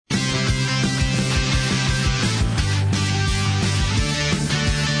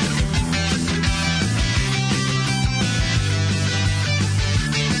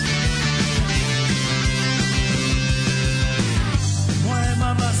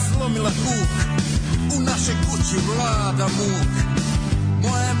slomila kuk, u našoj kući vlada muk.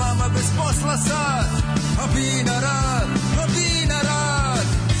 Moja je mama bez posla sad, a vi na rad, a vi na rad.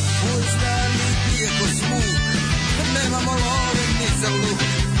 Moj stari pije ko smuk, nemamo love ni za luk.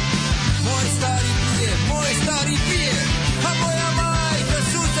 Moj stari pije, a moja majka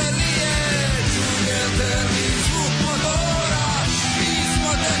suze lije. Čujete li zvuk motora, mi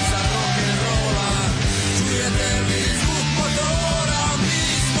smo deca rock'n'rolla. Čujete li zvuk motora, mi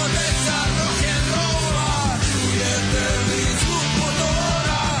smo deca rock'n'rolla. Čujete li zvuk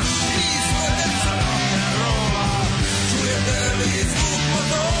motora, mi smo deca rock'n'rolla. Čujete li zvuk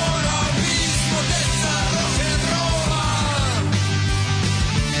motora, mi smo deca rock'n'rolla.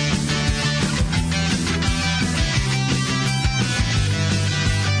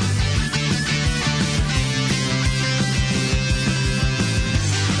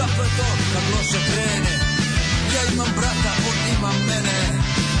 Tako je to kad loše krene, ja imam brata, on ima mene.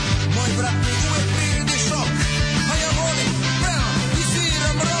 Moj brat mi uvek priredi šok, a ja volim, pevam i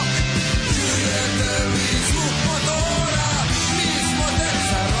sviram rock. Čujete li zvuk motora, mi smo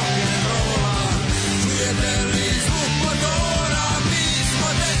deca rock'n'rolla. Čujete li zvuk motora, mi smo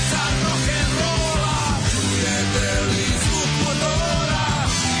deca rock'n'rolla. Čujete li zvuk motora,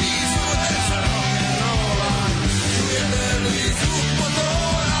 mi smo deca rock'n'rolla. Čujete li zvuk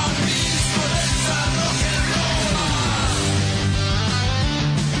motora, mi smo deca rock'n'rolla.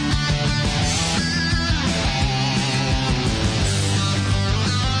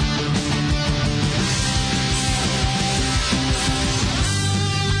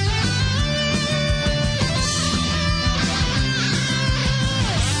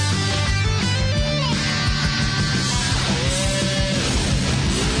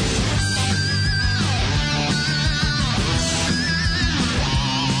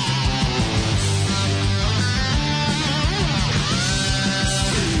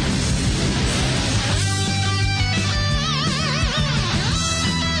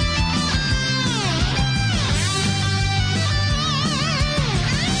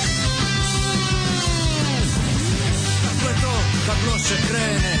 Kako je to kad loše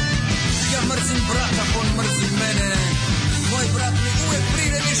krene, ja mrzim brata, on mrzi mene. Moj brat mi uvek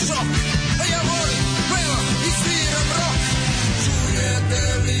priredi šok, a ja volim, pevam i sviram rock. Čujete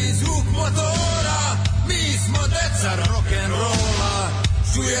li zvuk motora, mi smo deca rock'n'rolla.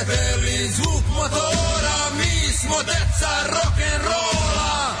 Čujete li zvuk motora, mi smo deca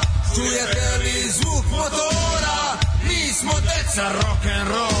rock'n'rolla. Čujete li zvuk motora, mi smo deca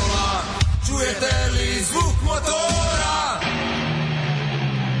rock'n'rolla. Čujete li zvuk motora?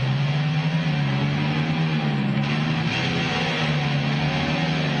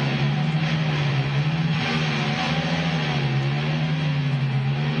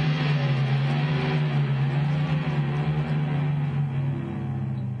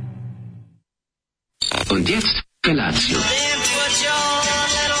 Und jetzt Felatio. Then put your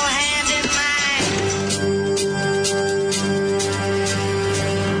little hand in mine.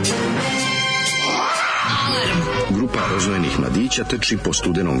 Grupa rozvojenih mladića trči po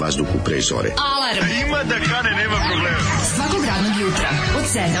studenom vazduhu pre zore. Alarm. Ima da kane, nema problema. Svakog radnog jutra od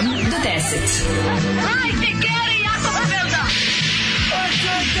 7 do 10. Hajde, Geri, jako se velda.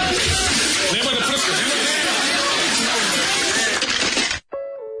 Nema da prska, nema da...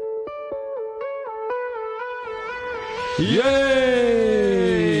 Jej!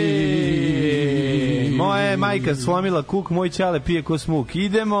 Moja je majka slomila kuk, moj ćale pije ko smuk.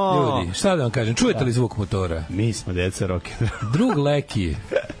 Idemo! Ljudi, šta da vam kažem, čujete li zvuk motora? Mi smo deca rock'n'rolla. Drug Leki.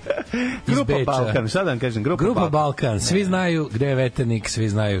 Grupa Balkan, šta da vam kažem? Grupa Balkan. Svi znaju gde je Veternik, svi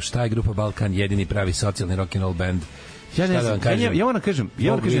znaju šta je Grupa Balkan, jedini pravi socijalni rock'n'roll band. Ja ne znam, ja moram kažem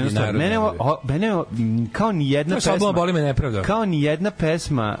jednu stvar. Mene kao ni jedna pesma, boli me nepravda. Kao ni jedna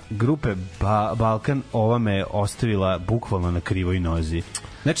pesma grupe Balkan ova me ostavila bukvalno na krivoj nozi.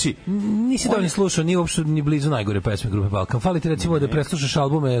 Znači, nisi to ni slušao, ni uopšte ni blizu najgore pesme grupe Balkan. Fali ti recimo da preslušaš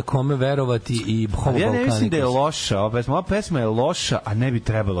albume Kome verovati i Homo Balkanikus. Ja ne mislim da je loša ova pesma. Ova pesma je loša, a ne bi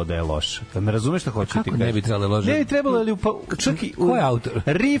trebalo da je loša. Da me razumeš šta hoću ti kažem? Kako ne bi trebalo da je loša? Ne bi trebalo, ali čak i ko je autor?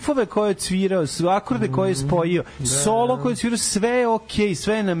 Rifove koje je cvirao, akorde koje je spojio, solo koje je cvirao, sve je okej,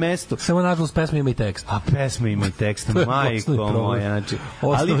 sve je na mestu. Samo nažalost pesma ima i tekst. A pesma ima i tekst, majko moja. Znači,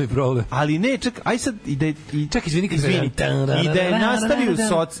 osnovni problem. Ali ne, čak, aj sad, čak izvini. I da je nastavio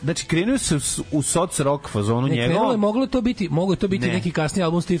soc, znači krenuo se u soc rock fazonu njegov. Krenulo je, moglo to biti neki kasniji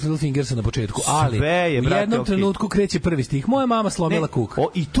album Steve Little Fingersa na početku, ali u jednom trenutku kreće prvi stih. Moja mama slomila kuk.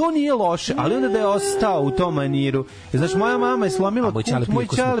 I to nije loše, ali onda da je ostao u tom maniru. Znači, moja mama je slomila kuk, moj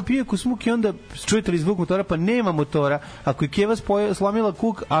čale pije kusmuk i onda čujete li zvuk motora, pa nema motora. Ako je Keva slomila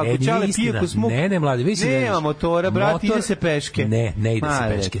kuk, a ako čale pije kusmuk, mladi, nema motora, brat, ide se peške. Ne ide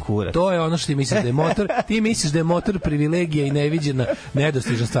se peške. To je ono što ti misliš da je motor. Ti misliš da je motor privilegija i neviđena,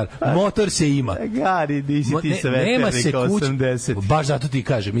 nedostižna stvar. Motor se ima. Gari, nisi ti sa veternika 80. Baš zato ti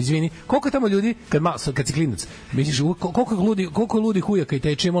kažem, izvini. Koliko tamo ljudi, kad si klinac, misliš, koliko ludi hujaka i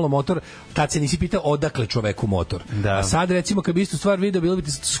teče imalo motor, tad se nisi pitao odakle čoveku motor. Da. A sad, recimo, kad bi istu stvar video, bilo bi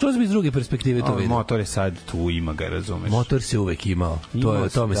ti skroz bi iz druge perspektive to vidio. Motor je sad tu, ima ga, razumeš. Motor se uvek imao. To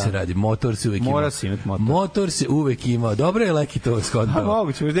tome se radi. Motor se uvek imao. Mora si imati motor. Motor se uvek imao. Dobro je Leki to skontao.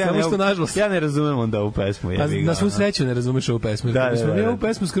 Moguće, ja ne razumem onda ovu pesmu. Na svu sreću ne razumeš ovu pesmu. Da bismo mi ovu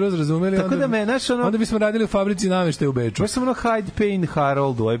pesmu skroz razumeli, onda bismo radili u fabrici nameštaja u Beču. Baš sam ono Hyde Payne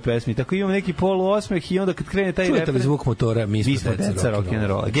Harold u ovoj pesmi. Tako imam neki poluosmeh i onda kad krene taj čujete li zvuk motora, mi smo deca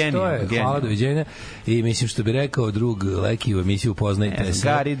rock'n'rolla. Genijal. Hvala, doviđenja. I mislim što bi rekao drug Leki u emisiju Upoznajte se.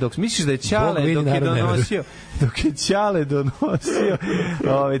 Gari, dok misliš da je Ćale dok je Ćale donosio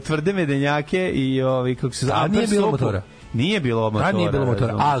tvrde medenjake i kako se zove, nije bilo motora. Nije bilo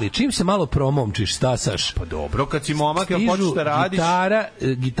motora. Ali čim se malo promomčiš, stasaš. Pa dobro, kad si momak, ja počneš da radiš.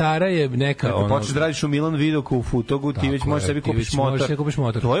 Gitara je neka ono. Počneš da radiš u Milan Vidoku u Futogu, ti već možeš sebi kupiš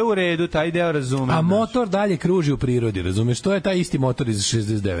motor. To je u redu, taj deo razumem. A motor dalje kruži u prirodi, razumeš? To je taj isti motor iz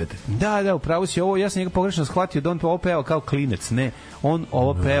 69. Da, upravo si ovo, ja sam njega pogrešno shvatio da on ovo peva kao klinec, ne. On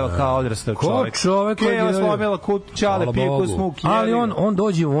ovo peva kao odrastao čovjek. Keva slomila kut, Ćale pije kusmuk. Ali on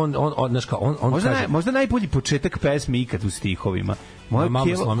dođe, on kaže. Možda najbolji početak pesme ikad u stihovima. Moja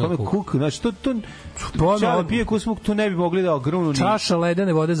mama slomila kuk. Znači, to Ćale pije kusmuk, to ne bi mogli da grunu. Čaša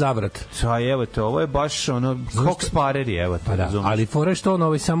ledene vode za vrat. Evo te, ovo je baš ono, Cox Pareri, evo te, razumiješ. Ali fora što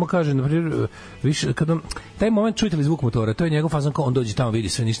on samo kaže, na primjer, više, kad on, taj moment čujete li zvuk motora, to je njegov fazon kao on dođe tamo, vidi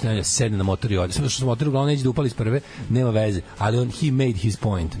sve, ništa ne, sedne na motor i ode. Sve što se motor uglavnom neće da upali iz prve, nema veze. Ali he made his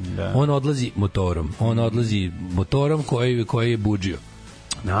point. On odlazi motorom koji je buđio.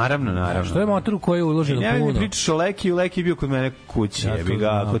 Naravno. Što je motor u koji je uloženo puno? Ja mi pričaš o Leki, Leki je bio kod mene kući, jebi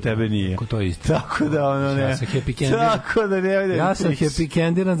ga, ako tebe nije. Ako to je isto. Tako da ono ne. Ja sam happy candiran. Tako da ne. Ja sam happy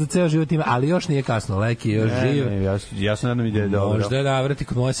candiran za ceo život ima, ali još nije kasno, Leki je još živ. Ja sam nadam da je dobro. Možda je navrati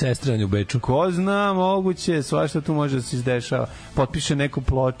kod moje sestre u Beču. Ko zna, moguće, svašta tu može da se izdešava. Potpiše neku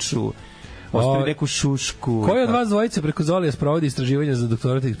ploču. Ostavi neku šušku. Koji od vas dvojice preko Zolija sprovodi istraživanja za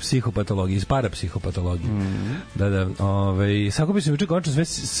doktorat iz psihopatologije, iz parapsihopatologije? Da. Sako bi se juče konačno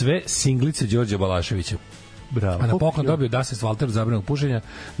sve singlice Đorđa Balaševića. Bravo. A na poklon dobio da se Valter zabranog pušenja,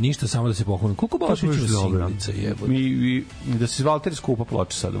 ništa, samo da se pokloni. Koliko Balašević je singlica, jebote? I da se Valter skupa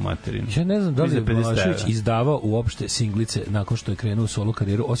ploča sad u materinu. Ja ne znam da li je Balašević izdavao uopšte singlice nakon što je krenuo u solo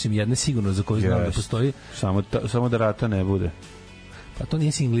karijeru, osim jedne sigurno za koju znam da postoji. Samo da rata ne bude. Pa to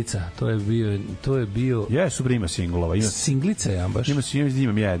nije singlica, to je bio. Jesu bre, ima singlova, ima singlica, ja baš.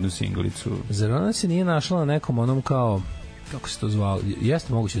 Imam ja jednu singlicu. Zar ona se nije našla na nekom onom kao, kako se to zvalo?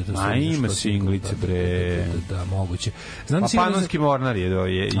 Jeste moguće da to se. Ima singlice bre. Da, moguće. Znam Panonski mornar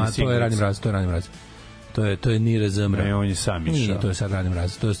je i singlica. To je ranim raz. To je Nire Zemra. Ne, on je sam išao. Nije, to je sad ranim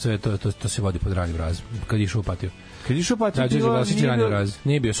raz. To se vodi pod ranim razom. Kad je išao u patio.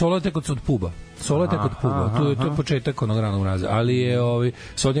 Nije bio. Solo je tek od puba. To je početak onog ranog mraza. Ali je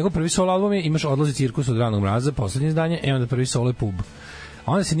od njegov prvi solo album je Imaš odlazi cirkus od ranog mraza, poslednje izdanje, onda prvi solo je pub.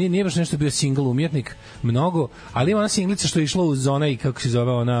 Onda se nije baš nešto bio single umjetnik, mnogo, ali ima ona singlica što je išla uz ona i kako se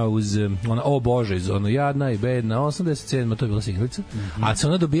zove ona uz ona o bože, iz ono jadna i bedna 87, to je bila singlica. A se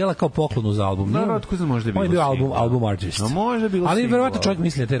ona dobijala kao poklon uz album. Naravno, otkud se može da bilo. On je bio album artist. No, može bilo. Ali verovatno čovjek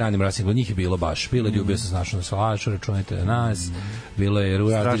misli da taj rani mraz single, njih je bilo baš. Bilo je ljubio se snašao na Salašu, računajte na nas. Bilo je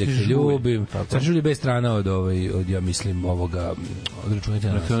Rujatilje te ljubim. Strašni bez strana od ja mislim ovoga od računajte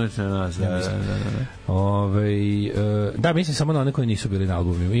na nas. Da, mislim samo na one koji nisu bili na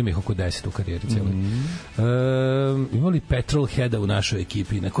albumima. Ima ih oko 10 u karijeri cijeloj. Imali Petrolheada u našoj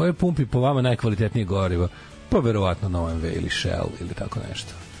ekipi. Na kojoj pumpi po vama najkvalitetnije gorivo? Pa verovatno na OMV ili Shell ili tako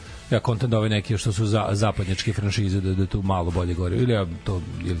nešto. Ja kontam da ove neke što su zapadnjačke franšize da tu malo bolje gorivo.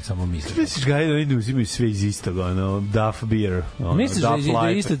 Ili samo mislim. Misliš ga da oni uzimaju sve iz istog, Duff beer. Misliš da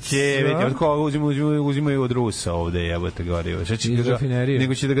je isto? Uzimaju od Rusa ovde, jebote gorivo.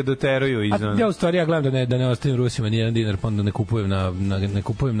 Nego će da ga doteruju iz Ja u stvari gledam da ne ostavim Rusima ni jedan dinar, pa onda ne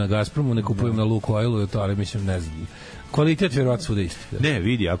kupujem na Gazpromu, ne kupujem na Lukoilu, ali mislim, ne znam. Kvalitet vjerovatno svuda isti. Ne,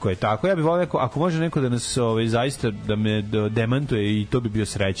 vidi, ako je tako, ja bih voleo ako može neko da nas zaista da me demantuje i to bi bio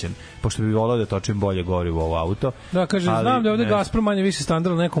srećan, pošto bih voleo da točim bolje gorivo u auto. Da, kaže, znam da je ovde Gazprom manje više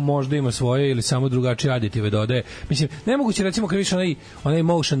standardno, neko možda ima svoje ili samo drugačije aditive dodaje. Mislim, nemoguće recimo kad više onaj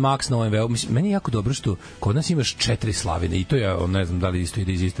Motion Max na OMV, mislim, meni je jako dobro što kod nas imaš 4 slavine i to je, ne znam da li isto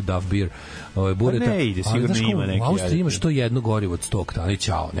ide iz iste Duff Beer bureta. Pa ne ide, sigurno ima neki. U Austriji imaš to jedno gorivo od 100 oktana i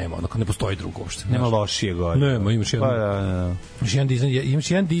ćao, nema, onako ne postoji drugo uopšte. Nema lošije gorivo. Nema, imaš jedan.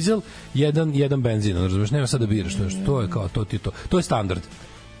 Imaš jedan dizel, jedan benzin, razumeš, nema sad da biraš, to je kao to ti to. To je standard.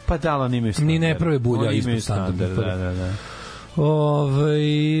 Pa da, ali imaju standard. Ni ne prve bulja ispod standard. Da.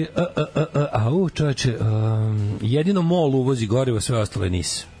 Čoveče, jedino MOL uvozi gorivo, sve ostalo je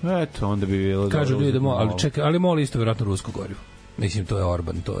NIS. Eto, onda bi bilo dobro. Kažu ljudi da MOL, ali čekaj, ali MOL isto vjerojatno rusko gorivo. Mislim, to je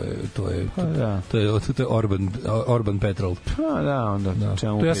Orban, to je Orban petrol. Pa da, onda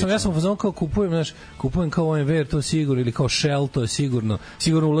čemu pričamo. Ja sam u fazonu kao kupujem kao OMV, to je sigurno, ili kao Shell, to je sigurno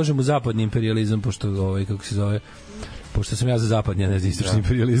ulažem u zapadni imperializam, pošto, kako se zove, pošto sam ja za zapadnje, ne za istočni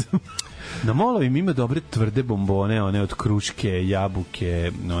imperializam. Na Molovim ima dobre tvrde bombone, one od kruške,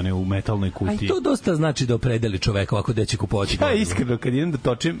 jabuke, one u metalnoj kutiji. A to dosta znači da opredeli čoveka ovako gde će kupovati. Ja iskreno, kad idem da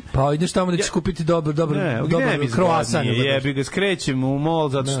točim... Pa ideš tamo da ćeš kupiti dobar kroasan. Jebi ga, skrećem u mol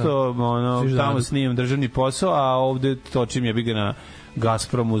zato što tamo snimam državni posao, a ovde točim jebi ga na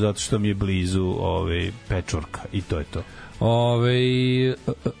Gazpromu zato što mi je blizu pečurka i to je to.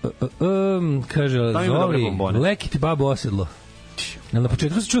 Kaže, Zoli, leki ti babo osedlo. Na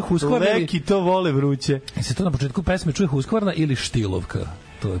početku se čuje Husqvarna ili... Leki to vole vruće. Se to na početku pesme čuje Husqvarna ili Štilovka?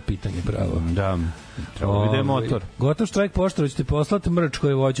 To je pitanje pravo. Da, treba bi da je motor. Gotov štrajk poštara, ćete poslati mrč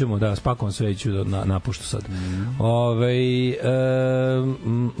koje voćemo, da, s pakom sveću napuštu sad.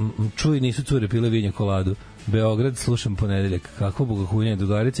 Čuj, nisu cure pile vinja koladu. Beograd, slušam ponedeljak. Kakvo bogohuljenje,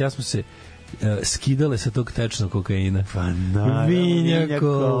 drugarice, ja smo se skidale sa tog tečnog kokaina. Pa naravno, vinja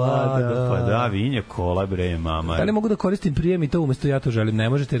kolada. Pa da, vinja kola, bre, mama. Da li mogu da koristim prijem i to umesto ja to želim? Ne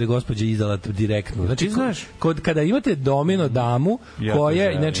možete jer je gospođa izdala direktno. Znači, znaš, kada imate domino damu,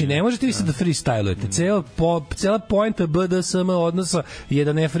 koja, znači, ne možete vi sad da freestylujete. Cela pointa BDSM odnosa je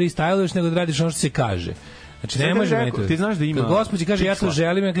da ne freestyluješ, nego da radiš ono što se kaže. Znači, ne može meni to. Ti znaš da ima... Kad gospođa kaže ja to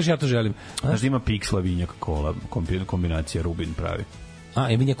želim, ja kaže ja to želim. Znaš da ima piksla, vinjak, kola, kombinacija Rubin pravi. A,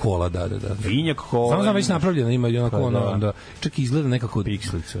 vinjak kola, da. Vinjak kola. Znam već napravljeno, ima onako onda čak izgleda nekako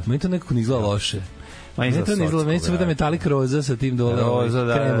pikslica. Meni to nekako ne izgleda loše. Meni se vidi metalik roza sa tim dole. Roza,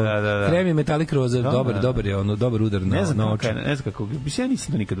 da. Krem je metalik roza, dobar je, dobar udar na oči. Ne znam kako, ja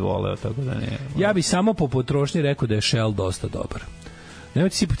nisam to nikad voleo, tako da ne. Ja bi samo po potrošnji rekao da je Shell dosta dobar.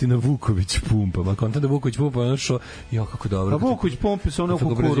 Nemojte sipati na Vuković pumpama. Kontam da Vuković pumpa, ono što... Jo, kako dobro. A Vuković pumpe su ono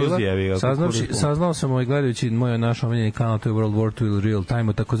kukuruzi. Saznao sam gledajući naš omiljeni kanal, to je World War II ili Real Time,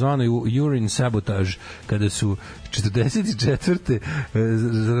 o takozvanoj urine sabotage, kada su 44.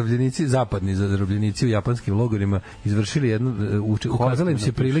 zarobljenici, zapadni zarobljenici u japanskim logorima izvršili jednu... Ukazala im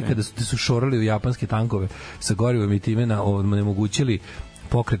se prilika da su šorali u japanske tankove sa gorivom i time onemogućili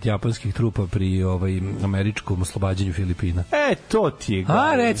pokret japanskih trupa pri američkom oslobađanju Filipina. To ti je...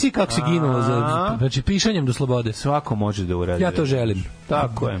 A, reci kako se ginulo znači, pišanjem do slobode. Svako može da uradi. Ja to želim.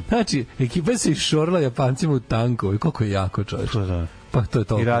 Tako je. Znači, ekipa se išorila Japancima u tankovi. Koliko je jako, čovječ. Pa to je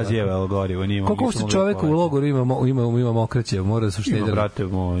toliko. I razjevalo gorivo. Koliko se čovjek u logoru ima mokraće, mora da su štedili. Ima, brate,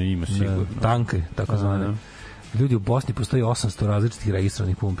 ima sigurno. Tanke, tako zvane. Ljudi, u Bosni postoji 800 različitih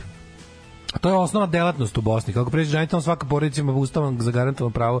registrovanih pumpi. To je osnovna delatnost u Bosni. Kako pređe žanitom, svaka porodica ima ustavom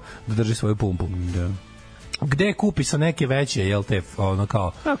zagarantovano pravo da drži svoju pumpu. Da. Gde kupi sa neke veće, jel te, ono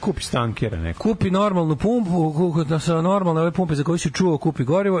kao... kupi stankera neko. Kupi normalnu pumpu, sa normalne ove pumpe za koju si čuo, kupi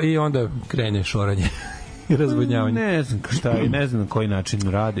gorivo i onda krene šoranje i razvodnjavanje. Ne znam šta je, ne znam na koji način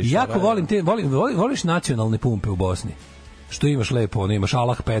radiš. Jako voliš nacionalne pumpe u Bosni. Što imaš lepo, imaš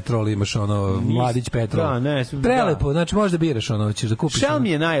Alah Petrol, imaš Mladić Petrol. Da, ne, prelepo, znači možeš da biraš ćeš da kupiš. Shell mi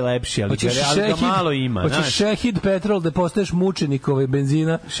je najlepši, ali ga malo ima. Hoćeš Šehid Petrol da postaješ mučenik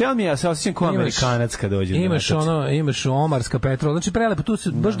benzina. Shell mi je, ja se osjećam kao Amerikanac kad dođe. Imaš Omarska Petrol, znači prelepo, tu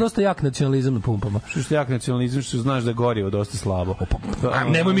se baš dosta jak nacionalizam na pumpama. Što je jak nacionalizam, što znaš da je gorivo dosta slabo.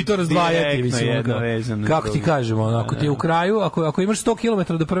 Nemoj mi to razdvajati, mislim. Kako ti kažemo, ako ti je u kraju, ako imaš 100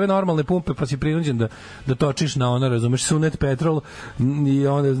 km do prve normalne pumpe, pa si prinuđen da točiš na razumeš, Sunet Petrol i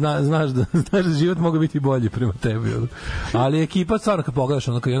onda znaš da život mogu biti bolji prema tebi. Ali ekipa stvarno kad pogledaš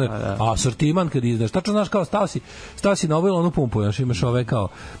asortiman kad izdaš, tačno znaš kao stao si na ovu ili onu pumpu, imaš ove kao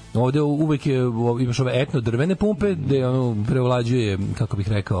ovde uvek imaš ove etno drvene pumpe gde prevlađuje, kako bih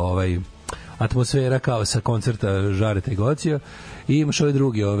rekao, atmosfera kao sa koncerta Žareta i Gocija i imaš ove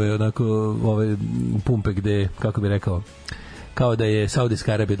druge ove pumpe gde, kako bih rekao, kao da je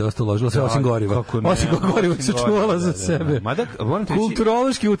Saudijska Arabija dosta uložila sve osim goriva. Osim goriva se čuvala za sebe.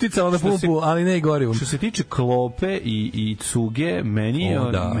 Kulturološki uticala na pumpu, ali ne i gorivom. Što se tiče klope i cuge,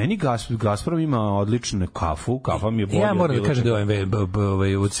 meni Gazprom ima odličnu kafu. Kafa mi je bolja. Ja moram da kažem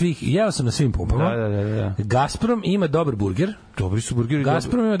da od svih, ja sam na svim pumpama. Da. Gazprom ima dobar burger. Dobri su burgeri.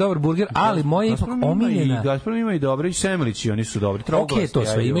 Gazprom ima dobar burger, ali moja ipak omiljena. Gazprom ima i dobre i semlići, oni su dobri. Okej, to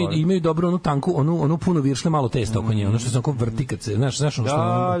sve imaju dobro onu tanku, onu puno viršle malo testa oko nje, ono što se onako vrti kad se, znaš ono što.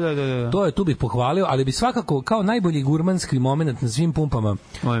 Da. To je tu bih pohvalio, ali bi svakako kao najbolji gurmanski momenat na svim pumpama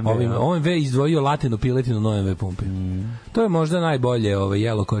OMV izdvojio latinu piletinu na OMV pumpi. To je možda najbolje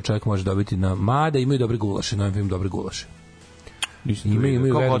jelo koje čovjek može dobiti na Mada, imaju dobre gulaše, na OMV imaju dobre gulaše.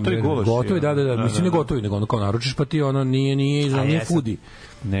 Imaju gotovi gulaš. Gotovi, da. Mislim, ne gotovi, nego ono kao naručiš, pa ti ono nije foodie.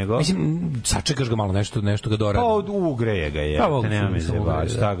 Nego? Mislim, sačekaš ga malo, nešto ga doradi. Pa ugreje ga je, nema mi se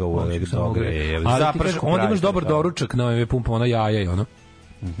baš, šta ga ugreje. Onda imaš dobar doručak na OMV pumpa, ona jaja i ono.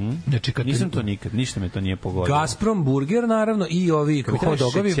 Znači, nisam to nikad, ništa me to nije pogodilo. Gazprom burger, naravno, i ovi hot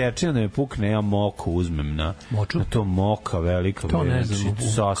dogovi. Šećerčina da me pukne, ja moku uzmem na to moka velika. To ne znam,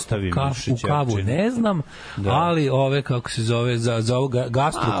 sastavim u kavu ne znam, ali ove, kako se zove, za ovog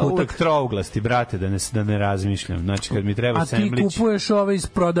gastro kutak. Uvek trouglasti, brate, da ne razmišljam. Znači, kad mi treba semlić. A ti kupuješ ove iz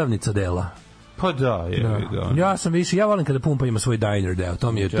prodavnica dela. Pa da, ja volim kada pumpa ima svoj diner deo.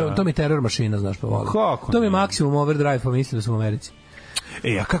 To mi je teror mašina, znaš, pa volim. To mi je maksimum overdrive, pa mislim da sam u Americi.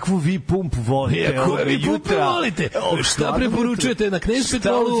 A kakvu vi pumpu volite? Ove jutra volite? Šta preporučujete na Knez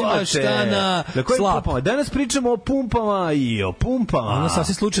Petrolu, a šta na Slap? Danas pričamo o pumpama i o pumpama. Ono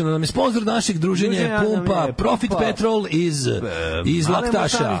sasvim slučajno nam je sponsor našeg druženja pumpa Profit Petrol iz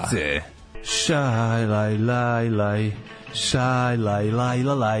Laktaša. Šaj, laj. Šaj,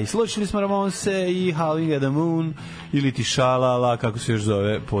 laj. Slušali smo Ramonse i Howling at the Moon ili ti Šalala, kako se još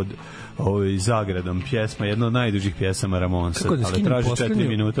zove pod zagradom pjesma, jedna od najdužih pjesama Ramonsa, ali traži 4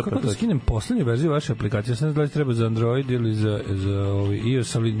 minuta. Kako da skinem poslednju verziju vaše aplikacije? Sam da li treba za Android ili za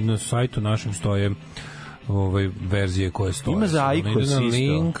iOS, ali na sajtu našem stoje verzije koje stoje. Ima za iCos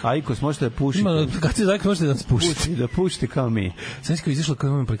isto. iCos možete da pušite. Ima aplikaciju za iCos, možete da nas pušite. Da pušite kao mi. Sam iskao izašla kao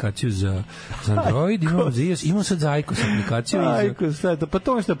imam aplikaciju za Android, imam za iOS, imam sad za iCos aplikaciju. iCos, pa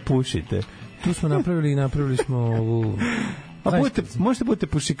to možete da pušite. Tu smo napravili smo ovu... A možete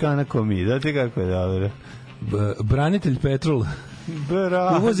pušikana kao mi, znate kako je dobro. Branitelj Petrol.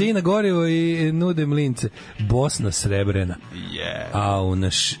 Uvoze i na gorivo i nude mlince. Bosna srebrena. A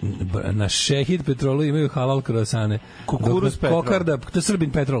na Šehid Petrolu imaju halal krosane. Kukuruz Petrol. Kokarda, to je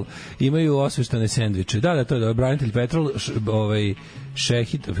Srbin Petrol. Imaju osveštane sendviče. Da, to je Branitelj Petrol,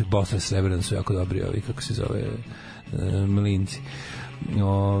 Šehid, Bosna srebrena su jako dobri ovi, kako se zove, mlinci.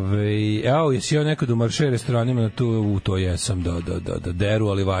 Jesi ja nekad u Marše restoranima to jesam da deru,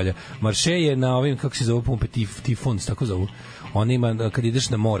 ali valja. Marše je na ovim, kako se zove pumpe, Tifon, tako zovu. On ima, kad ideš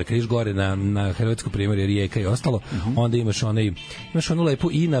na more, kad ideš gore na Hrvatsko primorje, rijeka i ostalo, onda imaš onu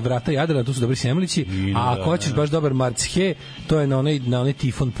lepu i na vrata Jadrana, tu su dobri semlići, a ako hoćeš baš dobar marche, to je na onaj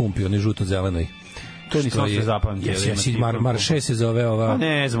Tifon pumpi, onaj žuto-zelenoj. To nisam se zapamtio. Marše se zove ova...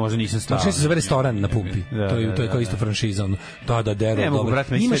 Ne znam, možda nisam stavio. Marše se zove restoran na pumpi. To je kao isto franšiza. Da, deru. Ne mogu,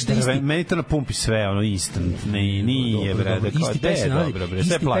 brate, meni to na pumpi sve, instant. Nije, brate. Isti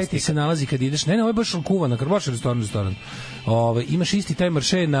taj ti se nalazi kad ideš... Ne, ovo je baš kuvan, baš restoran. Imaš isti taj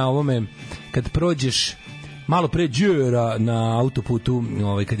marše na ovome, kad prođeš malo pre Đura na autoputu,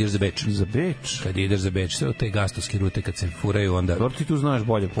 kad ideš za Beč. Za Beč? Kad ideš za Beč, sve te gastovske rute kad se furaju, onda... Dobro, ti tu znaš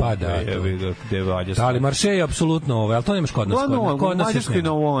bolje pumpe. Pa da, ali Marše je apsolutno ali to nemaš kod nas. Kod nas još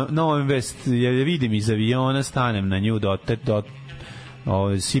nema. Na ovom vest, vidim iz aviona, stanem na nju,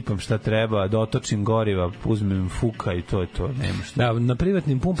 sipam šta treba, dotočim goriva, uzmem fuka i to je to, nema šta. Da, na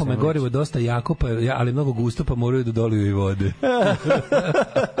privatnim pumpama je gorivo dosta jako, ali mnogo gusto, pa moraju da doliju i vode.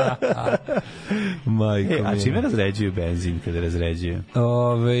 Majko a čime razređuju benzin kada razređuju?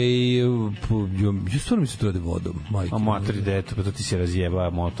 Stvarno mi se trode vodom. A materi deto, pa to ti se razjeba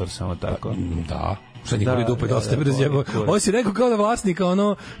motor samo tako. Da. Šta nikoli dupe dosta bi razjebao. Ovo si rekao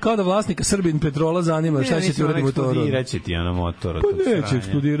kao da vlasnika Srbin Petrola zanima šta će ti uraditi motorom. Eksplodirat će ti motor. Pa neće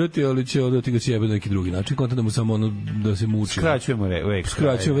eksplodirati, ali će odati ga sjebe na neki drugi način. Konta da mu samo da se muči. Skraćujemo vek.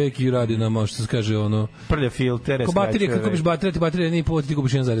 Skraćuje vek i radi nam, što se kaže, prlja filtere. Kako biš baterija nije povod, ti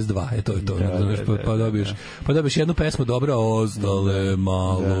gubiš 1,2. To je to. Pa dobiješ jednu pesmu dobra, ostale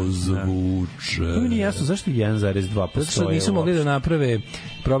malo zvuče. To mi nije jasno, zašto 1,2 postoje? Zato što nisu mogli da naprave.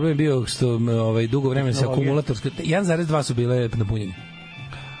 Problem je bio što dugo vremena se akumulatorske 1,2 su bile napunjene.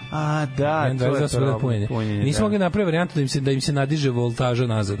 A, da, to je problem. Nismo mogli napraviti varijantu da im se nadiže voltaža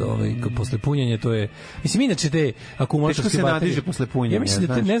nazad posle punjenja, to je... Mislim, inače te akumulatorske baterije... Teško se nadiže posle punjenja. Ja mislim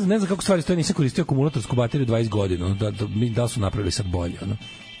da ne znam kako stvari stoje, nisam koristio akumulatorsku bateriju 20 godina, da su napravili sad bolje, ono.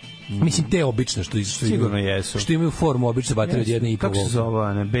 Mislim, te obične sigurno jesu. Što imaju formu obične baterije od 1,5 volta. Kako se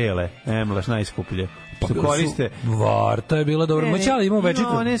zove, ne, bele, emlaš, najskuplje. Pa su koriste... Varta je bila dobra. Maćala imao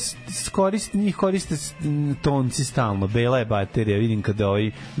večito. No, njih koriste tonci stalno. Bela je baterija, vidim kada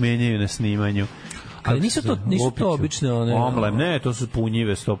ovi menjaju na snimanju. Ali nisu to obične one... Omlem, ne, to su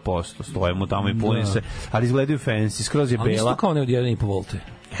punjive 100%. Stojimo tamo i punim se. Ali izgledaju fancy, skroz je bela. Ali nisu to kao one od 1,5 volte.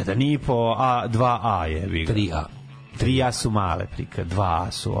 1,5, a 2A je. 3A. 3A su male prika,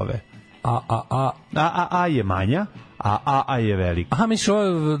 2A su ove. A je manja, a je velika. Aha, misliš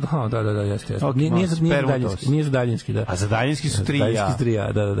ovo, da, jeste. Nije za daljinski, da. A za daljinski su 3A. Daljinski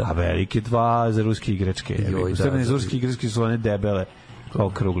 3A, da. A velike 2 za ruske igračke. Za ruske igračke su one debele, kao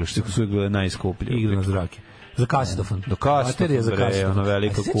krugle, što su bile najskuplje. Igre na zrake. Za kasetofon. Do kasetofon, bre, ona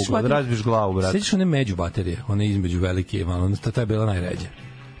velika kugla. Da razbiš glavu, brate. Sjećaš one među baterije, one između velike i malo, ta je bila najređa.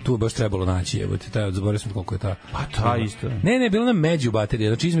 Tu je baš trebalo naći, evo ti, zaboravio sam koliko je ta. Pa ta isto. Ne, bila na među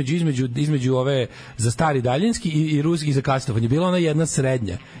baterija, znači između ove za stari daljinski i ruski za kasetofon. Je bila ona jedna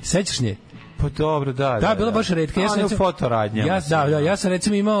srednja. Sećaš nje? Pa dobro, da. Da, bila baš retka. Ja sam fotoradnja. Ja sam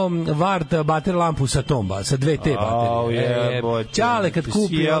recimo imao Vart bater lampu sa tomba, sa 2T baterije. Ćale kad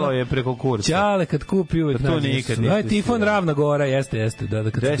kupi, sjelo je preko kursa. Ćale kad kupi uvek. To nikad niste. Tifon Ravna Gora, jeste.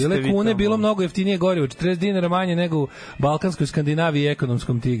 Da, kad su bile kune, bilo mnogo jeftinije gorivo, 40 dinara manje nego u Balkanskoj Skandinaviji i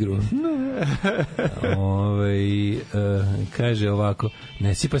ekonomskom Tigru. Kaže ovako,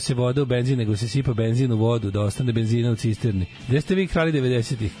 ne sipa se voda u benzin, nego se sipa benzin u vodu, da ostane benzina u cisterni. Gde ste vi krali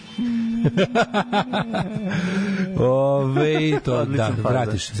 90-ih? To da,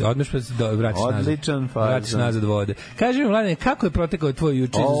 vratiš se, odmeš pa se vratiš nazad. Odličan fazon. Vratiš nazad vode. Kaži mi, Mladene, kako je protekao tvoj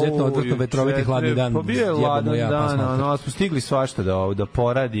juče izuzetno odvrtno vetroviti hladni dan? Pa bio je hladan dan, smo stigli svašta da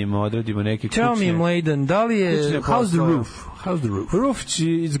poradimo, odradimo neke kućne. Tell me, Mladen, da li je, how's the roof? Roof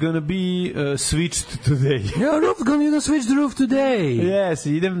is gonna be switched today. Yeah, roof's gonna switch the roof today.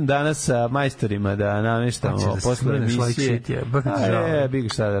 Yes, idem danas sa majstorima da nameštamo posle emisije.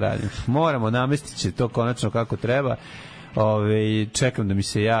 Bih šta da radim. Moramo, namestit će to konačno kako treba. Čekam da mi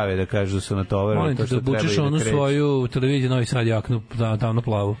se jave da kažu da su natovarili to što treba i da kreći. Molim te da obučeš onu svoju televiziju Novi Sad jaknu, tamno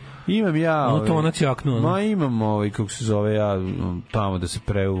plavu. Imam ja... Ono tonac jaknu. Ma imam, kako se zove, ja tamo da se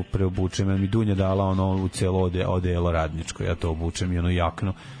preobučem. Ja mi Dunja dala ono u celo odelo radničko. Ja to obučem i ono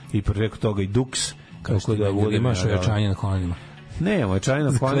jaknu. I preko toga i duks. Kako da budem. Imaš ojačanje na kolenima. Ne, moj čaj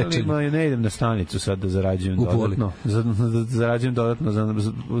na kolenima i ne idem na stanicu sad da zarađujem dodatno. Zarađujem dodatno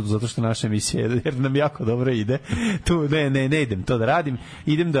zato što naša emisija, jer nam jako dobro ide. Tu ne idem to da radim.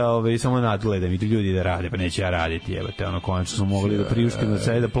 Idem da samo nadgledam i da ljudi da rade, pa neću ja raditi, jebate, ono konačno smo mogli da priuštimo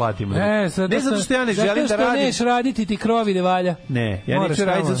sve da platimo. Ne zato što ja ne želim da radim. Zato što neš raditi ti krovi ne valja. Ne, ja neću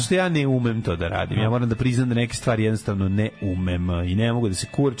raditi zato što ja ne umem to da radim. Ja moram da priznam da neke stvari jednostavno ne umem i ne mogu da se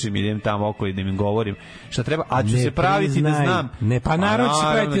kurčim, idem tamo okolo i da im govorim šta treba, a ću se praviti da znam. Ne, pa narod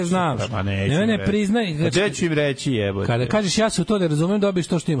će praviti, znaš. Ne priznaj. Gde ću im reći, jebote. Kada kažeš ja se u to ne razumem, dobiješ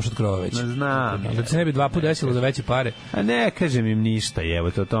to što imaš od krova već. Ne znam. Da se ne bi dva puta desilo za veće pare. A ne kažem im ništa,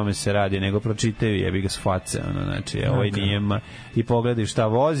 jebote, o tome se radi, nego pročitaju, jebi ga s face, znači, ovaj nije i pogledaju šta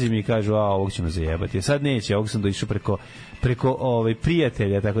vozim i kažu, ovog ćemo zajebati. Sad neće, ovog sam došao preko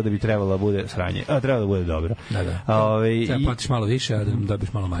prijatelja, tako da bi trebalo da bude sranje. Trebalo da bude dobro. Da. Treba platiš malo više, a da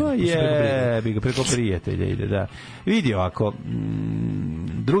dobiš malo manje. Preko prijatelja ide, da. Vidi ovako,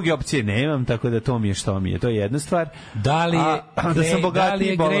 druge opcije nemam, tako da to mi je što mi je. To je jedna stvar. Da li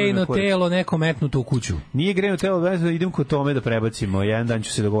je grejno telo neko metnuto u kuću? Nije grejno telo, idem kod tome da prebacimo. Jedan dan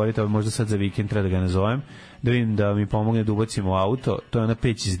ću se dogovoriti, možda sad za vikend treba da ga nazovem, da vidim da mi pomogne da ubacimo auto. To je ona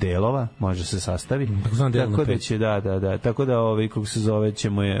peć iz delova, može se sastavi. Tako da će, da. Tako da kako se zove,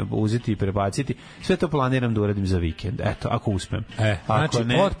 ćemo je uzeti i prebaciti. Sve to planiram da uradim za vikend. Eto, ako uspem. Znači,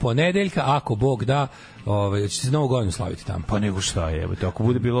 od ponedeljka, ako Bog da, će se Novu godinu slaviti tamo. Pa nego šta je, ako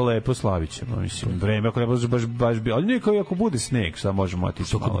bude bilo lepo, slavit ćemo. Mislim, vreme, ako ne bude baš bilo. Ali nekako ako bude sneg, sad možemo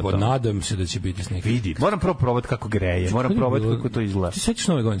otići malo tamo. Nadam se da će biti sneg. Vidi, moram prvo probati kako greje, moram probati kako to izgleda. Ti sećaš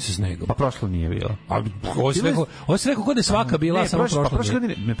Nove godine sa snegom? Pa prošlo nije bilo. Ovo se rekao kod je svaka bila, samo prošle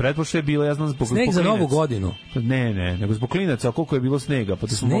godine. Ne, pretpošle je bilo, ja znam zbog sneg za Novu godinu. Ne, nego zbog klinaca, a koliko je bilo snega, pa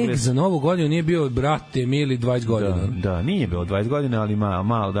to smo mogli. Sneg za Novu godinu nije bio, brate, mili 20 godina. Da, nije bilo 20 godina, ali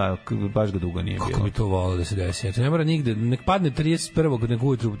malo, da, baš ga dugo nije bilo. Kako bi to volao da se desi? Ne mora nigde, nek padne 31.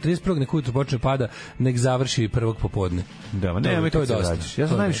 nek ujutru počne pada, nek završi 1. popodne. Da, nema to je dosta. Ja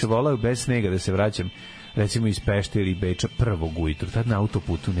sam najviše volao bez snega da se vraćam, recimo iz Pešte ili Beča 1. ujutru. Tad na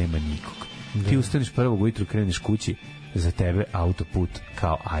autoputu nema nikog. Ti ustaneš 1. ujutru, kreneš kući, za tebe autoput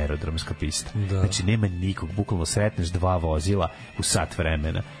kao aerodromska pista. Da. Znači, nema nikog, bukvalno sretneš 2 vozila u sat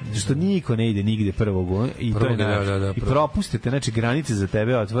vremena. Što niko ne ide nigde prvog i to je i propustite, znači, granice za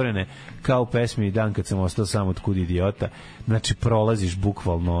tebe otvorene kao u pesmi Dan kad sam ostao sam od kud idiota. Znači, prolaziš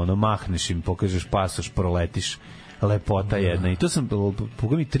bukvalno, mahneš im, pokažeš pasoš, proletiš. Lepota jedna. I to sam,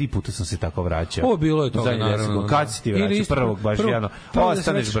 pogledaj, 3 puta sam se tako vraćao. Ovo bilo je toga, naravno. Kad si ti vraćao? Prvog, baš jedno.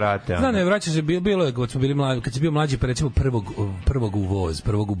 Ostaneš, brate. Da, ne, vraćaš se, bilo je, kad smo bili mlađi, kad si bio mlađi, pa recimo prvog u voz,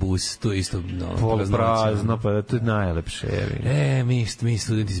 prvog u bus, to je isto, poluprazno, pa to je najlepše. Mi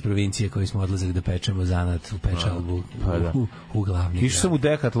studenti iz provincije koji smo odlazili da pečemo zanat u pečalbu u glavni grad. Išao sam u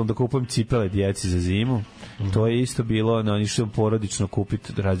Decathlon da kupujem cipele djeci za zimu. To je isto bilo, išao porodično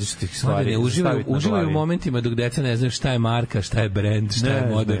kupiti različitih stvari. Uživaju u momentima dok deca ne znaju šta je marka, šta je brend, šta je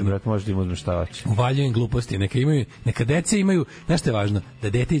moderno. Ne, brat, možda im uzmeš šta hoće. Uvaljuju im gluposti. Neka deca imaju, znaš što je važno? Da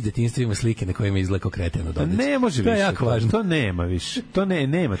dete iz detinjstva ima slike na kojima izgleda kao kreteno dodeći. Ne može više. To je jako važno. To nema više.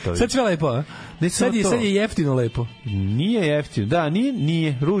 Nema to više. Sad sve lepo, a? Sad je jeftino lepo. Nije jeftino. Da,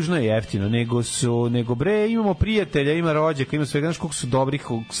 nije. Ružno je jeftino. Nego bre, imamo prijatelja, ima rođaka, ima svega. Znaš koliko su dobrih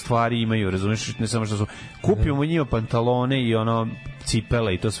stvari imaju, razumiješ? Ne samo što su... Kupimo njima pantalone i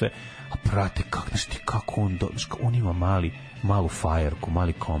cipele i to sve. A prate, kako on ima malu fajerku,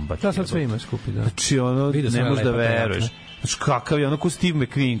 mali kombat. Da, sad sve ima skupi, da. Znači, ne možeš da veruješ. Znači, kakav je, ko Steve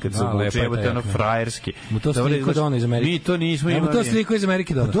McQueen kad se obuče, jebote, frajerski. Mu to sliko dono iz Amerike. Mi to nismo imali. Mu to sliko iz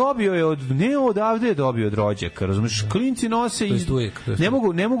Amerike dono. Dobio je ne odavde je dobio od rođaka, razumiješ, klinci nose i...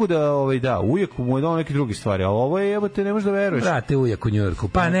 Ne mogu da, ujak mu je dao neke druge stvari, ali ovo je, jebote, ne možeš da veruješ. Brate, ujak u Njujorku,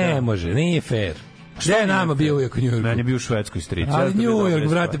 pa ne može, nije fair. Gde je nama bio ujak u Njujorku? Meni je bio u Švedskoj strici. Ali Njujork,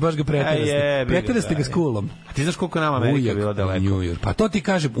 brate, baš ga preterasti ga s kulom. A ti znaš koliko nama Amerika bila daleko? Njujork. Pa to ti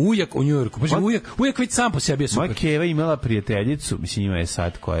kažem, ujak u Njujorku. Ujak već sam po sebi je super. Moja keva imala prijateljicu, mislim ima je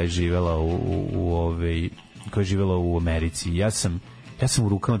sad, koja je živela u Americi. Ja sam u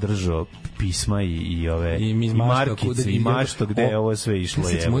rukama držao pisma i markice i mašto gde je ovo sve išlo.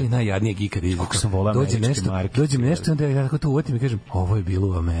 Sve moj najjadnijeg ikad izvuka. Kako sam volao američke markice. Dođe nešto, onda ja tako to uvatim i kažem, ovo je bilo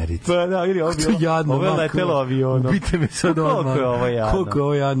u Americi. Pa da, ili ovo je letelo avionom. Ubite me sad odmah. Koliko je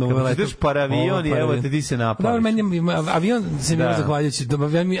ovo jadno. Kad ideš par avion i evo te ti se napališ. Avion se mi zahvaljujući.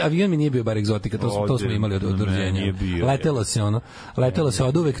 Avion mi nije bio bar egzotika, to smo imali od rođenja. Letelo se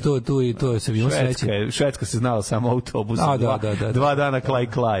od uvek to i to se bilo sreće. Švedska se znala samo autobusom. 2 dana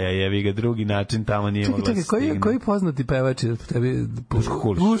klaja, jevi ga, drugi način tamo nije mogla se stigne. Čekaj, koji poznati pevač je tebi? Duško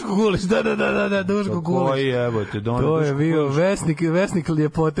Kulić, da, Duško Kulić. Koji jebote, to je bio vesnik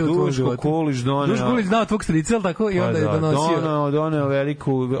ljepote u tvojom životu. Duško Kulić znao tvog strica, ali tako? I onda je donosio. Doneo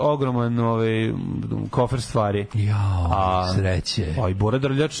veliku, ogroman kofer stvari. Jao, sreće. I Bora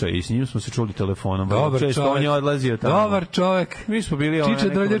Drljača, i s njim smo se čuli telefonom. Dobar čovjek. On je odlazio tamo. Dobar čovjek. Mi smo bili...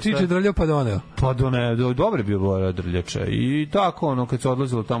 Čiče Drljao, pa doneo. Pa doneo, dobar je bio Bora Drljača. I tako, kad se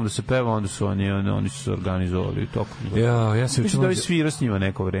odlazilo tamo da se peva, onda su oni su se organizovali tokom. Ja se učinio da svira s njima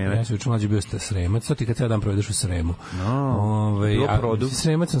neko vreme. Ja se učinio mlađi bio Sremac, sad ti kad ceo dan provedeš u Sremu.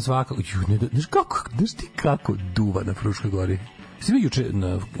 Sremac sam svakako. Znaš ti kako duva na Fruškoj gori? Si bio juče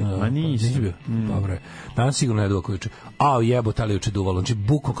nisi bio? Dobro je. Danas sigurno ne duva kao juče. Jebote, ali juče duvalo. Znači,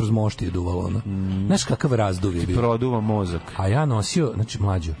 bukvalno kroz mošti je duvalo. Znaš kakav razduv je bio? Produva mozak. A ja nosio, znači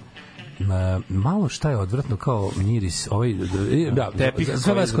mlađu, malo šta je odvratno kao miris tepih,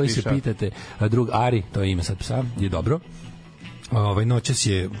 sve vas koji se pitate, drug Ari, to je ime sad psa, je dobro. Noćas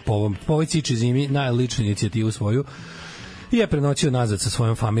je po ovoj ciči zimi na ličnu inicijativu svoju i je prenoćio nazad sa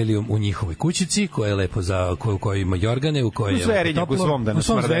svojom familijom u njihovoj kućici, koja je lepo u kojoj ima jorgane, u kojoj je toplo, u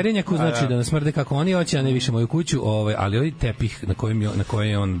svom zverinjaku, znači da ne smrde kako oni hoće, a ne više moju kuću, ali ovaj tepih na kojem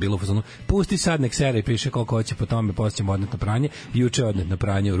je on bilo u fazonu, pusti sad nek sere i piše koliko hoće, po tome posljedno odnetno pranje, juče odnetno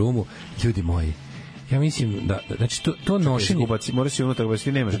pranje u rumu. Ljudi moji, ja mislim da, znači to nošenje... Moraš si unutar,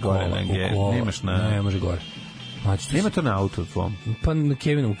 ti nemaš gore, ne može gore. Znači, nema to na auto tvom? Pa na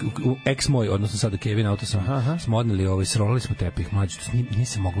Kevinu, ex moj, odnosno sada Kevin auto smo odneli, srolali smo tepih, mlađe, nije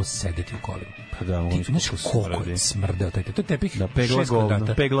se moglo sedeti u kolima. Pa da, oni znaš koliko je smrdeo taj tepih? To je tepih da,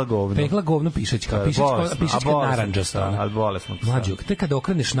 pegla govno pišećka naranđasta. Ali bolesno. Mlađe, te kada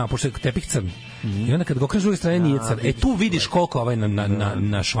okreneš na, pošto je tepih crn, i onda kada ga okreneš s druge strane nije crn, tu vidiš koliko ovaj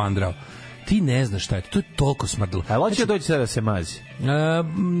na švandrao. Ti ne znaš šta je, to je toliko smrdilo. A hoće doći sada da se mazi?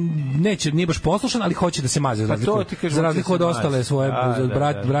 Neće, nije baš poslušan, ali hoće da se mazi, za razliku od ostale svoje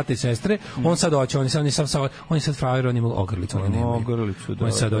brate i sestre. On sad hoće, on je sad frajer, on ima ogrlicu.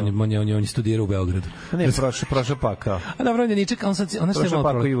 On je studirao u Beogradu. Ne, prošao pakao. A dobro, on je niček, on sad, ono što je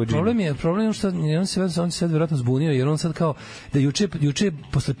malo problem je što on se sad vjerojatno zbunio, jer on sad kao da juče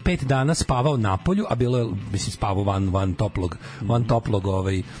posle 5 dana spavao napolju, a bilo je, mislim, spavao van toplog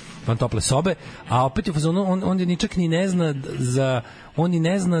van tople sobe, a opet je on ni čak ni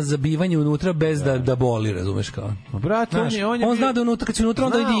ne zna za bivanje unutra bez da boli, razumeš kao. Brate, on zna da unutra, kad si unutra,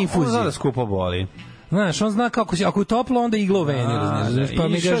 onda ide infuzija. On zna da skupo boli. Znaš, on zna kako si, ako je toplo, onda igla u veni, znaš, pa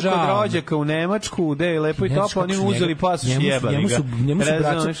mi ga žao. Išao kod rođaka u Nemačku, gde je lepo i toplo, oni mu uzeli pasoš i jebali ga. Njemu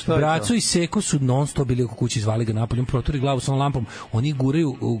su braco i Seko su non stop bili oko kući, zvali ga napolje, on protori glavu sa onom lampom, oni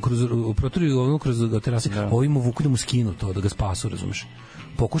guraju, kroz terase, ovi mu vuku da mu skinu to, da ga spasu, razumeš.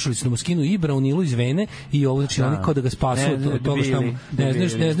 Pokušali su da mu skinu i braunilu iz vene i ovo, znači oni kao da ga spasu od toga šta mu,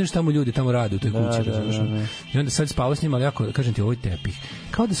 ne znaš šta mu ljudi tamo rade u toj kući, razumeš. I onda sad spava s njima, ali jako, kažem ti, ovo je tepih.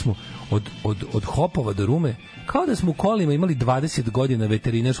 Kao da smo od Hopova do Rume, kao da smo u kolima imali 20 godina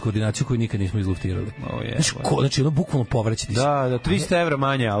veterinarsku ordinaciju koju nikad nismo izluftirali. Znači, ono bukvalno povraćati se. Da, 300 evra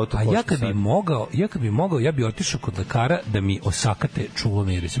manje auto. A ja kad bi mogao, ja bi otišao kod lekara da mi osakate čulo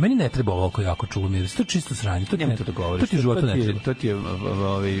miris. Meni ne treba ovako jako čulo miris. To je čisto sranje. To ti životu ne treba. To ti je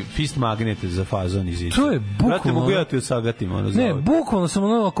fist magnet za fazon iz isto. To je bukvalno... Brate, mogu ja ti osagatim. Ne, bukvalno sam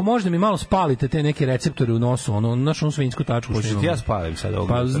ono, ako možda mi malo spalite te neke receptore u nosu, našu onu svinsku tačku. Hoćeš ti ja spalim sad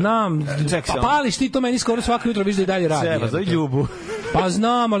ovdje? Pa znam, pa pališ ti to meni skoro svako jutro, viš da i dalje radi. Seba, zove Ljubu. Pa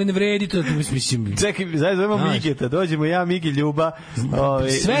znam, ali ne vredi to, mislim... Čekaj, zovemo Migeta, dođemo ja, Migi, Ljuba.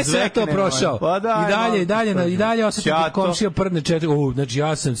 Sve se to prošao. I dalje osjetim kod komšija prdne četiri. Znači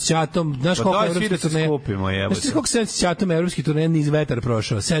ja sam s Ćatom, znaš koliko evropski turneja... Znaš koliko sam s Ćatom evropski turneja niz vetar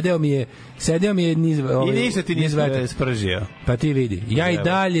prošao. Sedeo mi je niz vetar. I nisi ti niz spržio. Pa ti vidi, ja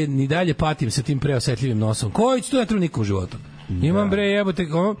i dalje patim sa tim preosetljivim nosom. Koji ću tu ne treba nikom u životu? Imam bre jebote,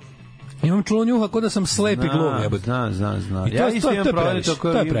 imam čulo njuha kod da sam slep i glum, jebote. Znam. Ja isto imam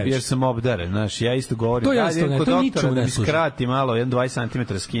problem jer sam obdaren, znaš, ja isto govorim. To ničemu ne služi. Skrati malo, 20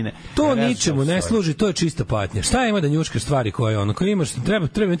 cm skine. To ničemu ne služi, to je čista patnja. Šta ima da njuškaš stvari koje ono, koji imaš,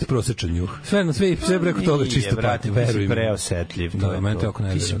 treba imati prosečan njuh. Sve preko toga čista patnja, veruj mi. Ti si preosetljiv.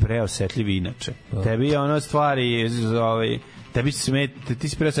 Ti si preosetljiv inače. Tebi je ono stvari, ti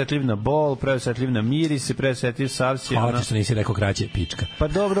si preosetljiv na bol, preosetljiv na miris, preosetljiv savsi. Hvala ti što nisi rekao kraće, pička. Pa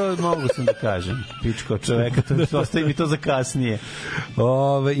dobro, mogu sam da kažem. Pička od čoveka, ostavi mi to za kasnije.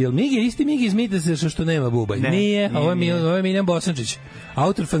 Jel isti Migi iz Mitesa što nema bubanj? Nije, ovo je Miljan Bosančić.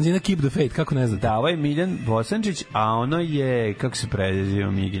 Autor fanzina Keep the Faith, kako ne znate? Da, ovo je Miljan Bosančić, a ono je, kako se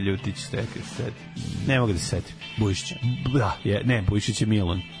preziva Migi Ljutić, ne mogu da se setim. Bujišić. Da, Bujišić je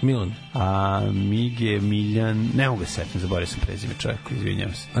Milan. A Migi je Miljan, ne mogu da se setim, zaboravio sam prezime čovjeku,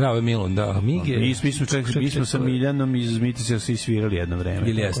 izvinjavam se. Da, ovo je Milan, da. Mi smo sa Miljanom iz Mitesa svi svirali jedno vreme.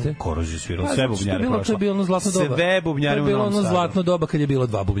 Ili jeste? Korođe svirali, sve bubnjare prošlo. To je bilo ono zlatno doba. Sve bubnjare u Novom Sadu. To je bilo ono zlatno doba kad je bilo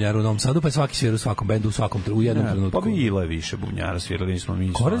 2 bubnjara u Novom Sadu, pa je svaki svirao u svakom bendu, u jednom trenutku. Pa bilo je više bubnjara, svirali smo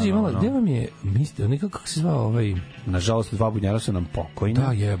mi. Korođe imala, gde vam je, kako se zvao ovaj... Nažalost, 2 bubnjara su nam pokojni.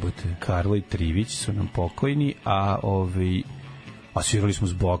 Da, jebote. Karlo i Trivić su nam pokojni, a svirali smo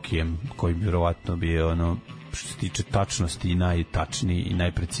s Bokijem, koji bi vjerovatno bio ono, što se tiče tačnosti i najtačniji i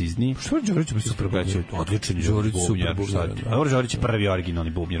najprecizniji. Što je Đorić bi super bubnjar? Odličan Đorić, super bubnjar. Dobro, Đorić je prvi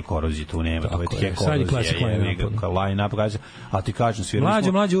originalni bubnjar Korozije, tu nema. Tako je, sad je klasik line-up. A ti kažem, svirali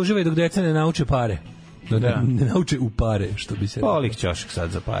smo... Mlađe uživaj dok deca ne nauče pare. Ne nauče u pare, što bi se... Polik ćošak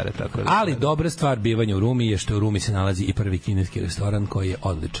sad za pare, tako da... Ali dobra stvar bivanja u Rumi je što u Rumi se nalazi i prvi kineski restoran koji je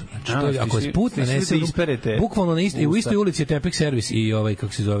odličan. Znači, ako je put nanese... Bukvalno u istoj ulici je Tepek servis i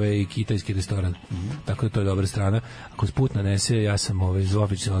kako se zove, i kitajski restoran. Tako da to je dobra strana. Ako je put nanese, ja sam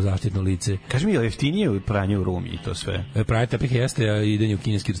oficijalno zaštitno lice. Kaži mi, je li jeftinije pranje u Rumi i to sve? Pranje Tepek jeste, a idenje u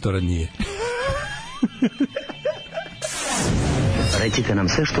kineski restoran nije. Recite nam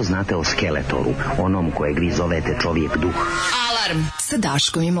sve što znate o Skeletoru, onom kojeg vi zovete čovjek duh. Alarm sa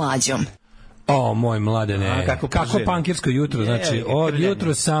Daškom i Mlađom. O, moj mladene, kako pankirsko jutro, znači od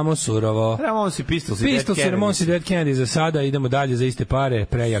jutro samo surovo. Ramonsi, Pistols i Dead Candy za sada, idemo dalje za iste pare,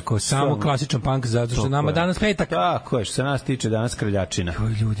 prejako, samo klasičan punk, zato što nama danas petak. Tako je, što se nas tiče danas kraljačina.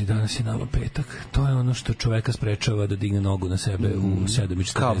 Oj, ljudi, danas je nama petak, to je ono što čoveka sprečava da digne nogu na sebe u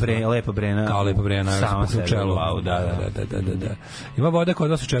 7:40. Kao lepa brena. Sama sebe, da. Ima voda kod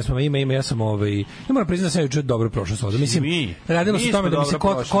vas u česmama, ima, ja sam ja moram priznati da sam juče dobro prošao s vodom. Mislim, radilo se o tome da mi se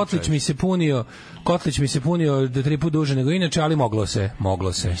Kotlić mi se punio 3 puta duže nego inače, ali moglo se.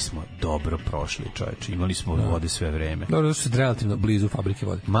 Mi smo dobro prošli, čoveče. Imali smo vode sve vreme. Dobro, što se relativno blizu fabrike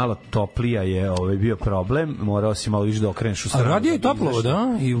vode. Malo toplija je bio problem, morao si malo više da okreneš u stranu. A radio je toplo,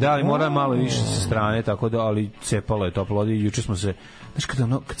 da? Da, ali mora malo više sa strane, tako da, ali cepalo je toplo vode i juče smo se, znaš,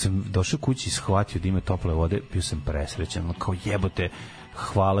 kad sam došao kući i shvatio da ima tople vode, bio sam presrećan, kao jebote,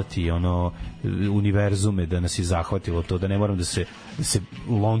 hvala ti univerzume da nas je zahvatilo to, da ne moram da se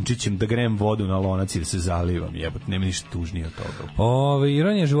lončićem, da grem vodu na lonac i da se zalivam, jebote, nema ništa tužnije od toga.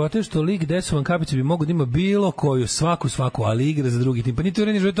 Ironija života je što lik Desovan Kapić bi mogo da ima bilo koju, svaku, ali igra za drugi tim. Pa niti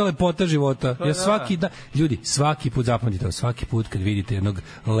ironija života, ale lepota života. Ja svaki dan, ljudi, svaki put zapamtite, svaki put kad vidite jednog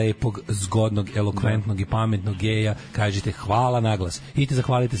lepog, zgodnog, elokventnog i pametnog geja, kažete hvala naglas. Idite,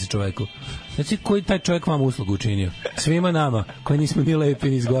 zahvalite se čoveku. Znači, koji taj čovjek vam uslugu učinio? Svima nama, koji nismo ni lepi,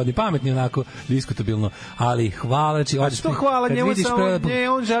 ni zgodni, pametni onako, diskutabilno, ali hvala, a što hvala njemu samo,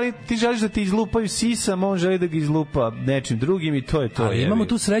 on želi, ti želiš da ti izlupaju sisama, on želi da ga izlupa nečim drugim i to je to. Ali imamo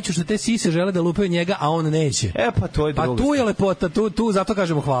tu sreću što te sise žele da lupaju njega, a on neće. Pa to je drugo. Pa tu je lepota, tu zato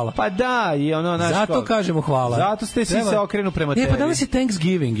kažemo hvala. Pa da, i zato kažemo hvala. Zato ste sise okrenu prema tebi. Pa danas je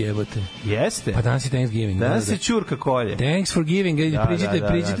Thanksgiving, jebote. Jeste? Pa danas je Thanksgiving. Danas je ćurka kolje. Thanks for giving,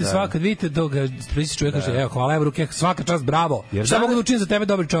 priđite svaka, vidite dok priđite čovjek kaže, evo, hvala, evo ruke, svaka čast, bravo. Šta mogu da učinim za tebe,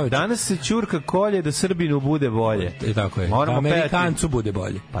 dobri čovjek? Danas se ćurka kolje da Srbinu bude bolje. Tako je. Moramo Amerikancu bude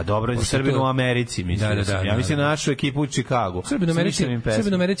bolje. Pa dobro, za Srbinu u Americi, mislim. Ja mislim na našu ekipu u Čikagu. Srbinu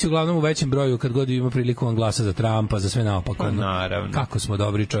u Americi uglavnom u većem broju, kad god ima priliku on glasa za Trumpa, za sve naopako. Naravno. Kako smo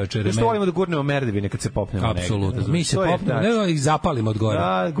dobri čoveče. Što volimo da gurnemo merdevine kad se popnemo negde. Apsolutno. Mi se popnemo, ne da ih zapalimo od gore.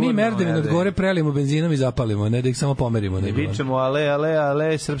 Mi merdevine od gore prelijemo benzinom i zapalimo, ne da ih samo pomerimo. Ne vičemo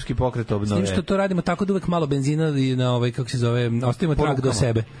ale, srpski pokret obnove. S tim što to radimo tako da uvek malo benzina i na kako se zove, ostavimo trag do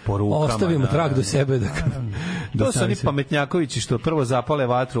sebe. Ostavimo trag do sebe to su oni pametnjakovići što prvo zapale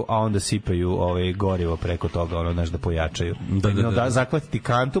vatru, a onda sipaju gorivo preko toga, da pojačaju. Da zakvatiti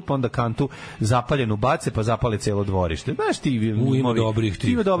kantu, pa onda kantu zapaljenu bace, pa zapale celo dvorište. Znaš ti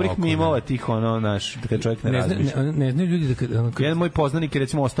ima dobrih mimova tih, kad čovjek ne razmišlja. Ne znaju ljudi da... Jedan moj poznanik je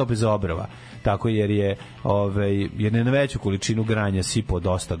recimo ostao bez obrva, tako jer je na veću količinu granja sipao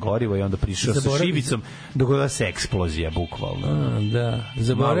dosta goriva i onda prišao sa šibicom, dogodila se eksplozija, bukvalno. Da,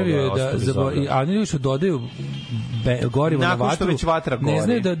 zaboravio je a oni ljudi što dodaju gorivo na vatru, ne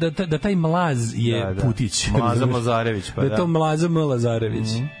znaju da taj mlaz je Putić. Mlaza Mlazarević, pa da. Da je to Mlaza Mlazarević,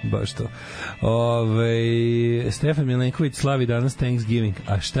 baš to. Stefan Milenković slavi danas Thanksgiving.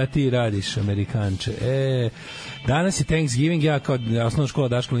 A šta ti radiš, Amerikanče? Danas je Thanksgiving, ja kao osnovna škola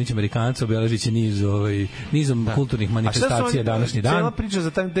Daško Linić Amerikanca obeležit će nizom kulturnih manifestacija današnji dan. Cijela priča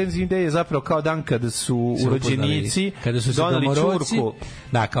za Thanksgiving Day je zapravo kao dan kada su urođenici donali čurku.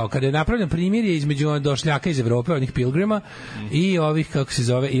 Da, kao kada je napravljen primirje između došljaka iz Evrope, onih pilgrima, i ovih, kako se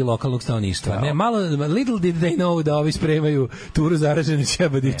zove, i lokalnog stanovništva. Ne, little did they know da ovi spremaju turu zaražene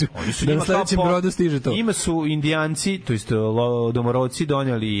ćebadiću. Da na sledećem brodu stiže to. Ima su Indijanci, to jest domorodci,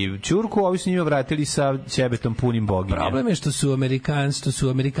 donijeli ćurku, ovi su njima vratili sa ćebetom punim boginjem. Problem je što su Amerikanci,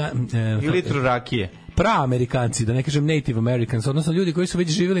 i litru rakije. Pra-Amerikanci, da ne kažem Native Americans, odnosno ljudi koji su već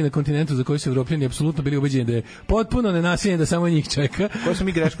živjeli na kontinentu za koji su Evropljani apsolutno bili ubeđeni da je potpuno nenasiljen da samo njih čeka. Koji su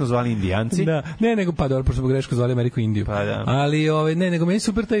mi greško zvali Indijanci? Da, ne, nego pa dobro, pošto smo greško zvali Ameriku i Indiju. Pa da. Ali ne, nego meni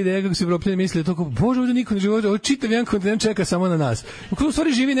super ta ideja kako su Evropljani mislili to, bože, ovdje niko ne živi, ovdje čitav jedan kontinent čeka samo na nas. U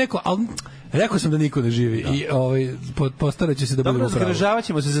stvari živi neko, ali rekao sam da niko ne živi i postaraće se da budemo pravo. Dobro,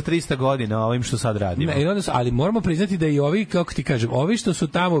 zgražavaćemo se za 300 godina ovim što sad radimo. Ne, ali moramo priznati da i ovi, kako ti kažem, ovi što su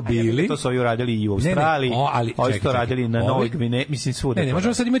tamo bili, to su ovi uradili i u Australiji, ovi što radili na Novoj Gvineji, mislim svuda. Ne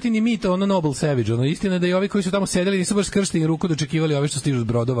možemo sad imati ni mit, Noble Savage, istina da i ovi koji su tamo sedeli nisu baš skršteni ruku dočekivali ovi što stižu s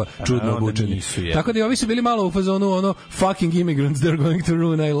brodova, čudno obučeni. Tako da i ovi su bili malo u fazonu fucking immigrants, they're going to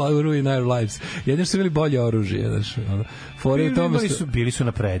ruin our lives. Jedni su bili bolje oružje, bili su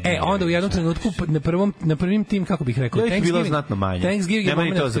napredni. Onda u jednom trenutku na prvim tim, kako bih rekao, Thanksgiving je bilo znatno manje. Nema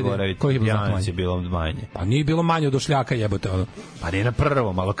ni to zaboraviti. Koji je bilo znatno manje? Je bilo manje. Pa nije bilo manje od došljaka, jebote. Pa ne na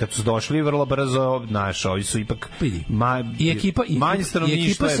prvom, ali kad su došli vrlo brzo, ovi su ipak manje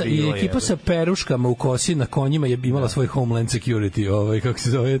stanovništva je bilo. I ekipa sa peruškama u kosi na konjima je imala svoj Homeland Security, kako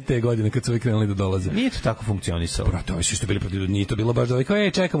se zove, te godine kad su ovi krenuli da dolaze. Nije to tako funkcionisalo. Brate, ovi su što bili protiv, nije to bilo baš da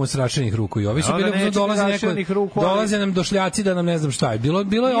čekamo sračenih ruku i ovi su bili dolaze nam došljaci da nam ne znam šta je.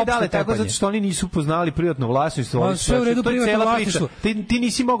 Bilo je opšte tako zato što oni nisu poznali privatno vlasništvo. Sve u redu privatno vlasništvo. Ti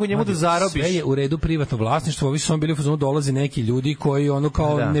nisi mogao njemu da zarobiš. Sve je u redu privatno vlasništvo. Ovi su bili u fazonu dolaze neki ljudi koji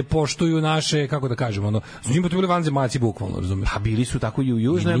ne poštuju naše, kako da kažemo, njima to bili vanzemaljci bukvalno, razumeš? Pa bili su tako i u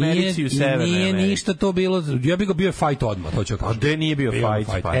Južnoj Americi i u Severnoj Americi. Nije ništa to bilo. Ja bih bio fight odmah, to ću kažem. A gde nije bio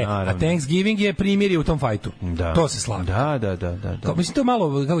fight? Pa naravno. A Thanksgiving je primirje u tom fajtu. To se slavi. Da. Mislim to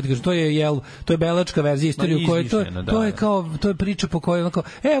malo, kako ti kažem, to je belačka verzija istorije u kojoj to je kao to je priča po kojoj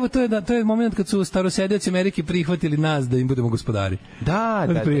evo to je je moment kad su starosedeoci Amerike prihvatili nas da im budemo gospodari. Da.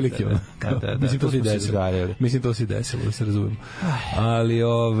 Mislim, to se i desilo. Mislim, to se i desilo, da se razumemo. Ali,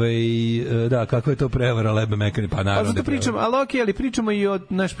 da, kakva je to prevara Lebe Mekani, pa naravno. Pa pričamo, ali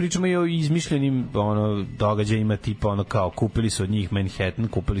pričamo i o izmišljenim događajima, tipa kao kupili su od njih Manhattan,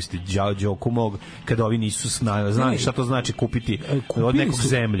 kupili ste Đokumog, kada ovi nisu znali šta to znači kupiti od nekog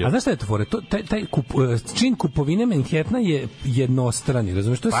zemlju. A znaš šta je to fore? Čin kupovine Manhattana je jednostrani,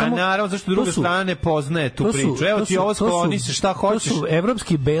 razumiješ? To je samo, naravno, zašto druga strana ne poznaje tu priču. Evo ti ovo skloni se, šta hoćeš. To su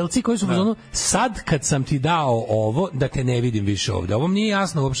evropski belci koji su u zonu, sad kad sam ti dao ovo, da te ne vidim više ovde. Ovo mi nije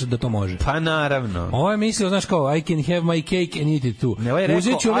jasno uopšte da to može. Pa naravno. Ovo je mislio, znaš kao, I can have my cake and eat it too.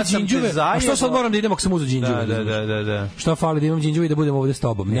 Uzeću ove džinđuve, a što sad moram da idem ako sam uzeo džinđuve? Da. Šta fali da imam džinđuve i da budem ovde s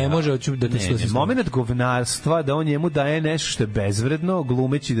tobom? Ne može, hoću da te sve. Moment govnarstva da on njemu daje nešto što je bezvredno,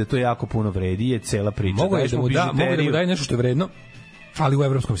 glumeći da to jako puno vredi, je cela priča. Mogu da mu daje nešto što je vredno, ali u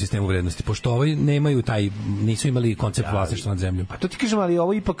evropskom sistemu vrednosti, pošto ovi nemaju nisu imali koncept vlasništva nad zemljom. Pa to ti kažem, ali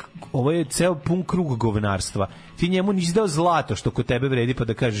ovo je ceo pun krug govnarstva. Ti njemu nisi dao zlato što kod tebe vredi, pa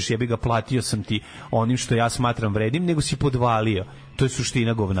da kažeš jebi ga, platio sam ti onim što ja smatram vredim, nego si podvalio. To je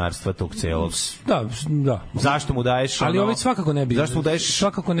suština govnarstva tog celog. Da. Zašto mu daješ ali ovaj svakako ne bi. Zašto mu daješ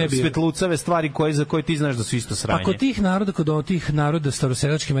svetlucave stvari za koje ti znaš da su isto sranje? Kod tih naroda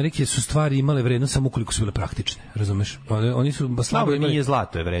starosedačke Amerike su stvari imale vrednost samo ukoliko su bile praktične, razumeš? Oni su slabo imali. Nije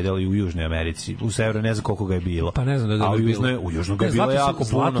zlato je vredelo i u Južnoj Americi. U Severnoj ne znam koliko ga je bilo. Pa ne znam da je bilo. U Južnoj ga je bilo jako puno.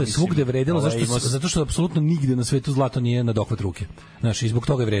 Zlato je svugde vredelo zato što apsolutno nigde na svetu zlato nije na dohvat ruke. Znaš, i zbog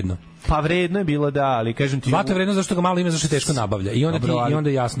toga je vredno. Pa vredno je bilo, da, ali kažem ti... Zlato je vredno zašto ga malo ima, zašto je teško nabavlja. I onda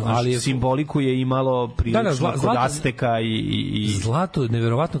je jasno. Ali simboliku je imalo prilično kod Azteka i... Zlato,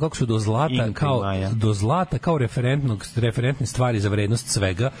 neverovatno kako su do zlata kao referentne stvari za vrednost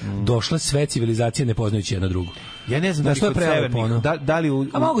svega došle sve civilizacije ne poznajući jedna drugu. Ja ne znam da li kod severnih,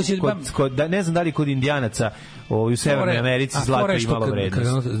 ne znam da li kod Indijanaca u Severnoj Americi zlato imalo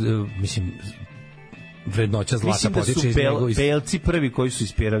vrednost. Mislim, vrednoća zlata potiče iz njega. Belci prvi koji su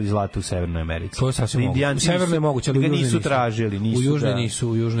ispirali zlato u Severnoj Americi. To je sasvim moguće. U Severnoj je moguće, ali u Južnoj nisu tražili. U Južnoj nisu.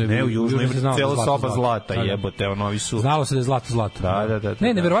 U Južnoj ima cela soba zlata, jebote, ovi su... Znalo se da je zlato. Da.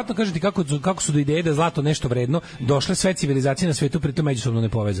 Ne, neverovatno, kažem ti kako su do ideje da je zlato nešto vredno došle sve civilizacije na svetu, pritom međusobno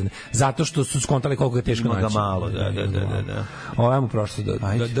nepovezane. Zato što su skontali koliko je teško naći. Malo, da. Ovo ajmo prosto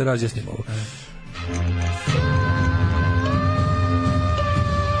da razjasnimo ovo.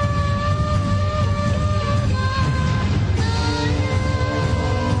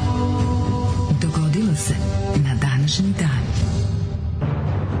 Se na današnji dan.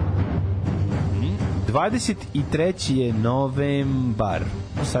 23. je novembar.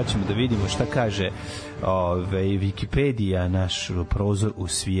 Sad ćemo da vidimo šta kaže Wikipedija, naš prozor u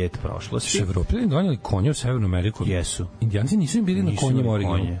svijet prošlosti. Su Evropljani donijeli konje u Severnu Ameriku? Jesu. Indijanci nisu im bili na konjima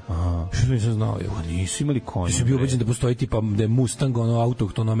originalno. Što nisam znao? Nisu imali konje. Ti si bio ubeđen da postoji tipa da je Mustang,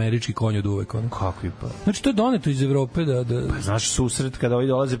 autohtono američki konj od uvek. Kakvi pa? Znači to je doneto iz Evrope da... Pa znaš, susret kada ovi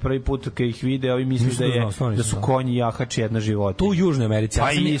dolaze prvi put kad ih vide, ovi misle da su konji jahač jedna životinja. To u Južnoj Americi.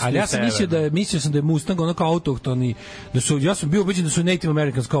 Ali ja sam mislio sam da je Mustang kao autohtoni, ja sam bio ubeđen da su Native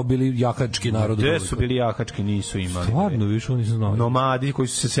Americans kao bili jahački narod. Gde su bili jahački, nisu imali. Stvarno, više nisam znao. Nomadi koji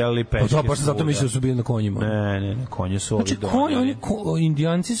su se selili peške. Pa sam zato mislio da su bili na konjima. Ne, konje su ovi doneli. Znači,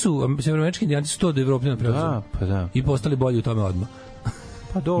 indijanci su, severnoamerički indijanci su to od Evropljana preuzeli. Da, pa da. I postali bolji u tome odmah.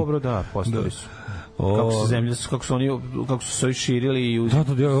 Pa dobro, da, postali su. Kako su se ovi širili i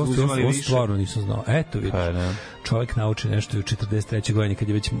uzimali više. Stvarno nisam znao. Eto vidiš. Čovjek nauči nešto i u 43. godini kad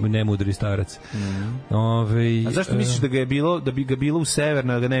je već nemudri starac. A zašto misliš da bi ga bilo u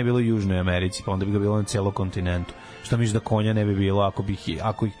Severnoj, a da ne bi bilo u Južnoj Americi, pa onda bi ga bilo na celom kontinentu? Šta misliš da konja ne bi bilo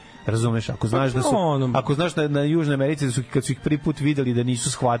ako ih razumeš, ako znaš da na Južnoj Americi kad su ih prvi put videli da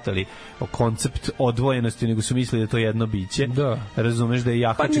nisu shvatali koncept odvojenosti, nego su mislili da to je jedno biće. Da. Razumeš da je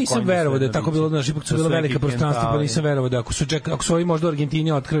jahač konj. Pa nisam verovao da je tako bilo, znači ipak su bila velika prostranstva, pa nisam verovao da ako su ovi možda u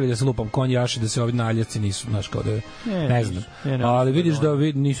Argentini otkrili da se lupam konj jaši, da se ovi naljasci nisu, znaš, kao da ne znam. Ali vidiš da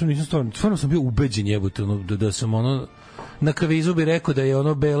nisam stvarno sam bio ubeđen, jebote, da sam na kvizu bi rekao da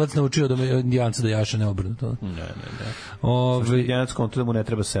je belac naučio da indijanca da jaše, ne obrnuto. Ne. Indijanac kontu da mu ne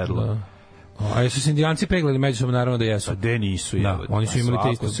treba sedlo. A jesu se indijanci peglali međusobno, naravno da jesu. Pa de nisu, oni su imali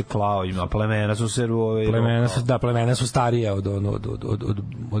te isto. Se klao, ima plemena su se plemena su starije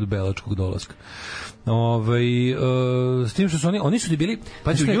od belačkog dolaska. S tim što su oni su bili...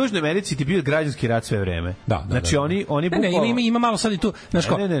 Pa u Južnoj Americi ti bio građanski rat sve vreme. Da. Znači oni bukvalno... Ima malo sad i tu, znaš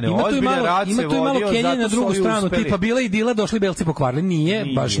kao, ima tu malo Kenije na drugu stranu, tipa bila i dila, došli belci pokvarili, nije,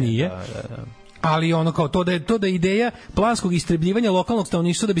 baš nije. ali ono kao to da je ideja planskog istrebljivanja lokalnog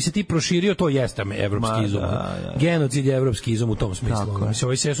stanovništva da bi se ti proširio, to jeste evropski izum. Genocid je evropski izum u tom smislu. Mislim,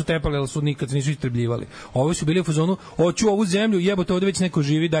 ovi se su tepali, ali su nikad nisu istrebljivali. Ovi su bili u fazonu, hoću ovu zemlju, jebote, ovde već neko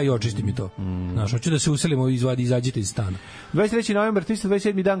živi, daj očisti mi to. Znaš, hoću da se uselimo, izađite iz stana. 23. novembar,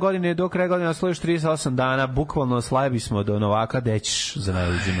 327. dan godine, do kraja godine ostalo još 38 dana, bukvalno slabi smo do Novaka, dećiš za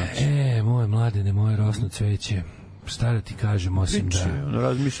najluđu noć. Moje mladene, moje rosno cveće. Šta da ti kažem, osim da...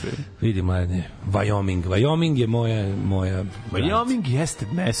 razmišljaj. Vidi, mladine, Wyoming je moja... Wyoming jeste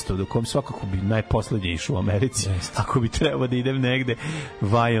mesto do kom svakako bi najposlednje išao u Americi. Ako bi trebao da idem negde,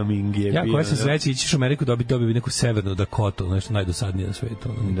 Wyoming je... Ja, koja sam sreće, ićiš u Ameriku, dobio bi neku severnu Dakotu, nešto najdosadnije na svetu.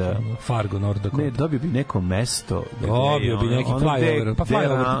 Fargo, North Dakota. Ne, dobio bi neko mesto... Dobio bi neki flyover. Pa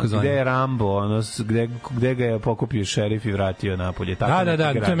flyover, gde je Rambo, gde ga je pokupio šerif i vratio napolje. Da,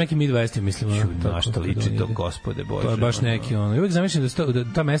 to je neki Midwest, mislim. Na što liči to, gospode Bože. To je baš neki ono. I uvijek zamišljam da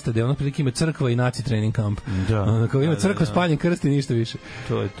ta mesta gde ono prilike ima crkva i naci trening kamp. Da. Kao ima crkva, spaljen krst i ništa više.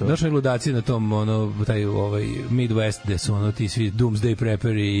 To je to. Došli ludaci na tom taj Midwest gde su ono ti svi doomsday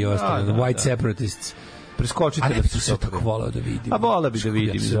prepperi i ostali white separatists. Preskočite da bi se tako voleo da vidim. A vola bi da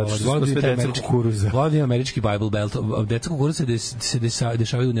vidim, zato što vola sve deca kukuruza. Vola bi američki Bible Belt. Deca kukuruza se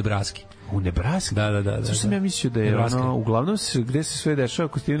dešavaju u Nebraski. U Nebraski? Da. Zašto sam ja mislio da je ono, uglavnom gde se sve dešava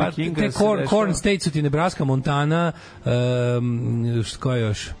kod Stephena Kinga? Te Corn States su ti Nebraska, Montana, što je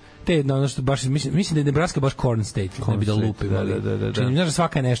još? Te, ono što baš, mislim da je Nebraska baš Corn State, ne bi da lupim. Da. Čini, znaš da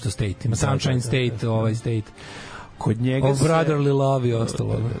svaka je nešto state. Ima Sunshine State, ovaj state. Kod njega se... Brotherly love i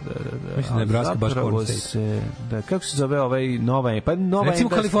ostalo. Mislim da je Nebraska baš porn state. Kako se zove ovaj nova recimo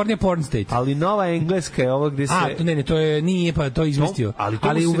Kalifornija porn state. Ali nova engleska je ovo gde se... Ne, to je, nije, pa to je izmestio.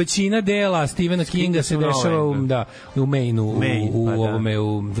 Ali u većina dela Stephena Kinga se dešava u Maine-u,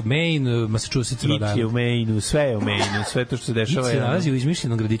 u Maine, Massachusetts, Rhode Island. It je u Maine-u, sve je u Maine-u, sve to što se dešava je... It se nalazi u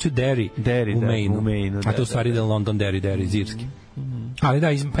izmišljenom gradiću Derry, u Maine-u. A to u stvari ide London Derry, zirski. Ali da,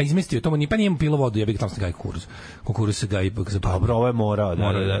 pa izmestio, to nije mu pilo vodu, ja bih tamo se gaji kukuruz. Kukuruz se gaji ipak za pavu. Dobro, ovo je morao,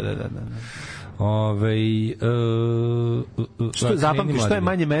 da. Što je zapamti, što je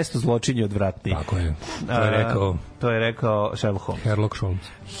manje mesto zločinje odvratnije. Tako je. To je rekao Sherlock Holmes. Sherlock Holmes.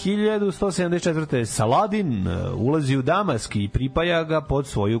 1174. Saladin ulazi u Damask i pripaja ga pod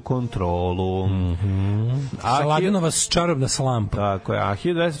svoju kontrolu. Saladinova čarobna slampa. Tako je. A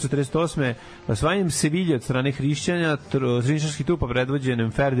 1248. osvajanjem Sevilje od strane hrišćanja, hrišćanskih trupa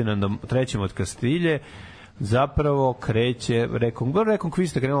predvođenim Ferdinandom III od Kastilje, zapravo kreće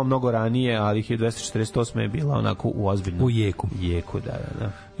rekonkvista krenula mnogo ranije, ali 1248. je bila onako u ozbiljnom jeku,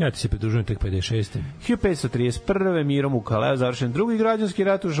 da. Ja ti se pridružujem tek 56. 1531. mirom u Kaleu završen drugi građanski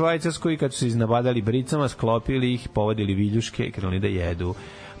rat u Švajcarskoj, kad su se iznabadali bricama, sklopili ih, povodili viljuške i krenuli da jedu.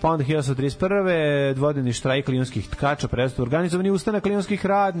 Pa onda 1831. dvodnevni štrajk lionskih tkača, prestao organizovani ustanak lionskih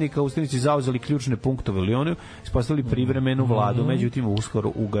radnika, ustanici zauzeli ključne punktove u Lionu, ispostavili privremenu vladu, međutim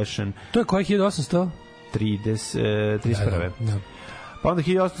uskoro ugašen. To je koji 1800? 31. Da. Pa onda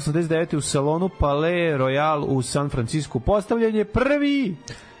 1889. u salonu Palais Royal u San Francisco postavljen je prvi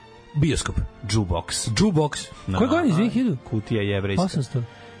bioskop. Jukebox. Koje godine izvini? Kutija jevrejska.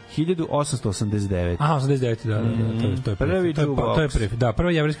 1889. Aha, 89, da. To je prvi jukebox. To je prvi, da,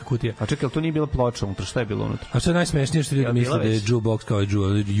 prva jevrejska kutija. A čekaj, to nije bila ploča unutra, šta je bilo unutra? A što je najsmešnije što ljudi misle da je jukebox kao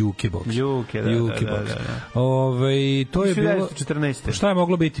jukebox. Juke, da. To je bilo 1914. Šta je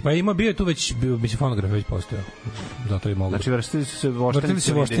moglo biti? Pa bio je tu već, mislim, fonograf već postojao. Zato je moglo. Znači, vrstili su se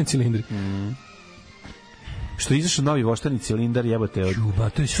voštani cilindri. Što je izašao novi voštani cilindar, jebote od...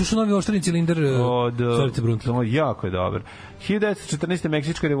 To je što novi voštani cilindar od Zorice Bruntle. Jako je dobar. 1914.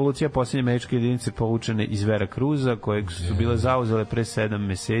 Meksička revolucija, posljednje američke jedinice povučene iz Vera Cruza, koje su bile zauzele pre 7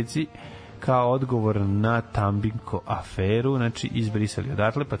 meseci kao odgovor na Tambinko aferu, znači izbrisali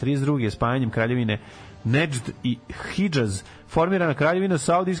odatle, pa 32. spajanjem kraljevine Nejd i Hidžaz formirana kraljevina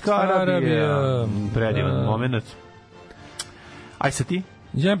Saudijska Arabija. Predivan moment. Aj sa ti?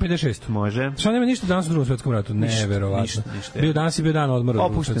 1.56. Može. Šta nema ništa danas u Drugom svetskom ratu? Neverovatno. Bio danas i bio dan odmora u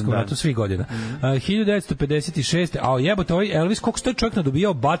Drugom svetskom ratu, svih godina. 1956. A jebote, ovaj Elvis, koliko se taj čovjek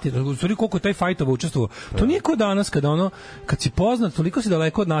nadobijao batir, u stvari koliko je taj fajtova učestvovao. To nije kao danas, kad si poznat, toliko si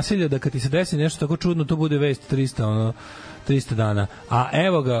daleko od nasilja da kad ti se desi nešto tako čudno, to bude vest 300 dana. A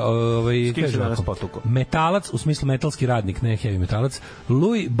evo ga, metalac, u smislu metalski radnik, ne heavy metalac,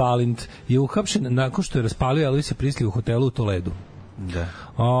 Louis Balint je uhapšen nakon što je raspalio Elvisa Presley u hotelu u Toledu. Da.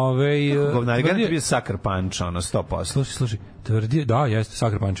 Govnari, gledam ti bio Sucker Punch, 100%. Slušaj, tvrdio, da, jeste,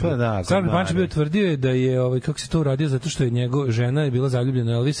 Sucker Punch. Pa da, Sucker Punch bio tvrdio da je, kako se to uradio, zato što je žena je bila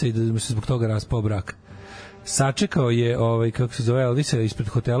zaljubljena u Elvisa i da mu se zbog toga raspao brak. sačekao je kako se zove Elvisa ispred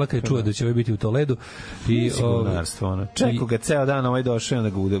hotela kad je čuo da će ovaj biti u Toledu i čekao ga ceo dan, ovaj došao onda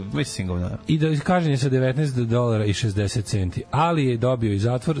ga mislim govnar. I da kažnjen je sa $19.60, ali je dobio i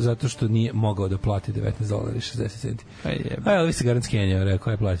zatvor zato što nije mogao da plati $19.60. A Elvis je garant skenjao,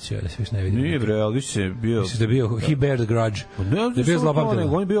 rekao je platit da se više ne vidim. Nije bre, Elvis je bio... Misliš da je bio, he bear the grudge. Da je bio zlopamten.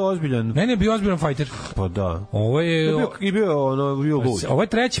 On je bio ozbiljan. Ne, bio ozbiljan fighter. Pa da. Ovo je... bio lud. Ovo je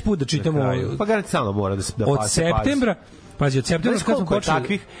treći put da čitamo... Pa garant stalno mora da od septembra, pazi, od septembra kad smo počeli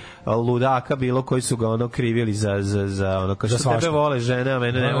takvih ludaka bilo koji su ga krivili za kao što tebe vole žene, a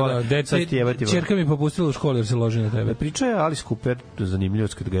mene ne vole. Ćerka mi popustila u školi jer se loži na tebe. Priča je Alice Cooper,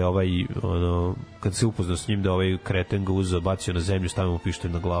 zanimljivost kad ga je kad se upoznao s njim da ovaj kreten ga uzeo, bacio na zemlju, stavio mu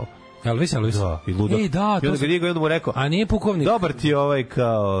pištolj na glavu. Elvis. Da, i ludak. Da, i onda ga digo i onda mu rekao, a nije pukovnik.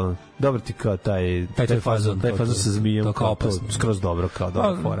 Dobar ti kao taj fazon sa zmijom, to kao opasno. Skroz dobro, kao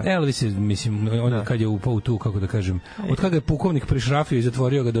dobra fora. Elvis je, mislim, on kad je upao tu, kako da kažem, od kada je pukovnik prišrafio i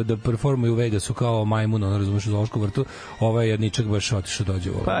zatvorio ga da performuju u Vegasu kao majmun, on razumeš u Zološko vrtu, ovaj jedničak baš otišao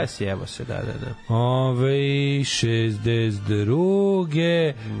dođe u ovo. Pa sjebo se, da.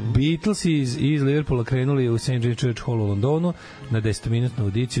 62. Beatles iz Liverpoola krenuli u St. James Church Hall u Londonu na 10-minutnu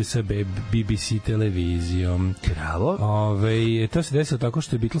audiciju sa BBC televizijom. Bravo. To se desilo tako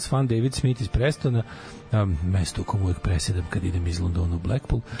što je Beatles fan David Smith iz Prestona, mesto u komu uvijek presedam kad idem iz Londona u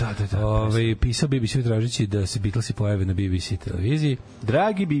Blackpool. Da. Pisao BBC tražići da se Beatlesi pojave na BBC televiziji.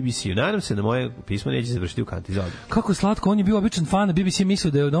 Dragi BBC, nadam se da moje pismo neće završiti u kanti za odmah. Kako slatko, on je bio običan fan, BBC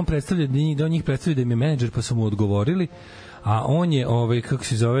mislio da on predstavlja, da on njih predstavlja da im je menadžer, pa su mu odgovorili. A on je, kako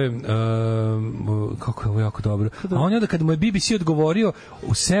se zove, kako je ovo jako dobro, a on je onda kad mu je BBC odgovorio,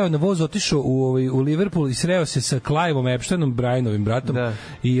 seo na voz, otišao u Liverpool i sreo se sa Cliveom Epsteinom, Brianovim bratom,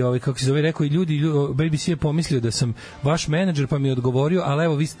 i kako se zove, rekao i ljudi, BBC je pomislio da sam vaš menadžer, pa mi je odgovorio, ali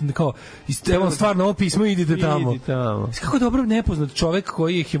evo, vi ste kao, evo stvarno ovo pismo, idite tamo. Kako dobro nepoznat čovek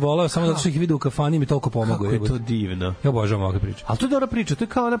koji ih je volao samo zato što ih je vidio u kafani i mi toliko pomogao. Kako je to divno. Ja obožavam ovakve priče. Ali to je dobra priča, to je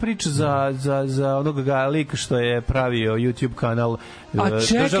kao ona priča za onog lika što je pravio YouTube kanal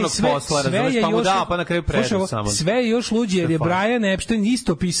državnog posla, razumeš, pa mu da, pa na kraju pređe samo. Sve je još luđe, jer je Brian Epstein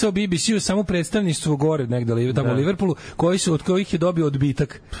isto pisao BBC-u samo predstavništvo gore negde tamo u Liverpoolu, od kojih je dobio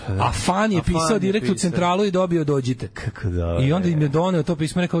odbitak. A fan je pisao direktno u centralu i dobio dođite. I onda im je doneo to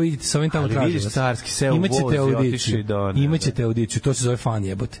pismo, rekao idite sa ovim tamo tražite. Ali vidiš carski seo u voz i otišao i doneo. Imaćete audiciju, to se zove fan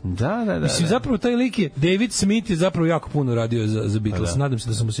jebote. Da. Mislim, zapravo taj lik je, David Smith je zapravo jako puno radio za Beatles. Nadam se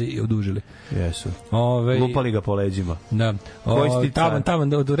da smo se i odužili. Jesu. Lupali ga po leđima. Da. Tamo,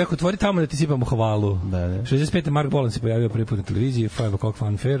 rekao, tvori tamo da ti sipamo hvalu. Da. 65. Mark Bolan se pojavio prvi put na televiziji, 5 O'Clock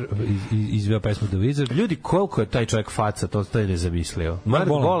Fanfare, izveo pesmu The Wizard. Ljudi, koliko je taj čovjek faca, to je nezamislio. Mark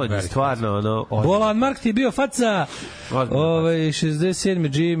Bolan je stvarno Bolan, Mark ti je bio faca!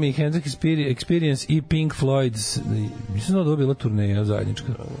 67. Jimi Hendrix Experience i Pink Floyd's, mislim da je bila turneja zajednička.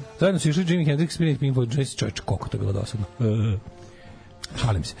 Zajedno su išli Jimi Hendrix Experience, Pink Floyd, čovječ, koliko to je bilo dosadno.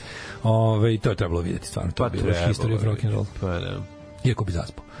 Šalim se. To je trebalo vidjeti stvarno, to je bilo History of Rock'n'Roll. Pa da. Iako bi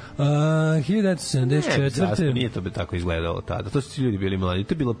zaspao. 1974. Nije to bi tako izgledalo tada. To su ti ljudi bili mladi.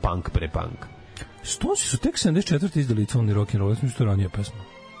 To je bilo punk pre punk. Stonesi su tek 74. izdali It's Only Rock'n'Roll. Ja sam to ranije pesma.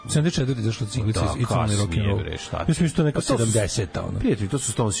 74. izašla ciglica It's Only Rock'n'Roll. Ja sam to neka 70-ta. Prijatelji, to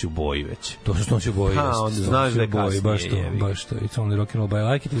su Stonesi u boji već. To su Stonesi u boji. Onda znaš da je kasnije. Baš to. It's Only Rock'n'Roll by I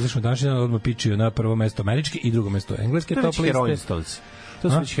Like It. Izašao današnji dan, odmah pičio na prvo mesto američke i drugo mesto engleske top liste. Heroin Stonesi. To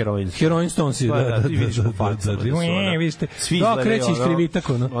su već Heroin Stonesi, da. Ti vidiš u facu. Kreće iz krivitak,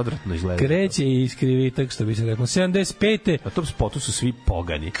 odvratno izgleda. Kreće iz krivitak, što bi se reklo. 75. Na tom spotu su svi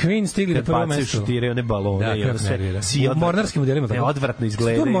pogani. Queen stigli na prvo mesto. Kad bacaju šutiraju one balone i onda sve. U mornarskim modelima. Ne, odvratno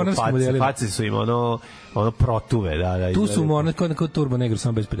izgledaju. Face su im ono protuve. Tu su mornar kao Turbo Negro,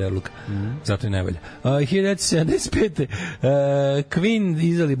 samo bez pederluka. Zato i nevalja. 1975. Queen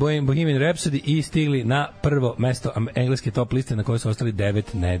izdali Bohemian Rhapsody i stigli na prvo mesto engleske top liste na kojoj su ostali 9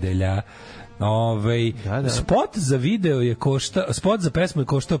 nedelja. Spot za video je spot za pesmu je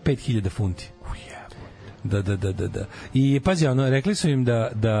koštao 5000 funti. Da. I pazi, rekli su im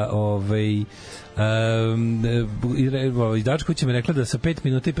da izdavač kuće mi rekla da sa 5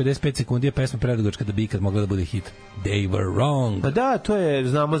 minuta i 55 sekundi je pesma predugačka da bi ikad mogla da bude hit. They were wrong. Pa da, to je,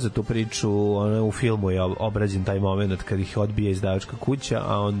 znamo za tu priču, u filmu je obrađen taj moment kad ih odbije izdavačka kuća,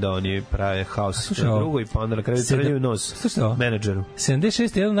 a onda oni prave haos na drugoj, pa onda na kraju trljaju nos menadžeru.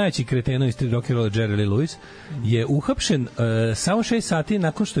 76. jedan najveći kreteno iz rock'n'rolla, Jerry Lee Lewis, je uhapšen samo 6 sati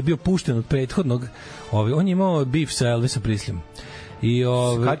nakon što je bio pušten od prethodnog. On je imao beef sa Elvisom Presleyem. I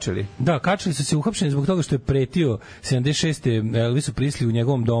kačili? Da, kačili su se, uhapšeni zbog toga što je pretio 76. Elvisu Presley u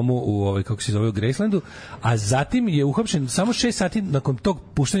njegovom domu u kako se zove, u Gracelandu, a zatim je uhapšen samo 6 sati nakon tog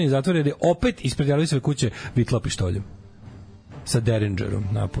puštanja iz zatvora, jer je opet ispred Elvisove kuće vitlao pištoljem sa Derringerom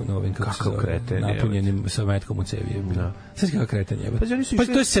napunjenim sa metkom u cevi. Sad kako kreten jebe. Pa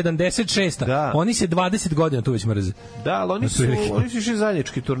to je 76. Da. Oni se 20 godina tu već mrze. Da, ali oni su išli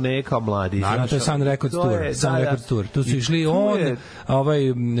zajednički turneje kao mladi. Naravno, to je Sun Records Tour. Tu su išli on,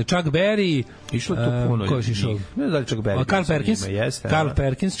 Chuck Berry, išlo tu puno. Ko je išao? Ne znam da li Chuck Berry. Carl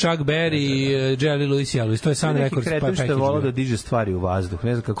Perkins, Chuck Berry, Jerry Lewis i Elvis. To je Sun Records. Neki kreten što je volao da diže stvari u vazduh.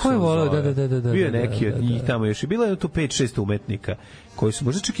 Ne znam kako se zove. Ko je volao? Da. Bio je neki od njih tamo još. Bilo je tu 5-6 umetnika koji su,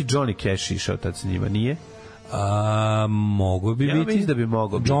 možda čak i Johnny Cash išao tad s njima, nije? Mogo bi biti. Ja mislim da bi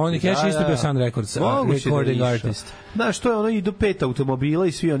mogo biti. Johnny Cash isto bio Sun Records, recording artist. Znaš, to je ono, idu 5 automobila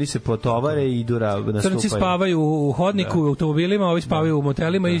i svi oni se potovare i idu nastupaju. Crnci spavaju u hodniku u automobilima, ovi spavaju u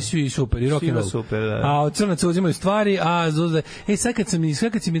motelima i svi super, i rock and roll. Super, da. A od crnaca uzimaju stvari, a Zuzde, sad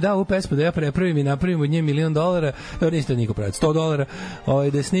kad si mi dao ovu pesmu da ja prepravim i napravim od nje $1,000.000, dobro niste niko praviti, $100,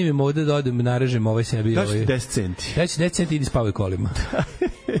 da snimim ovde, da odem, narežem ovaj sebi. Daći 10 centi. Daći 10 centi i idi spavaj kolima.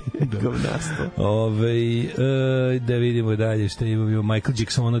 Govnasto. Da vidimo dalje što imamo. Michael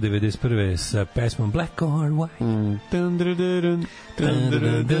Jackson 91. sa pesmom Black or White.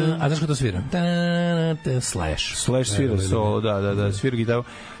 A znaš ko to svira? Slash svira solo, da, svira gitaru.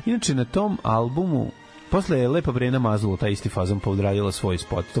 Inače, na tom albumu posle je Lepa Brena Mazula taj isti fazon pa odradila svoj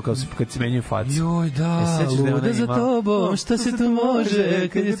spot. To kao kad se menjaju faci. Joj, da, luda za tobom, šta se tu može,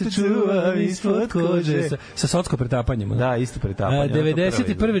 kad je se čuvam ispod kože. Sa socko pretapanjem. Da, isto pretapanje.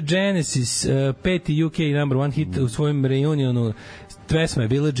 91. Genesis, 5. UK number one hit u svojom reunionu. Pesma je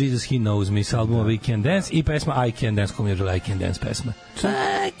bila Jesus He Knows Me s albuma We Can Dance i pesma I Can Dance, kom je žele I Can Dance pesma.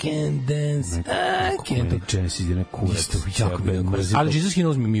 I Can Dance, I Can Dance. Genesis je kurac. Jako me mrzim. Ali Jesus He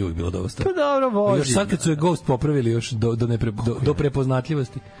Knows Me mi je uvijek bilo dosta. Pa dobro, vozi. Još sad kad su je Ghost popravili još do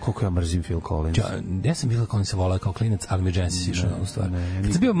prepoznatljivosti. Koliko ja mrzim Phil Collins. Ja sam Phil Collins volao kao klinac, ali mi Genesis išao na ovu stvar.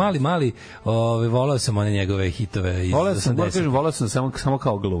 Kad sam bio mali, volao sam one njegove hitove iz 80. Volao sam samo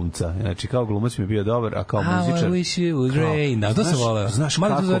kao glumca. Znači, kao glumac mi je bio dobar, a kao muzičar... I wish it would rain. Da, to sam volao.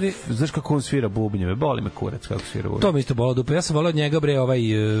 Znaš kako on svira bubnjeve, boli me kurac kako svira bubnjeve. To mi isto bolo dupe. Ja sam volao od njega bre ovaj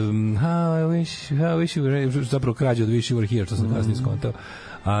how I wish you were, zapravo krađe od Wish You Were Here, što sam kasnije skontao.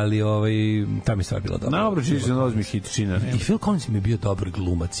 Ali ta mi stvar bila dobra. Dobro, čini se nozmi hitčina. I Phil Collins mi je bio dobar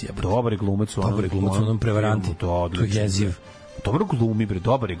glumac. Dobar glumac u onom prevaranti. To je jeziv. Dobro glumi, bre,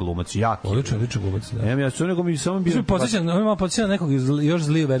 dobar je glumac, jaki. Odličan glumac, da. Ja su nego mi samo bio... On malo podsjeća na nekog još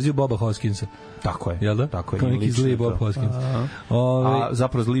zliju verziju Boba Hoskinsa. Tako je. Jel da? Tako je. Kao neki zliji Bob Hoskins. A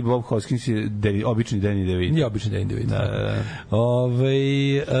zapravo zliji Bob Hoskins je obični Danny DeVito. Je obični Danny DeVito.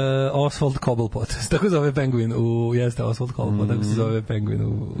 Oswald Cobblepot. Tako zove Penguin jeste Oswald Cobblepot, tako se zove Penguin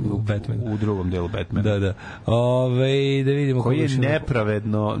u Batmanu. U drugom delu Batmana. Da. Da vidimo koji je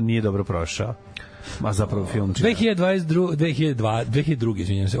nepravedno nije dobro prošao. Ma zapravo film 2002,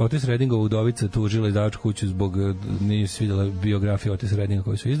 izvinjam se, Otis Reddingova udovica tužila izdavačku kuću zbog nije se vidjela biografija Otis Reddinga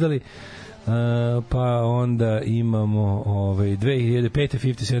koju su izdali. Pa onda imamo 2005.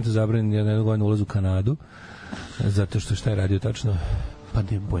 50 Cent zabranjen na jednu godinu ulaz u Kanadu zato što šta je radio tačno? Pa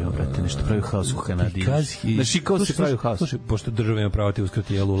ne boja, brate, nešto pravi haos u Kanadi. Znači, kao se pravi haos. Slušaj, pošto država ima pravo ti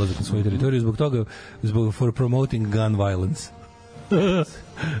uskrati ulazak na svoju teritoriju, zbog for promoting gun violence.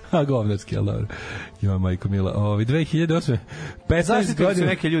 A govnarski, ali dobro. Ima majko mila. 2008. 15 godina.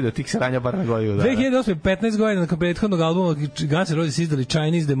 Neke ljude od tih sranja bar na godinu. 2008. 15 godina nakon prethodnog albuma Guns N' Roses izdali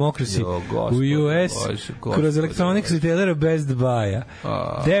Chinese Democracy u US kroz Electronics retailera Best Buy-a.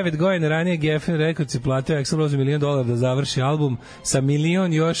 9 godina ranije Geffen Records je platio Axl Rose $1,000,000 da završi album sa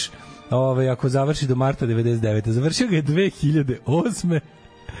 $1,000,000 još ako završi do marta 99. Završio ga je 2008.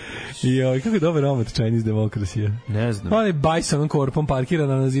 I kako je dobar omot Chinese Democracy. Ne znam. On je baj sa onom korpom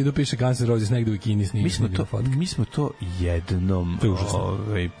parkirana na zidu, piše Guns N' Roses negde u Kini snimi. Mi smo to jednom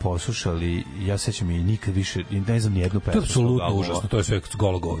poslušali, ja sećam i nikad više, ne znam ni jednu pesmu. To je apsolutno užasno, to je sve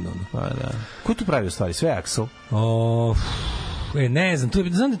golo govno. Pa da. Ko tu pravi u stvari? Sve Axl? Ne znam,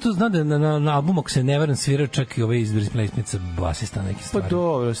 znam da na albumu ako se ne varam svira čak i iz Replacements basista neke stvari. Pa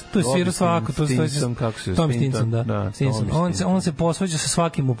dobro, to je svira svako, to je Tom Stinson, da. On se posvađa sa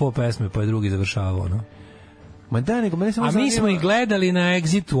svakim u po pesme, pa je drugi završavao, no. Ma da, nego mene samo zanima. A mi smo ih gledali na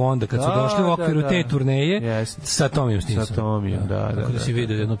Exitu onda, kad su došli u okviru te turneje sa Tomijom Stinsonom. Sa Tomijom, da. Tako da si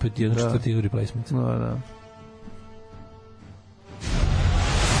vidio jednu četvrtinu Replacements. Da.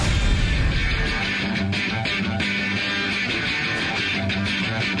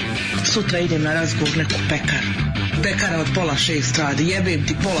 Sutra idem na razgovor neku pekaru. Pekara od 5:30 radi, jebem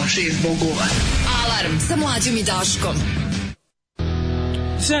ti 5:30 bogova. Alarm sa Mlađom i Daškom.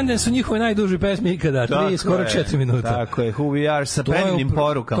 Descendants su njihove najduži pesmi ikada, skoro 4 minuta. Tako je, Who We Are sa predivnim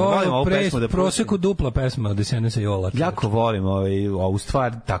porukama. Volim ovu pesmu da proseku dupla pesma od Descendantsa i Ola. Jako volim ovu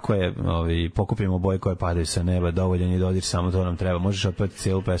stvar, tako je, pokupimo boje koje padaju sa neba, dovoljan je dodir, samo to nam treba. Možeš otpati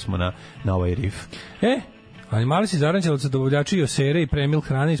cijelu pesmu na ovaj riff. Animali se zaranđelovca, dobavljači Josere i premil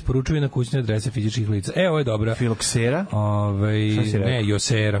hrane isporučuju na kućne adrese fizičkih lica. Ovo je dobra. Filoksera? Ne,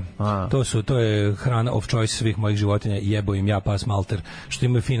 Josera. To je hrana of choice svih mojih životinja. Jebo im ja pas malter, što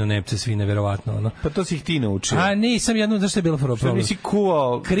imaju fino nepce, svi neverovatno. Ono. Pa to si ih ti naučio. Nisam jedno, zašto je bilo problem? Što nisi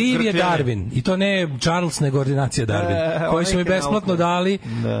kuo kriv je Darwin. I to ne Charles, nego ordinacija Darwin. Koji su mi besplatno dali.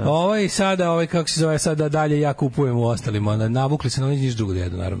 I sada, kako se zove, sada dalje ja kupujem u ostalim. Navukli se na niš drugo da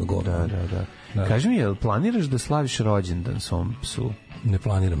jedu, naravno, govno. Da. Kaži mi, jel planiraš da slaviš rođendan svom psu? Ne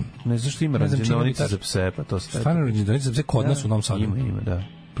planiram. Ne, zašto ima rođendanica za pse, pa to sve. Stvarno rođendanica za pse kod nas u Novom Sadu? Ima, da.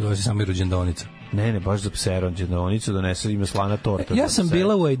 Pa to je samo i rođendanica. Ne, baš za pse rođendanicu donese, ima slana torta. Ja sam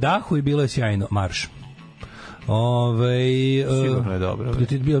bila u Idahu i bilo je sjajno. Marš. Sigurno je dobro.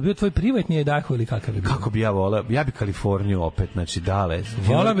 Bio tvoj privatni Idaho ili kakav je bio? Kako bi ja voleo? Ja bi Kaliforniju opet, znači dale.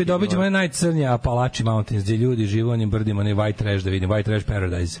 Voleo bi dobiti one najcrnije Apalachi Mountains, gdje ljudi žive u onim brdima, ne White Trash, da vidim, White Trash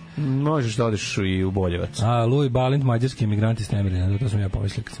Paradise. Možeš da odeš i u Boljevac. Louis Balint, mađarski emigranti s Temerina, to sam ja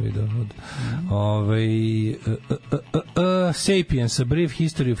pomislio kad sam vidio. Sapiens, A Brief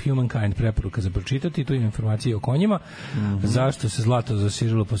History of Humankind, preporuka za pročitati, tu ima informacije o konjima, zašto se zlato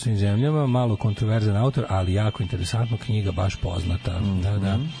zasižilo po svim zemljama, malo kontroverzan autor, ali jako interesantno, knjiga baš poznata.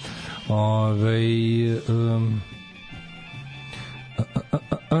 Da.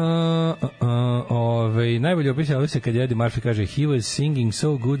 Najbolje opisao Elvisa kad je Eddie Murphy kaže he was singing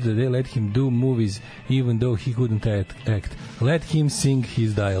so good that they let him do movies even though he couldn't act. Let him sing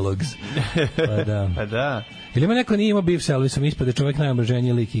his dialogues. Pa da. Ili ima neko nije imao beef sa Elvisom, ispade čovjek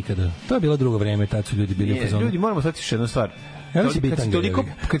najomraženiji lik ikada. To je bilo drugo vreme, tad su ljudi bili u fazonu. Ljudi, moramo sad još jednu stvar. Elvis je bitanga.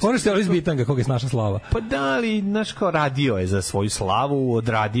 Moraš se Elvis bitanga, koga je snaša slava. Pa da, ali, znaš, kao radio je za svoju slavu,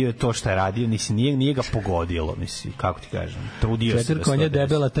 odradio je to što je radio, nije ga pogodilo, kako ti kažem. Trudio se. 4 konja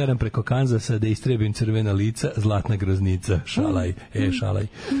debela teram preko Kanzasa da istrebim crvena lica, zlatna groznica. Šalaj, šalaj.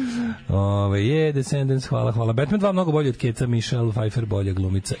 Descendants, hvala. Batman 2 mnogo bolje od Keca, Michelle Pfeiffer bolja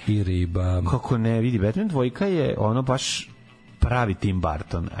glumica i riba. Kako ne, vidi, Batman 2 je ono baš pravi Tim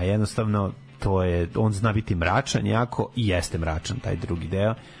Burton, a jednostavno on zna biti mračan jako i jeste mračan taj drugi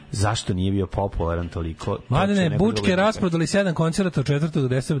deo. Zašto nije bio popularan toliko? Mladene, Bučke rasprodali 7 koncerata od 4. do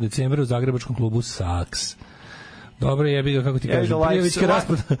 10. decembra u zagrebačkom klubu Saks. Dobro, jebi ga, kako ti kažem. Prijevićka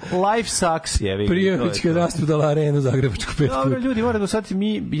rasprodala... Life sucks, jebi ga. Prijevićka rasprodala arenu zagrebačku petku. Dobro, ljudi, moramo sad,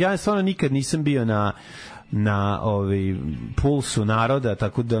 ja stvarno nikad nisam bio na pulsu naroda,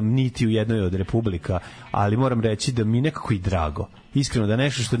 tako da niti u jednoj od republika, ali moram reći da mi nekako i drago. Iskreno, da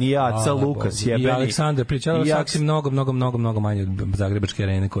nešto što nije Aca, Lukas, jebeni. I Aleksandar pričala o Saksi mnogo manje od zagrebačke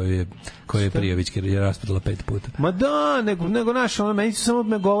arene koje je Prijevićke je raspredala 5 puta. Ma da, nego naš, meni se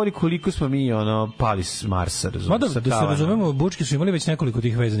samo govori koliko smo mi pali s Marsa, razumijemo. Ma da se razumemo, Bučki su imali već nekoliko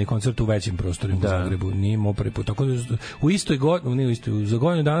tih vezanih koncerta u većim prostorima u Zagrebu, nije imao prvi put. Tako da u istoj godini, za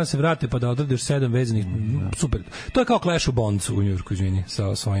godinu dana se vrate pa da odradiš 7 vezanih, super. To je kao Clash u Boncu u Njujorku, izvini,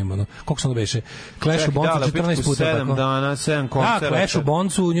 sa svojim, koliko se ono beše? Clash u Boncu 14 puta. 7 dana, 7 koncerta. Clash u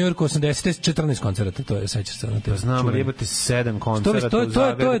Boncu u Njujorku 80 14 koncerata, to je sećaš se na te. Pa znam, ali jebote 7 koncerata u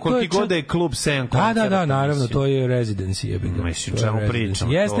Zagrebu. Koliko god je klub 7 koncerata. Da, naravno, to je residency, jebiga. Mislim, čemu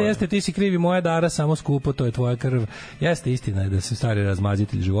pričam? Jeste, ti si krivi, moja dara samo skupo, to je tvoja krv. Jeste, istina je da se stari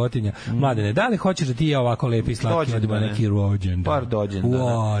razmazitelj životinja. Mladene, da li hoćeš da ti je ovako lepi i slatki odima neki rođendan? Par dođendana.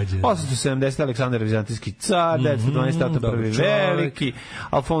 870 Aleksandar Vizantijski car, 912 Otto Prvi Veliki,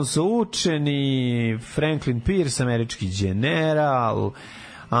 Alfonso Učeni, Franklin Pierce, američki general,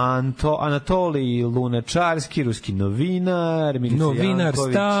 Anatolij Lunačarski, ruski novinar, novinar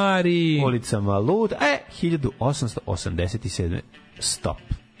stari, ulica Malut, 1887. Stop.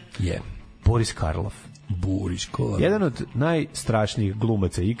 Boris Karloff. Jedan od najstrašnijih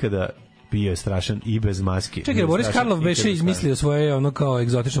glumaca ikada, bio je strašan i bez maske. Čekaj, Boris Karloff beše izmislio svoje kao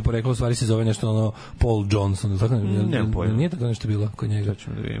egzotično poreklo, u stvari se zove nešto Paul Johnson, tako nije tako nešto bilo kod njega.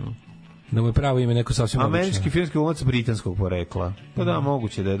 Ćemo da vidimo. Da mu je pravo ime neko sasvim obično. Američki filmski glumac britanskog porekla. Pa da,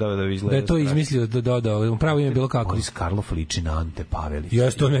 moguće da je da izgleda. Da je to izmislio, da pravo ime bilo kako. Boris Karloff liči na Ante Pavelić.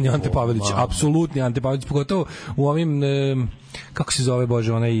 Jeste, on je Ante Pavelić, apsolutni Ante Pavelić, pogotovo u ovim, kako se zove,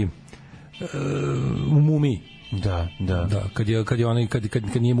 Bože, onaj, u Mumiji. Da. Kad je onaj,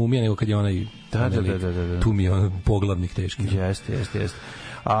 kad nije Mumija, nego kad je onaj, tu mi je on poglavnik teški. Jeste.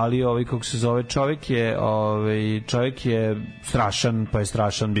 Ali kako se zove, čovjek je strašan, pa je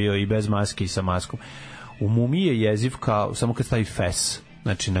strašan bio i bez maske i sa maskom. U Mumiji je jeziv kao samo kad stavi fes.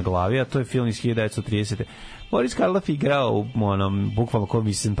 znači na glavi, a to je film iz 1930. Boris Karloff igrao u onom, bukvalno kao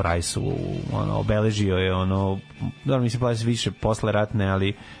Vincent Price, obeležio je dobro mislim Price više posle ratne,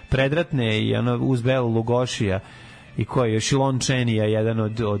 ali predratne i uz Belu Lugošija i ko je još Lon Chaney, jedan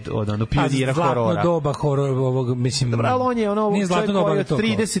od pionira horora. Zlatno doba horor ovog, mislim. Dobro, ali on je čovjek koji od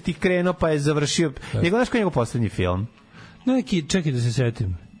 30-ih krenuo pa je završio. Znaš koji je njegov poslednji film? Neki, čekaj da se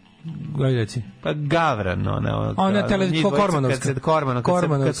setim. Gledajci. Pa Gavran, Kormanovska.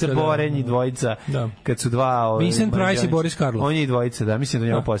 Kad se bore njih dvojica, kad su dva... Vincent Price i Boris Karloff. On je dvojica, da, mislim da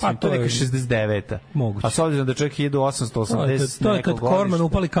njegov posljednji. To je neka 69-a. Moguće. A s obzirom da čovjek 1880 to je kad Korman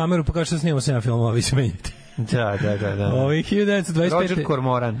upali kameru pa kaže što snimamo 7 filmova, vi se menjate. Da.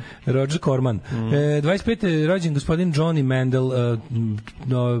 1925. Roger Corman. 25. rođen gospodin Johnny Mandel,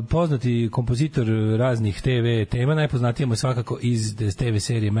 poznati kompozitor raznih TV tema, najpoznatiji mu je svakako iz TV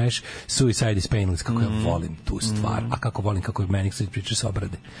serije MASH, Suicide is Painless, kako ja volim tu stvar, a kako volim kako je meni što priča sa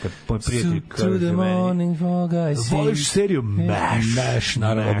obrade. To the morning fog I see. Voliš seriju MASH? MASH,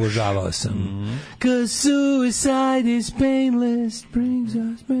 naravno, obožavao sam. Cause suicide is painless, brings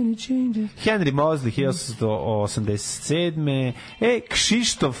us many changes. Henry Mosley, 1887.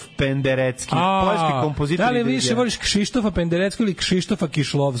 Kšištof Penderecki, poljski kompozitor. Da li više voliš Kšištofa Pendereckog ili Kšištofa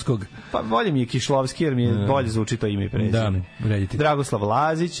Kišlovskog? Pa volim je Kišlovski jer mi je bolje zvuči to ime i prezime. Da, Dragoslav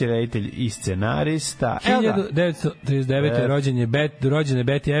Lazić, reditelj i scenarista. 1939. rođen je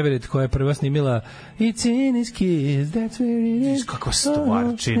Betty Everett koja je prva snimila It's in his kiss, that's where it is. Kakva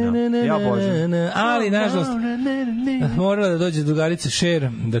stvarčina. Ja božem. Ali, nažalost, morala da dođe drugarica Cher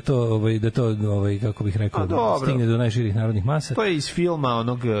da to kako bih rekao, stigne do najširih narodnih masa. To je iz filma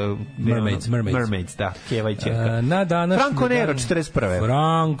onog Mermaids, da, Keva i Čerka. Franco Nero, 41.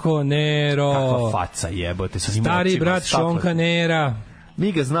 Franco Nero. Kakva faca jebote. Stari brat Šonka Nera.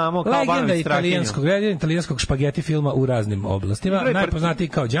 Mi ga znamo kao legenda italijanskog špageti filma u raznim oblastima. Najpoznatiji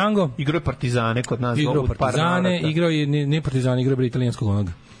kao Django. Igrao je Partizane kod nas. Igrao Partizane, igrao je ne Partizane, igrao je italijanskog onog.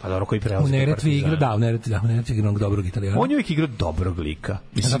 Pa dobro, koji prelazi. U Neretvi igra, u Neretvi igra onog dobrog Italijana. On je uvijek igrao dobrog lika.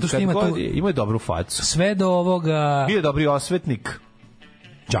 Zato što ima je dobru facu. Sve do ovoga... Bio je dobri osvetnik.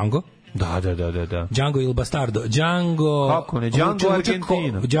 Django? Da. Django il Bastardo. Django... Kako ne? Django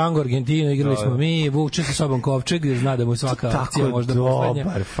Argentino. Django Argentino, igrali smo mi, vuče sa sobom kovčeg, jer zna da mu svaka akcija možda poslednja.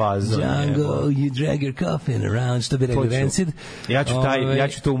 Dobar fazon. Django, you drag your coffin around, što bi rekli Rancid. Ja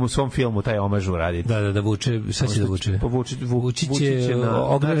ću to u svom filmu, taj omaž uraditi. Da vuče, šta će da vuče? Vuči će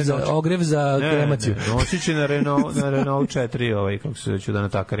ogrev za kremaciju. Noći će na Renault 4, kako se ću da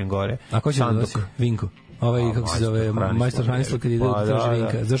natakarim gore. A ko će da nosi? Vinko. Kako se zove, majstor Hranisla kad ide u traži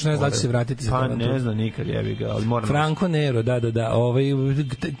vinka. Zašto ne znači se vratiti? Pa ne znam nikad, jebi ga, ali moram... Franco Nero, da.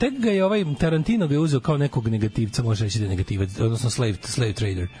 Tek ga je Tarantino ga je uzeo kao nekog negativca, može reći da je negativac, odnosno slave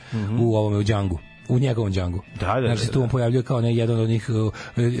trader u ovome, u Djangu. U njegovom Djangu. Znači, tu on pojavljuje kao jedan od njih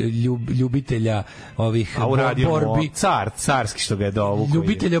ljubitelja ovih borbi. Carski što ga je dovukao.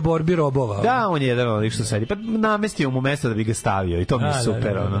 Ljubitelja borbi robova. Da, on je jedan od njih što sedi. Pa namestio mu mesto da bi ga stavio i to mi je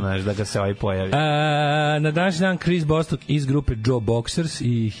super, da ga se pojavi. Na današnji dan Chris Bostock iz grupe Joe Boxers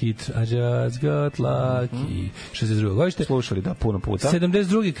i hit I Just Got Lucky 62. godište. Slušali, da, puno puta.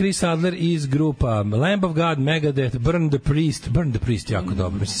 72. Chris Adler iz grupa Lamb of God, Megadeth, Burn the Priest, jako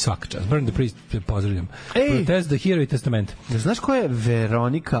dobro, mislim svaka čast. Burn the Priest, pozdravljam. Protest, The Hero i Testament. Znaš ko je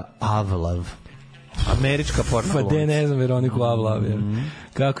Veronika Avlav? Američka portfolonca. Pa ne znam Veroniku Avlav.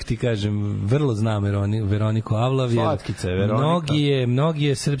 Kako ti kažem, vrlo znam Veroniku Avlav. Slatkice, Veronika. Mnogi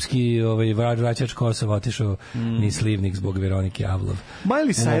je srpski vraćač Kosova otišao ni slivnik zbog Veronike Avlav.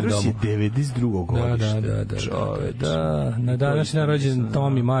 Miley Cyrus je 92. godište. Da. Na današnji dan rođen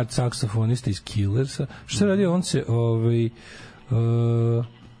Tommy Mart, saksofonista iz Killersa. Što je radio? On se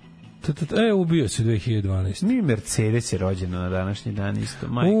ubio se 2012. Mi Mercedes je rođeno na današnji dan isto.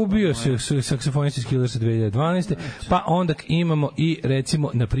 Ubio se saksofonista iz Killersa 2012. Pa onda imamo i recimo,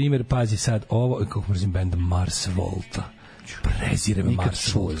 na primjer, pazi sad ovo, kako mrzim band Mars Volta. Prezirem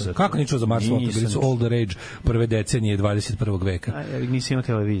Mars Volta. Kako ni čuo za Mars Volta? Bili su all the rage prve decenije 21. veka. Nisi imao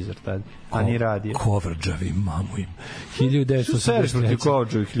televizor tad, a ni radio. Kovrđavi, mamu im. 1983. Što sereš protiv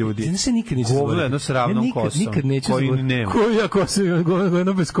kovrđavih ljudi? Ja se nikad neću zaboraviti. Govno jedno s ravnom kosom. Nikad neću zaboraviti. Koja kosa?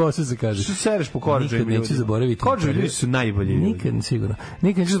 Jedno bez kose se kaže. Što sereš po kovrđavim ljudima? Nikad neću zaboraviti. Kovrđavi ljudi su najbolji ljudi. Nikad, sigurno.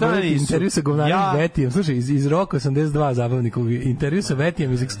 Nikad neću zaboraviti intervju sa govnarim Vetijem. Slušaj, iz Roka 82 zabavnikog intervju sa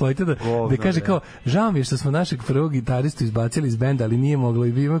Vetijem iz Exploitada, gde kaže kao, žao mi je što smo našeg prvog gitaristu izbacili iz benda, ali nije moglo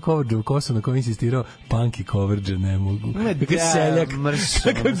i bi imao kovrđavu kosu na kojoj insistirao, punk i kovrđe ne mogu. Kakav seljak.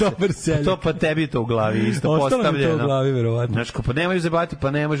 Kakav dobar seljak. To pa tebi to u glavi isto postavljeno. Ostalo mi to u glavi, verovatno. Znaš, pa nemaju zabati,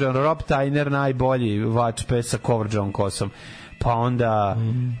 pa ne može. Rob Tyner, najbolji vač sa kovrđavom kosom. pa onda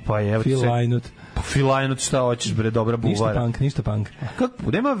Filajnut. Pa Filajnut, šta hoćeš bre, dobra buvara. Ništa punk.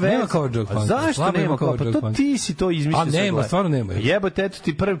 Kako? Nema veze. Nema cover joke punk. Zašto nema cover joke? Pa to ti si to izmislio. A nema, stvarno nema. Jebote, eto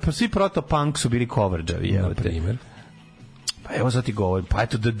ti prvi, pa svi proto-punk su bili coverđavi, jebote. Na primjer. Pa evo sad ti govorim, pa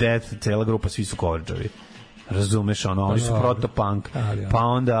eto The Death, cela grupa, svi su coverđavi. Razumeš, oni su proto-punk. Pa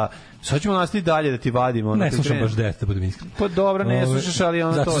onda, sad ćemo nastaviti dalje da ti vadimo. Ne slušam baš Death, da budem iskren. Pa dobro, ne slušaš, ali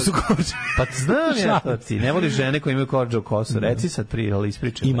ono to... Zato su coverđavi. Pa znam ja to ti. Ne voliš žene koje imaju coverđav kosu. Reci sad prije, ali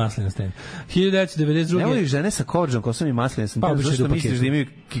ispričaj. I maslina sten. 1992. Ne voliš žene sa coverđavom kosom i maslina sten. Pa zato što misliš da imaju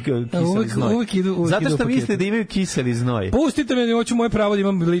kiseli znoj. Uvijek idu zato što misle da imaju kiseli znoj. Pustite me, hoću moje pravo da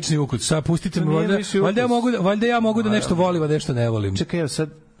imam lični ukus. Sad pustite me, valjda ja mogu da nešto volim, a nešto ne volim. Čekaj, evo sad,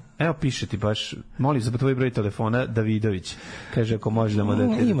 evo piše ti baš, molim za tvoj broj telefona, Davidović. Kaže ako može da mu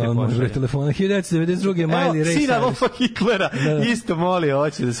da te ima on broj telefona. 1992. Miley Ray Cyrus. Sina Adolfa Hitlera. Isto moli,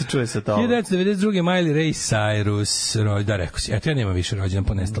 hoće da se čuje sa tobom. 1992. Miley Ray Cyrus. Da, rekao si. Eto, ja nemam više rođendan,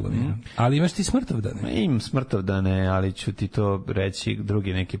 ponestalo mi. Ali imaš ti smrtovdane? Imam smrtovdane, ali ću ti to reći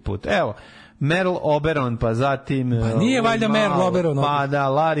drugi neki put. Evo, Merle Oberon, pa zatim... Pa nije valjda Merle Oberon. Pa da,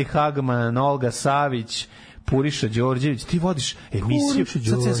 Larry Hagman, Olga Savić, Puriša Đorđević, ti vodiš emisiju,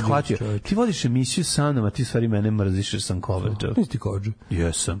 sad se shvatio, ti vodiš emisiju sa mnom, a ti stvari mene mrziš jer sam coverđav. Ti si coverđav.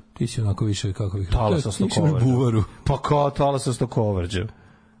 Jesam. Ti si onako više kako bih... Talasasno coverđav. Pa kao talasasno coverđav.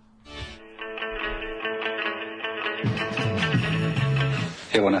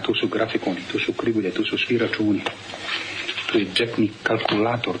 Evo na, tu su grafikoni, tu su krivulje, tu su svi računi. Tu je džepni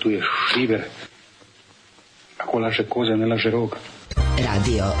kalkulator, tu je šiver. Ako laže koza, ne laže rog.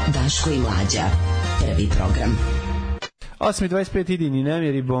 Radio Daško i Mlađa. Prvi program. 8.25 idini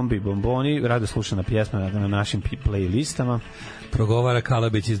nemjeri, bombi, bomboni, rado slušana pjesma na našim playlistama. Progovara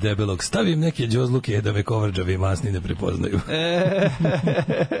Kalabić iz Debelog. Stavim neke džozluke da me coverđavi masni ne prepoznaju.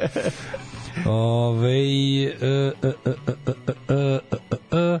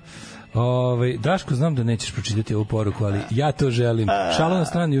 Daško, znam da nećeš pročitati ovu poruku, ali ja to želim. Šalo na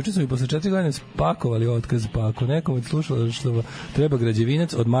stranu, juče smo i posle 4 godine spakovali otkaz, pa ako nekom od slušala što treba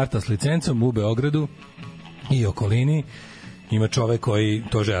građevinac od Marta s licencom u Beogradu i okolini, ima čovek koji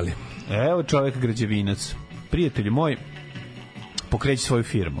to želi. Evo čovek građevinac. Prijatelju moj, pokreći svoju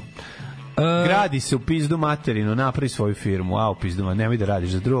firmu. Gradi se u pizdu materinu, napravi svoju firmu, a u pizdu, nemoj da radiš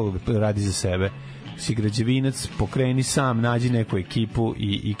za drugog, radi za sebe. Si građevinac, pokreni sam, nađi neku ekipu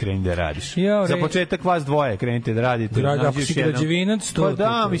i kreni da radiš. Za početak vas dvoje krenite da radite. Ako si građevinac, to... Pa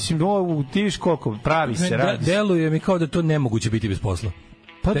da, mislim, ti viš koliko pravi se radi. Deluje mi kao da to nemoguće biti bez posla.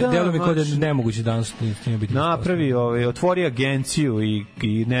 Pa da, deluje mi kao da nemoguće danas biti bez posla. Napravi, otvori agenciju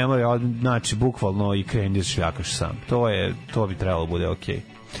i ne mora, znači, bukvalno i kreni da šljakaš sam. To bi trebalo bude okej.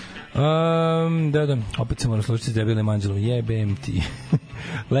 Da, opet se moram složiti s debilnim anđelom. Jebem ti.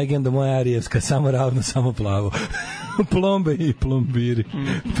 Legenda moja arijevska, samo ravno, samo plavo. Plombe i plombiri.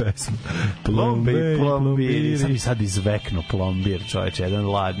 Pesma. Plombe i plombiri. Sad bi zveknuo plombir, čoveče, jedan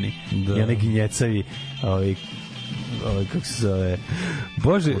ladni. Da. I onaj ginjecavi, kako se zove,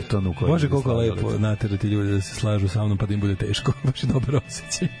 Bože koliko lepo naterati ljudi da se slažu sa mnom pa da im bude teško. Baš je dobar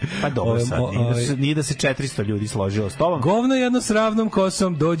osjećaj. Pa dobro sad, nije da se 400 ljudi složilo s tobom. Govno jedno s ravnom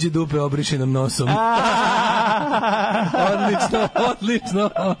kosom, dođi dupe, obriši nam nosom. Odlično.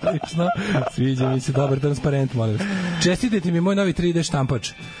 Sviđa mi se, dobar transparent, molim vas. Čestitajte mi moj novi 3D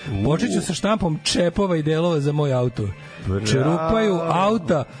štampač. Počet ću sa štampom čepova i delova za moj auto. Čerupaju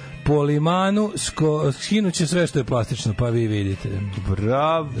auta po limanu, skinuće sve što je plastično, pa vi vidite.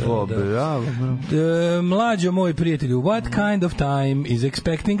 Bravo. Mlađo, moj prijatelju, what kind of time is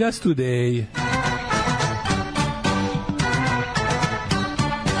expecting us today?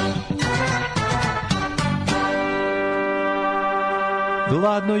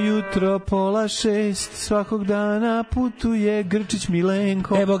 Ladno jutro, 5:30, svakog dana putuje Grčić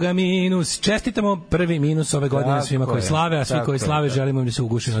Milenko. Evo ga minus. Čestitamo prvi minus ove godine svima koji slave, a svi koji slave želimo im da se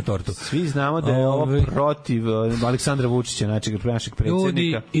uguši na tortu. Svi znamo da je ovo protiv Aleksandra Vučića, našeg predsjednika.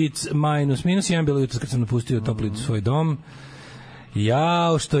 Ljudi, it's minus. Jedan bilo jutro kad sam napustio topli svoj dom.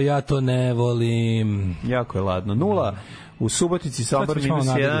 Jao, što ja to ne volim. Jako je ladno. 0 u Subotici, Sombor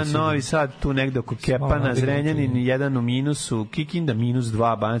 -1, Novi Sad tu negde oko Kepana, Zrenjanin 1 u minusu, Kikinda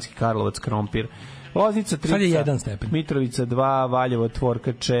 -2, Banatski Karlovac, Krompir, Loznica 3, sad je 1 stepen. Mitrovica 2, Valjevo,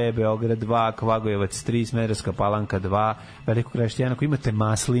 Tvorkače, Beograd 2, Kvagojevac 3, Smederevska Palanka 2, Veliko Gradište 1. Ako imate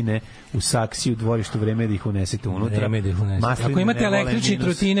masline u saksiji u dvorištu, vreme da ih unesete unutra. Ako imate električni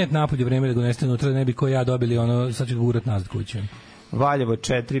trotinet napolju, vreme da ga unesete unutra, ne bi ko ja dobili ono, sad ću ga urat nazad kuću. Valjevo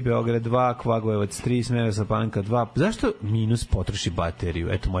 4, Beograd 2, Kvagojevac 3, Smederevska Palanka 2. Zašto minus potroši bateriju?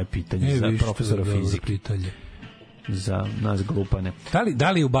 Eto moje pitanje za profesora fizike. Za nas glupane.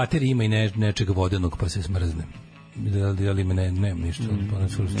 Da li u bateriji ima i nečeg vodenog pa se smrzne? da li ima nema ništa,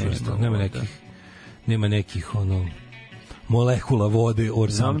 nema nekih ono molekula vode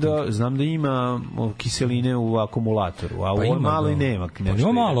or znam da ima kiseline u akumulatoru, a ovo malo i nema.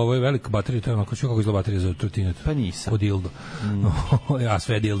 Ima malo, ovo je velika baterija, to je onako kako izgleda baterija za trotinet. Pa nisam. Od dildo. Ja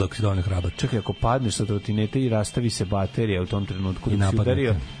sve dildo ako si dovoljno hrabar. Čekaj, ako padneš sa trotinete i rastavi se baterija u tom trenutku da si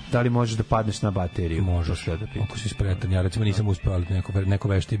udario, da li možeš da padneš na bateriju? Možeš, ako si spretan. Ja recimo nisam uspeo, ali neko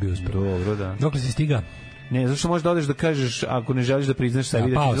vešti bi uspeo. Dobro, da. Dokle si stiga? Ne, zašto možeš da odeš da kažeš, ako ne želiš da priznaš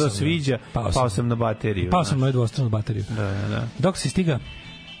sebi da ti to sviđa, pao sam na bateriju. Pao sam na jednu dvostranu bateriju. Da. Dok si stiga?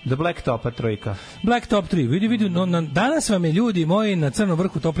 Do Black Topa trojka. Black Top 3. Vidi, danas vam je ljudi moji na Crnom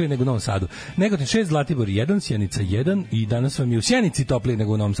vrhu toplije nego u Novom Sadu. Negotin 6, Zlatibor 1, Sjenica 1 i danas vam je u Sjenici toplije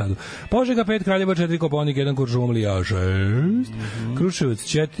nego u Novom Sadu. Požega 5, Kraljevo 4, Koponik 1, Kuršumlija 6, Kruševac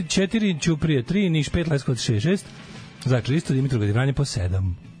 4, Ćuprije 3, Niš 5, Leskovac 6, Zaječar isto, Dimitrovgrad i Vranje po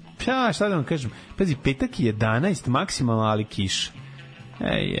 7. Ja, šta da vam kažem? Pazi, petak je 11 maksimalno, ali kiša.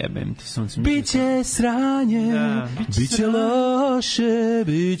 Jebem ti sunce. Biće sranje, biće loše,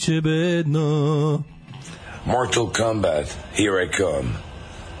 biće bedno. Mortal Kombat, here I come.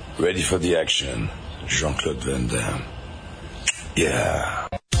 Ready for the action. Jean-Claude Van Damme. Yeah.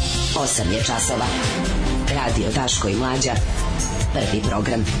 8 je časova. Radio Daško i Mlađa. Prvi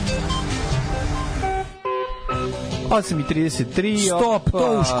program. 8:33. Stop,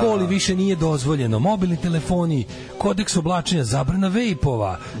 to u školi više nije dozvoljeno. Mobilni telefoni, kodeks oblačenja, zabrana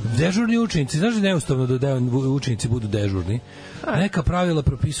vejpova, dežurni učenici. Znaš da je neustavno da učenici budu dežurni? Neka pravila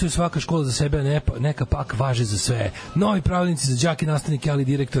propisuju svaka škola za sebe, a neka pak važe za sve. Novi pravilnici za đake, nastavnike, ali i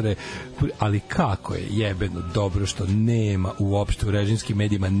direktore. Ali kako je jebeno dobro što nema uopšte u režimskim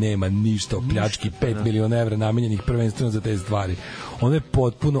medijima, nema ništa o pljački 5 miliona evra namenjenih prvenstveno za te stvari. Ono je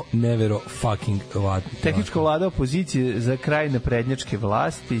potpuno nevero fucking vatno. Tehnička vlada opozicije za kraj naprednjačke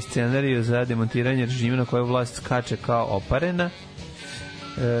vlasti i scenariju za demontiranje režima na kojoj vlast skače kao oparena.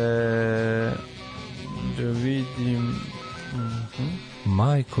 Da vidim...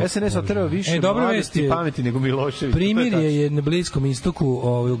 Majko. SNS otreo više mladosti i pameti nego Milošević. Primirje je na Bliskom istoku,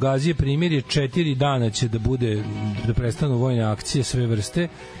 u Gazi je primirje, 4 dana će da bude, da prestanu vojne akcije sve vrste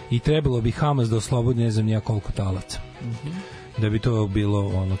i trebalo bi Hamas da oslobodi ne znam nija koliko talaca. Da bi to bilo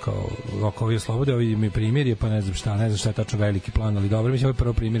ono kao ako ovi oslobode, ovi mi primirje, pa ne znam šta je tačno veliki plan, ali dobro, mislim ovo je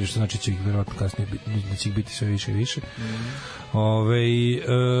prvo primirje, što znači će ih verovatno kasnije da će ih biti sve više i više.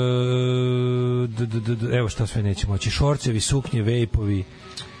 Evo šta sve neće moći, šorcevi, suknje, vejpovi.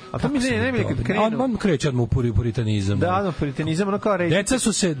 A to mi ne bi kad krenu. On kreće odmah u puritanizam. Da, puritanizam, ono kao reći.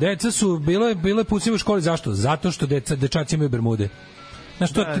 Deca su, bilo je pucnjivo u školi, zašto? Zato što dečaci imaju bermude.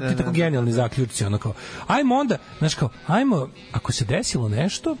 Znaš, to je tako genijalni zaključci, ono kao, ajmo onda, znaš kao, ajmo, ako se desilo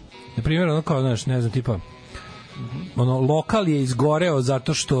nešto, na primjer, ono kao, znaš, ne znam, tipa, ono, lokal je izgoreo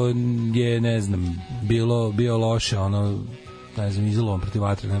zato što je, ne znam, bio loše, ono, ne znam, izolovan protiv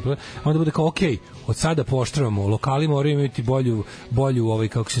vatre, onda bude kao, okej, od sada pooštravamo, lokali moraju imati bolju,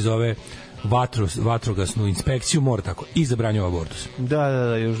 kako se zove, vatrogasnu inspekciju, mora tako, i zabranjava abortus.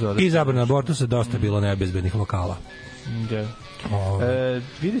 Da, još dodatno. I zabrana abortusa, dosta bilo nebezbednih lokala. Da.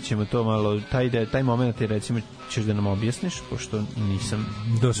 Vidjet ćemo to malo, taj moment je, recimo, ćeš da nam objasniš, pošto nisam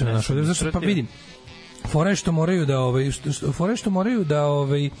našao. Zašto? Pa vidim, fore što moraju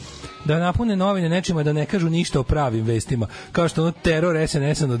da napune novine nečima, da ne kažu ništa o pravim vestima, kao što ono teror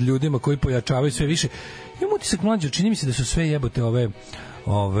SNS-a nad ljudima koji pojačavaju sve više. Imam utisak, Mlađo, čini mi se da su sve jebote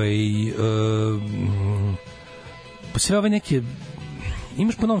sve ove neke,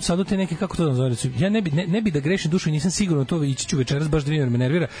 imaš po Novom Sadu te neke, kako to da nazove, ja ne bi da grešim dušu i nisam siguran to, ići ću večeras baš da vidim, me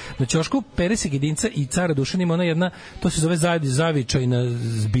nervira. Na ćošku Pere Segedinca i Cara Dušana ima ona jedna, to se zove zavičajna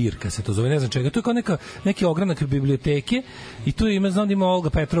zbirka, se to zove, ne znam čega, to je kao neki ogranak biblioteke i tu ima, znam da ima Olga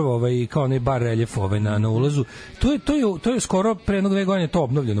Petrova, kao onaj bar reljef na ulazu. To je skoro pre jednog 2 godine to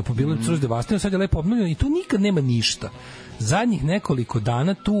obnovljeno, po bilo je devastirano, sad je lepo obnovljeno i tu nikad nema ništa. Zadnjih nekoliko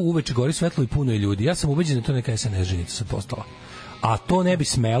dana tu uveče gori svetlo i puno je ljudi. Ja sam ubeđen da to neka SNS ženica sad postala. A to ne bi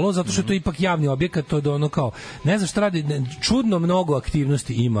smelo, zato što je to ipak javni objekat, to je ono kao, ne znam šta radi, čudno mnogo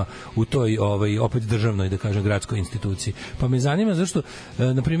aktivnosti ima u toj, opet državnoj, da kažem, gradskoj instituciji. Pa me zanima zašto,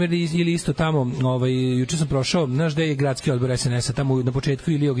 na primjer, ili isto tamo, juče sam prošao, znaš gde je gradski odbor SNS-a, tamo na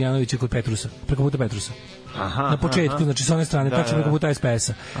početku Ilije Ognjanovića kod Petrusa, preko puta Petrusa. Na početku, znači sa one strane, tačno preko puta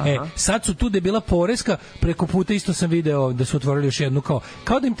SPS-a. Sad su tu gde je bila poreska, preko puta isto sam video da su otvorili još jednu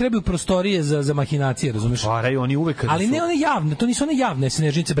kao da im trebaju prostorije za mahinacije, razumeš? Otvaraju oni uvek. Ali ne one javne, to nisu one javne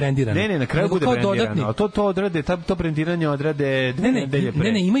SNŽnice brendirane. Ne, na kraju bude brendirano. A to odrade, to brendiranje odrade 2 nedelje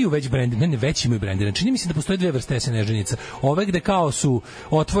pre. Ne, imaju već brendirane, već imaju brendirane. Čini mi se da postoje 2 vrste SNŽnica. Ove gde kao su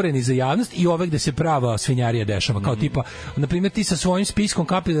otvoreni za javnost i ove gde se prava svinjarija dešava. Kao tipa, na primjer, ti sa svojim spiskom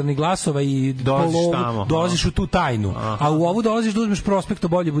kapilarnih glasova i dolaziš u tu tajnu. A u ovu dolaziš da uzmeš prospekt o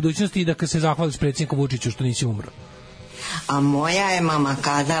bolje budućnosti i da se zahvališ predsjedniku Vučiću što nisi umro. A moja je mama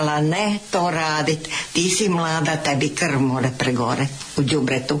kazala, ne to radit, ti si mlada, tebi krv more pregore u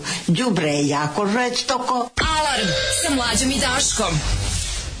đubretu. Đubre je jako žestoko. Alarm sa Mlađom i Daškom.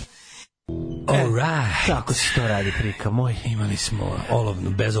 Alright. Tako se to radi, prika moj. Imali smo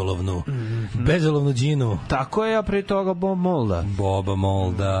bezolovnu džinu. Tako je, a pre toga Boba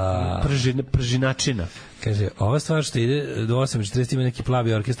Molda. Pržinačina. Kaže, ova stvar što ide do 8.40 ima neki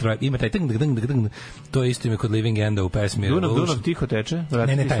plavi orkestar, ima taj to je isto ime kod Living Enda u pesmi Dunav tiho teče?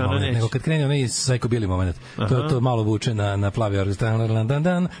 Ne, taj moment, nego kad krene onaj Psycho Billy moment, to malo vuče na plavi orkestar.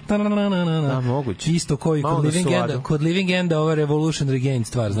 Da, moguće. Isto koji kod Living Enda ova Revolution Regain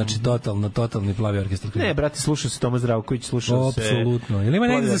stvar, znači totalni plavi orkestar. Ne, brate, slušao se Toma Zdravković, slušao se... Apsolutno. Ili ima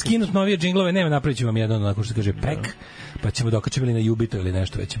negde za skinut novije džinglove, nema, napravit ću vam jedan, onako što se kaže, pek, pa ćemo dokačevili na Jubito ili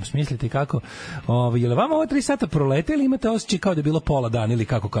nešto, već ćemo smisliti kako. Je li vama ovo 3 sata prolete ili imate osjećaj kao da je bilo pola dana ili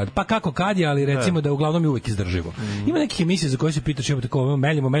kako kad? Pa kako kad je, ali recimo da uglavnom je uvek izdrživo. Ima nekih emisija za koje se pitaš, evo tako,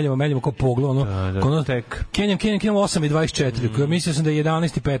 meljimo kao poglo, ono, tek. Kenjam 8:24, koja mislio sam da je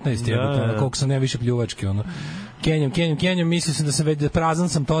 11:15, koliko sam ne više pljuvački, ono. Kenjam, mislio sam da sam već prazan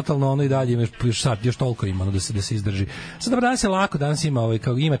sam totalno, ono i dalje još toliko ima, ono, da se izdrži. Sad danas je lako, danos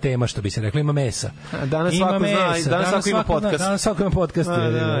ima tema, što bi se reklo, ima mesa. Danas svako zna, danas svako ima podcast. Danas svako ima podcast, to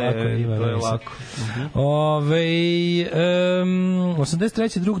je lako.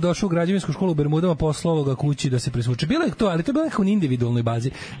 83. drug došao u građevinsku školu u Bermudama, poslao ga kući da se presvuče. Bilo je to, ali to je bilo nekako na individualnoj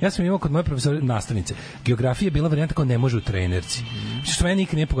bazi. Ja sam imao kod moje profesore nastavnice. Geografija je bila varijanta kao ne može u trenerci. Što meni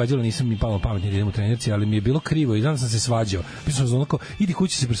nikad nije pogađalo, nisam mi palo pametni da idem u trenerci, ali mi je bilo krivo i znam da sam se svađao. Pisao sam onako, idi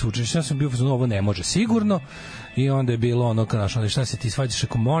kući se presvučeš. Ja sam bio ovo ne može sigurno. I onda je bilo ono kao našo, šta se ti svađaš,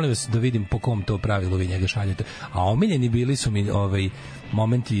 ako molim vas da vidim po kom to pravilu vi njega šaljete. A omiljeni bili su mi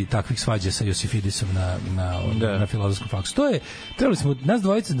momenti takvih svađa sa Josifidisom na filozofskom faksu. To je, trebali smo, nas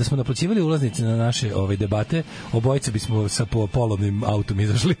dvojice, da smo naplaćivali ulaznice na naše debate, obojice bismo sa polovnim autom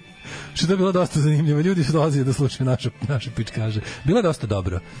izašli. Što je bilo dosta zanimljivo. Ljudi su dolazili da slušaju naše pičkaže. Bilo je dosta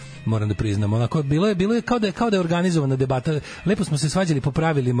dobro, moram da priznam. Onako, bilo je kao da je organizovana debata. Lepo smo se svađali po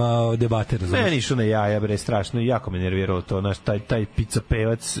pravilima debate, razumiješ? Meni išao na jaja, bre, strašno. Jako me nerviralo to. Taj pizza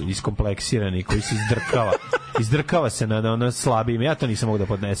pevac iskompleksirani koji se izdrkava se na ono slabijim. Ja to nisam mogu da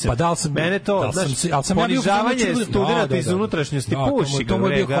podnesem. Pa dal sam... Mene to, ponižavanje studenata iz unutrašnjosti, puši ga,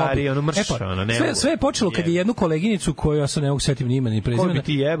 bre, gari, ono mrša. Sve je počelo kad je jednu koleginicu koju ja sam ne mogu setim ni imena ni prezimena. Ko bi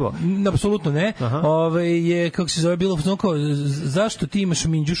ti jebo? Apsolutno ne. Je, kako se zove, bilo kao, zašto ti imaš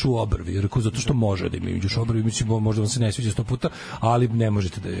minđuš u obrvi? Rekao, zato što može da ima minđuš u obrvi, mislim, možda vam se ne sviđa 100 puta, ali ne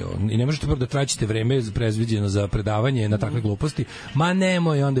možete i ne možete da traćite vreme predviđeno za predavanje na takve gluposti. Ma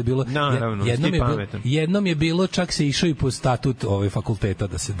nemoj, onda je bilo... Naravno, jednom je bilo, čak se išao i po statut fakulteta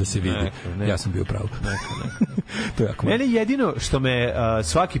da se vidi. Ja sam bio pravo. To je jako malo. Mene jedino što me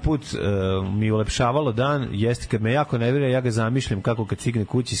svaki put mi ulepšavalo dan jeste kad me jako nervira, ja ga zamišljam kako kad stigne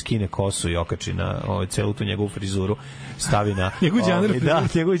kući skine kosu i okači na celu tu njegovu frizuru, stavi na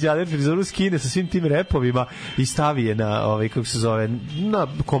njegovu džaner frizuru, skine sa svim tim repovima i stavi je na kako se zove, na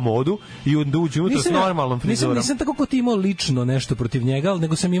komodu i onda uđe unutra s normalnom frizurom. Nisam tako ko ti imao lično nešto protiv njega,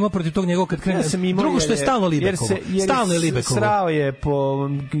 nego sam imao protiv tog njegovog kad krene. Drugo što je stalno Libekovo. Stalno je Libekovo. Srao je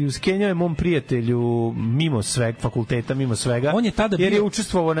skenjao je mom prijatelju mimo sveg fakulteta, mimo svega. On je tada jer je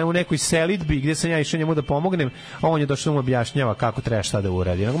učestvovao u nekoj selidbi gdje sam ja išao njemu da pomognem, a on je došao da mu objašnjava kako treba šta da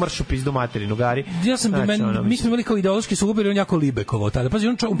uradi. Nego mršu pizdu materinu gari. Ja sam mi smo imali kao ideološki sukob, on jako Libekovo tada. Pazi,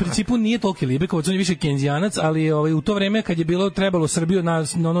 on u principu nije toliki Libekovac, on je više Keynesianac, ali u to vreme kad je bilo trebalo Srbiju na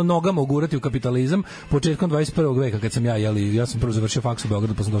nogama ugurati u kapitalizam, početkom 21. veka kad sam ja sam prvo završio faks u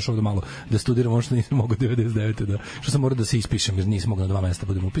Beogradu, pa sam došao ovde malo da studiram, ono što nisam mogao 99. što sam morao da se ispišem jer nisam mogao na 2 mesta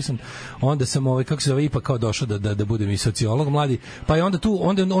budem upisan. Onda sam kako se zove ipak kao došao da budem i sociolog mladi. Pa je onda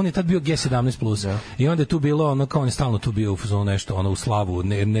on je tad bio G17+. I onda je tu bilo kao on je stalno tu bio u nešto u slavu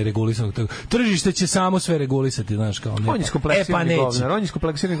neregulisanog tržište će samo sve regulisati, znaš, kao on je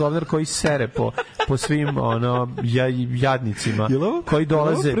skompleksirani govnar koji sere po svim jadnicima koji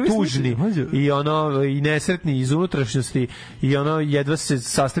dolaze tužni i nesretni iz unutrašnjosti i jedva se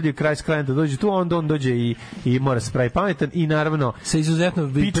sastavljaju kraj s krajem da dođe tu, onda on dođe i mora se pravi pametan i naravno se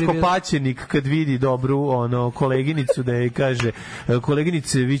izuzetno pičko paćenik kad vidi dobru koleginicu da je kaže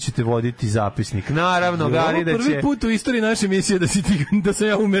koleginice vi ćete voditi zapisnik, naravno gari da će prvi put u istoriji naše emisije da sam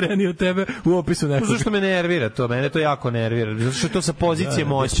ja umereniji od tebe u opisu nekog. Zašto me nervira to? Mene to jako nervira. Zato što je to sa pozicije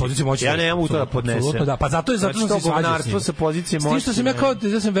moći. Ja ne mogu to da podnesem. Da, pa zato što se svađa sa pozicije moći. Što sam ja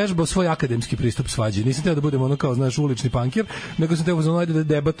sam vežbao svoj akademski pristup svađi. Nisam teo da budem kao znaš ulični pankir, nego sam teo da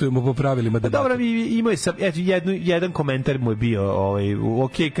debatujemo po pravilima debate. Dobro, imao je jedan komentar mu je bio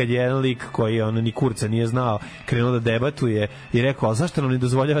bio kad je jedan lik koji ono ni kurca nije znao krenuo da debatuje i rekao, ali zašto nam ne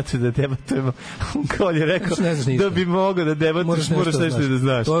dozvoljavate da debatujemo? Kao je rekao, da bi mogao da debatuješ, moraš nešto da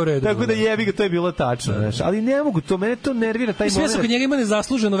znaš. Tako da jebi ga, to je bilo tačno. Ali ne mogu, mene to nervira taj moment. Sve kod njega ima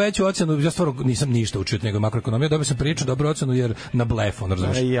nezasluženo veću ocenu, ja stvarno nisam ništa učio od njega makroekonomije, dobio sam priču, dobru ocenu jer na blef, on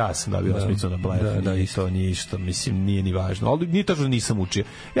razumeš. Ja sam dobio osmicu na blef, i to nije isto, mislim, nije ni važno. Ali nije tačno nisam učio.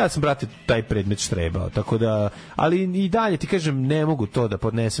 Ja sam, brate, taj predmet štrebao, tako da, ali i dalje ti kažem, ne mogu to da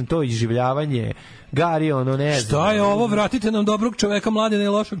podnesem, to iživljavanje, Gari, ono, ne znam. Šta je ovo, vratite nam dobrog čoveka Mladena i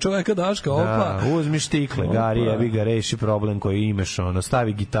lošeg čoveka Daška, opa. Da, uzmi štikle, Gari, jebi ga, reši problem koji imaš, ono,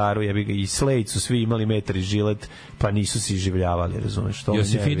 stavi gitaru, jebi ga, i Slade su svi imali metar i žilet, pa nisu se iživljavali, razumeš, to.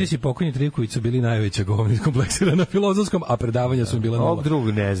 Josifidis i pokojni Trivković su bili najveća govna iskompleksirana na filozofskom, a predavanja su bila nula. Ovog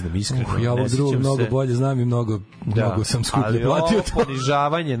drugog ne znam, iskreno. Ja ovog drugog mnogo bolje znam i mnogo sam skuplje platio. Ali ovo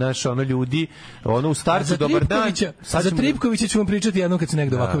ponižavanje, naš, ono, ljudi, ono, u startu, dobar dan. Za Tripkovića ću vam pričati jednom kad se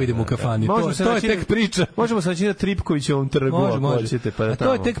negde ovako vidimo u kafani. To je tek priča. Možemo se naći na Tripkovićevom trgu, ako hoćete, pa da tamo.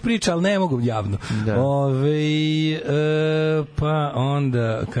 To je tek priča, ali ne mogu javno. Pa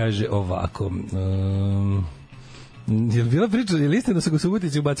onda kaže ovako... Je bila priča, je li istina da su ga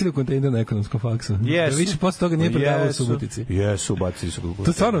Subotici ubacili u kontejner na ekonomskom faksu? Jesu. Da više posle toga nije predavao u Subotici. Jesu, ubacili su ga u kontejner.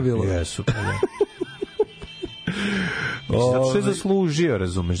 To stvarno bilo? Jesu, pa da. Zato što je zaslužio,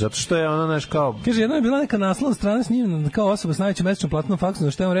 razumeš, zato što je ono, naš, kao... Kaže, jedna je bila neka naslovna strana s njim kao osoba s najvećom mesečnom platnom faksom,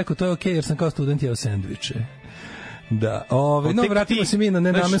 na što je on rekao, to je okej, jer sam kao student jeo sendviče. Da, no vratimo se mi na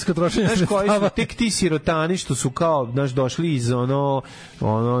nenamensko trošenje sredstava. Tek ti sirotani što su kao, znaš, došli iz ono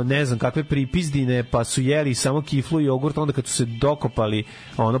ne znam kakve pripizdine, pa su jeli samo kiflu i jogurt, onda kad su se dokopali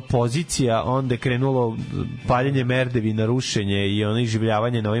pozicija, onda je krenulo paljenje merdevi, narušenje i ono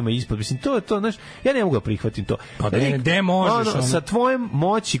iživljavanje na ovima ispod. Mislim, to, znaš, ja ne mogu da prihvatim to. Pa ne možeš. Sa tvojom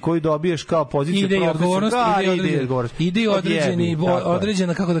moći koju dobiješ kao poziciju ide i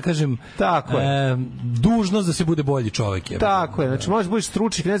određena, kako da kažem, dužnost da se bude bolji čovjek je. Tako je, znači možeš budeš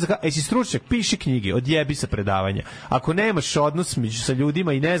stručnjak, ne znam, jesi stručnjak, piši knjige, odjebi sa predavanja. Ako nemaš odnos sa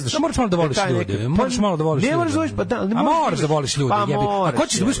ljudima i ne znaš, moraš malo da voliš ljude. Moraš malo da voliš ljude. Ne moraš da voliš, moraš da voliš ljude, jebi. A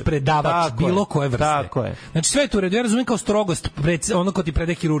hoćeš da budeš predavač bilo koje vrste. Tako je. Znači sve je tu redu, ja razumem kao strogost, ono ko ti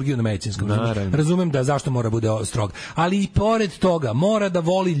predaje hirurgiju na medicinskom. Razumem da zašto mora bude strog, ali i pored toga mora da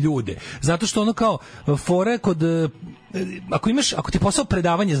voli ljude. Zato što ono kao fore kod ako ti je posao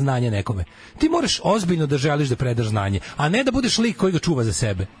predavanje znanja nekome, ti moraš ozbiljno da želiš da predaš znanje, a ne da budeš lik koji ga čuva za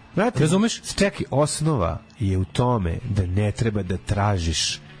sebe. Razumeš? Čekaj, osnova je u tome da ne treba da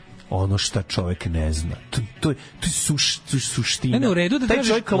tražiš ono šta čovjek ne zna. To je suština. Ne, u redu da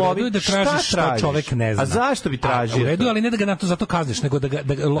tražiš šta čovjek ne zna. A zašto bi tražio? U redu, ali ne da ga na to zato kazniš, nego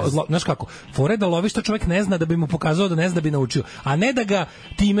znaš kako, fore da loviš šta čovjek ne zna da bi mu pokazao da ne zna da bi naučio, a ne da ga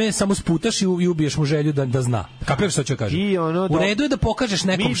time samo sputaš i ubiješ mu želju da zna. Kapiraš šta ću kažem? U redu je da pokažeš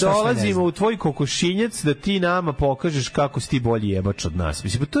nekom šta sve ne zna. Mi dolazimo u tvoj kokošinjac da ti nama pokažeš kako si ti bolji jebač od nas.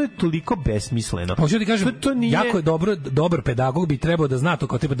 Mislim, to je toliko besmisleno. Hoću ti kažem, jako je dobar pedagog bi trebao da zna to,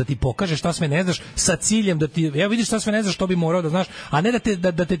 kao tipa da ti pokaže šta sve ne znaš sa ciljem da ti vidiš šta sve ne znaš što bi morao da znaš, a ne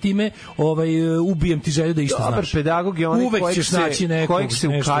da te time ubijem ti želju da išta znaš. Dobar pedagog je onaj kojeg se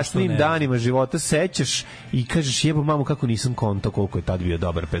u kasnim danima života sećaš i kažeš jebo mamu kako nisam konto koliko je tad bio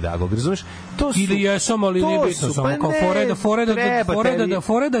dobar pedagog, razumeš? Ili jesam, ali nije bitno, samo kao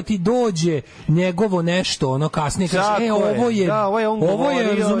fore da ti dođe njegovo nešto, ono kasnije kažeš, ovo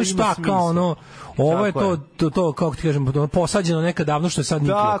je, razumeš, šta, kao ono, ovo je to kako ti kažem, posađeno nekad davno što je sad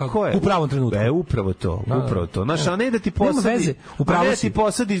niklo, u pravom trenutku. Upravo to. Znaš, a ne da ti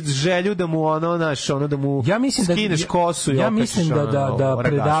posadi želju da mu da mu skineš kosu i ja mislim da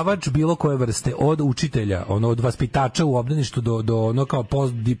predavač bilo koje vrste, od učitelja, od vaspitača u obdaništu do ono kao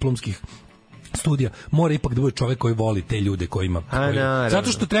postdiplomskih studija, mora ipak da bude čovjek koji voli te ljude koji ima.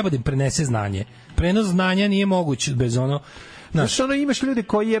 Zato što treba da im prenese znanje. Prenos znanja nije moguć bez ono. Znaš, imaš ljude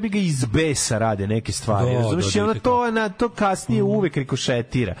koji jebi ga iz besa rade neke stvari, razumiješ, to kasnije uvek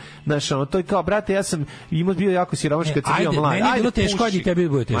rikošetira. Znaš, to je kao, brate, ja sam bio jako siromaš kad sam bio mlad. Meni je bilo teško, ajde tebi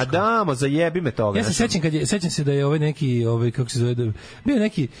bude teško. Ma damo, zajebi me toga. Ja se sećam se da je neki, kako se zove, bio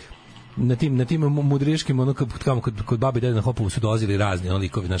neki na tim mudriškim, ono kod babi i dede na Hopovu su dolazili razni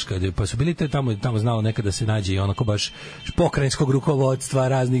likovi, znaš, pa su bili tamo znalo nekada da se nađe i onako baš pokrajinskog rukovodstva,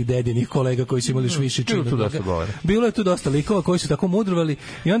 raznih dedinih kolega koji su imali više čina. Bilo je tu dosta likova koji su tako mudrovali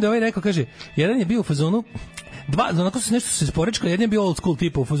i onda ovaj rekao, kaže, jedan je bio u fazonu, onako su nešto se sporečkali, jedan je bio old school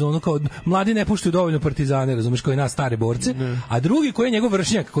tipa u fazonu, kao mladi ne puštaju dovoljno partizane, razumeš, koji nas stare borce, a drugi koji je njegov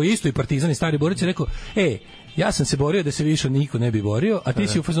vršnjak, koji je isto i partizan i stari borac, je rekao, ja sam se borio da se više niko ne bi borio, a ti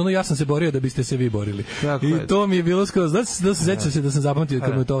si u fazonu ja sam se borio da biste se vi borili. I to mi je bilo skroz, da se sećam se da sam zapamtio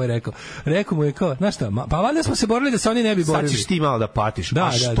kad mu je to ovaj rekao. Rekao mu je kao, znaš šta, pa valjda smo se borili da se oni ne bi borili. Sad ćeš ti malo da patiš.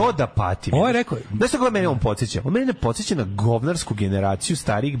 A što da patim? Ovo je rekao. Znaš što mene on podsjeća? On mene podsjeća na govnarsku generaciju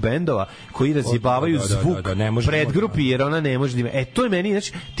starijih bendova koji razjebavaju zvuk predgrupi jer ona ne može da ima. To je meni,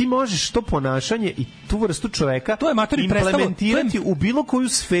 znači, ti možeš to ponašanje i tu vrstu čoveka implementirati u bilo koju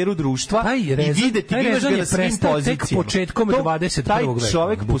sferu društva i videti, vidiš ga na svim pozicijama. Tek početkom 21. veka. Taj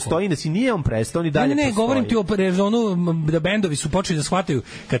čovek postoji, da si nije on prestao, ni dalje postoji. Ne, govorim ti o rezonu da bendovi su počeli da shvataju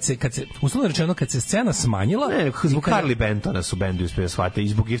kad se uslovno rečeno kad se scena smanjila. Ne, zbog Harley Bentona su bendovi uspeli da shvate i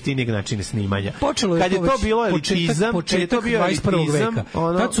zbog jeftinijeg načina snimanja. Kad je to bilo elitizam, početak 21. veka.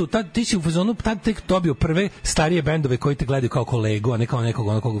 Tad ti si u fazonu, tad tek dobio prve starije bendove koji te gledaju kao kolegu, a ne kao nekog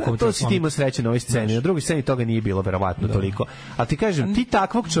onog to si ti imao sreće na ovoj sceni. Na drugoj sceni toga nije bilo verovatno toliko. Ali ti kažem, ti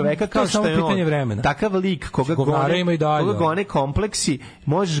takvog čoveka kao što je on, takav lik koga gone kompleksi,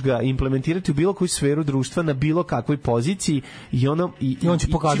 možeš ga implementirati u bilo koju sferu društva na bilo kakvoj poziciji i on će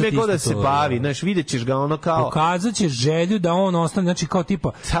pokazati čime god da se bavi, znaš, vidjet ćeš ga ono kao... Pokazat ćeš želju da on ostane, znači kao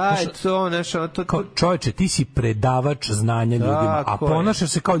tipa... Čovječe, ti si predavač znanja ljudima, a ponašaš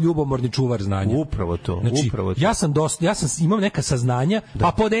se kao ljubomorni čuvar znanja. Upravo to. Znači, ja sam imam neka saznanja,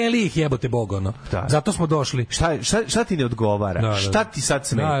 pa podeli ih, jebote Bog, ono. Zato smo došli. Šta ti ne odgovara? Šta ti sad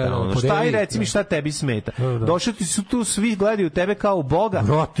smeta? Šta i reci mi šta tebi smeta? Došli ti su tu, svi gledaju tebe kao u Boga.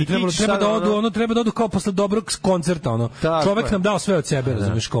 Treba da odu kao posle dobrog koncerta, ono. Čovek nam dao sve od sebe,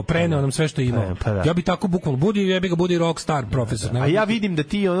 razumiješ, kao preneo nam sve što ima. Ja bi tako bukvalno, budi rockstar profesor. A ja vidim da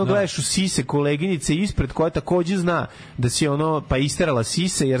ti ono gledaš u sise koleginice ispred koja takođe zna da si ono pa isterala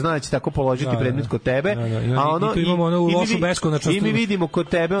sise jer zna da će tako položiti predmet kod tebe, a ono imamo ono lošu beskonačnost. I mi vidimo kod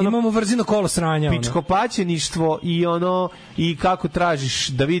tebe ono imamo vrzino kolo sranja, pičkopaćeništvo i ono i kako tražiš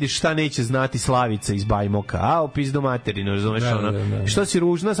da vidiš šta neće znati Slavica iz Bajmoka. A pizdu materinu, razumeš ono. Što si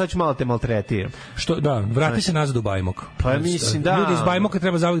ružna, sad ću malo te maltretiram. Vrati se nazad u Bajmok. Pa mislim da ljudi iz Bajmoka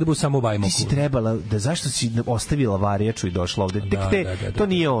treba zauvek da budu samo u Bajmoku. Ti si trebala da zašto si ostavila varijaču i došla ovde? To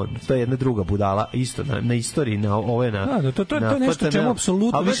nije on, to je jedna druga budala isto na istoriji, na ove na. To je nešto čemu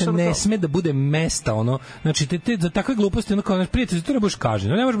apsolutno više ne sme da bude mesta, ono. Znači te za takve gluposti ono kao naš prijatelj, to trebaš kaži.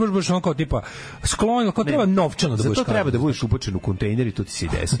 Ne možeš baš ono kao tipa sklon, kao treba novčano da budeš. Zato treba da budeš ubačen u kontejner i to ti se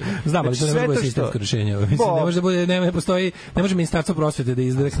desi. Znam, ali to ne može biti sistemsko rešenje. Mislim ne može da bude, ne postoji, ne može ministarstvo prosvete da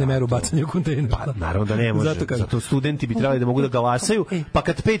izrekne meru bacanja u kontejner. Pa naravno da ne može. Zato studenti bi trebali da mogu da galasaju, pa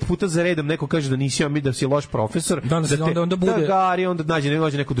kad 5 puta za redom neko kaže da nisi on, da si loš profesor, onda bude gari, onda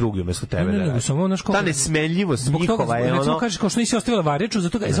nađe neko drugi umesto tebe. Ne, samo ona škola. Ta nesmenljivost njihova je ono. Recimo kažeš kao što nisi ostavila varjaču,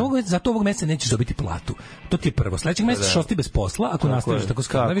 zato ovog meseca nećeš dobiti platu. To ti je prvo. Sledećeg meseca ćeš ostati bez posla ako nastaviš tako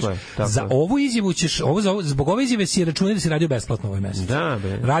skrnaviš. Za ovu izjavu ćeš, zbog ove izjave si računaj da si radio besplatno ovaj mesec.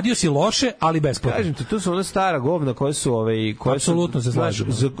 Radio si loše, ali besplatno. Kažem ti, to su ona stara govna koje su koje apsolutno se slažu.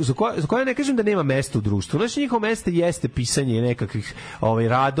 Za koje ne kažem da nema mesta u društvu. Znači njihovo mesto jeste pisanje nekakvih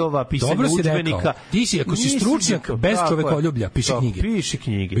radova, pisanje udžbenika. Ti si ako si stručnjak bez čovekoljublja, piši knjige. Piši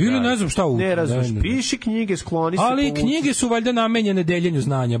knjige. Ili ne znam šta ne razumeš, piši knjige, skloni se. Ali knjige su valjda namenjene deljenju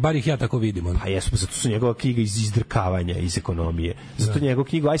znanja, bar ih ja tako vidim. Pa jesu, zato su njegova knjiga iz izdrkavanja, iz ekonomije. Zato njegova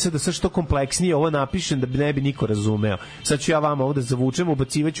knjiga, aj sad da sve što kompleksnije ovo napišem da ne bi niko razumeo. Sad ću ja vama ovde zavučem,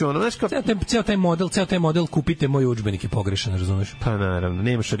 ubacivaću ono, znaš kao... Ceo taj model kupite moj udžbenik je pogrešan, razumeš? Pa naravno,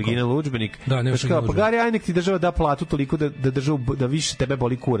 nemaš original udžbenik. Da, nemaš original udžbenik. Pa gari, aj nek ti država da platu toliko da više tebe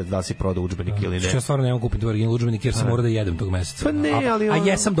boli kurac da si prodao udžbenik ili ne. Ja stvarno ne mogu kupiti original udžbenik jer sam morao da jedem tog meseca. Pa ne, ali a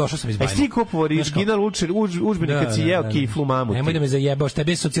jesam, došao sam iz Bajmoka. Ti kupovao original udžbenik kad si jeo kiflu mamu. Nemoj da me zajebaš,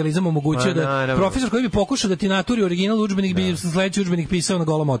 tebi je socijalizam omogućio da profesor koji bi pokušao da ti naturi original udžbenik bi sledeći udžbenik pisao na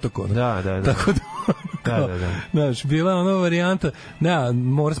Golom otoku. Da. Tako da. Znaš, bila ona varijanta. Da,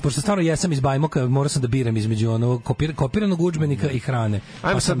 pošto stvarno jesam iz Bajmoka, morao sam da biram između onog kopiranog udžbenika i hrane.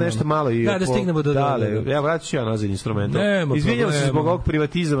 Ajmo sad nešto malo i da stignemo do ja vratit ću ja nazad instrument. Izvinjavam se zbog ovog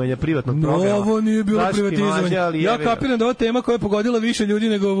privatizovanja privatnog programa. Ovo nije bilo privatizovanje. Ja kapiram da ova tema koja je pogodila više ljudi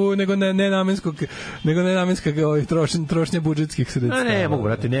nego nenamenska trošnja budžetskih sredstava. Ne mogu,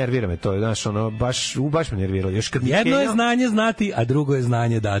 brate, nervira me to, znaš, ono, baš me nerviralo. Jedno je znanje znati, a drugo je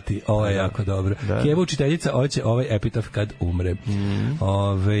znanje dati. Ovo je jako dobro. Kjeva učiteljica hoće ovaj epitaf kad umre.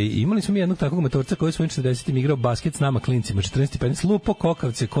 Imali smo mi jednog takvog matorca koji svojim 40-im igrao basket s nama klincima, 14 i 15, lupo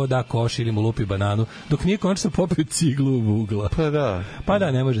kokavce, ko da koš ili mu lupi bananu, dok nije konačno popio ciglu u ugla. Pa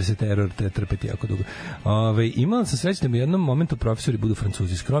da, ne može se teror trpeti jako dugo. Imala sam sreću da mi u jednom momentu profesori budu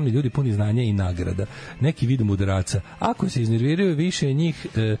Francuzi, skromni ljudi puni znanja i nagrada. Neki vid mudraca. Ako se iznerviraju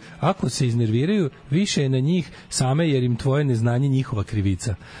više je na njih same jer im tvoje neznanje njihova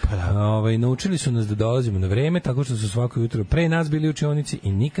krivica. Naučili su nas da dolazimo na vreme, tako što su svako jutro pre nas bili u učionici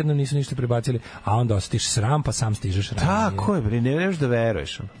i nikad nam nisu ništa prebacili, a onda osjetiš sram, pa sam stižeš ranije. Tako je, bre, ne vreš da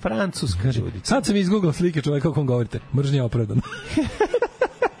veruješ. Francuska ljudi. Sad sam izgooglao slike čoveka o kom govorite. Mržnja je opravdana.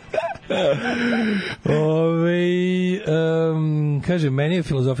 Kaže, meni je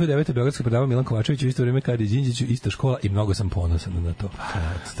filozofiju 9. Beogradska predavao Milan Kovačević u isto vrijeme kada je Đinđiću, ista škola i mnogo sam ponosan na to.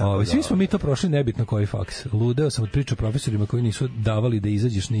 Svi smo mi to prošli, nebitno koji faks. Ludeo sam od priča profesorima koji nisu davali da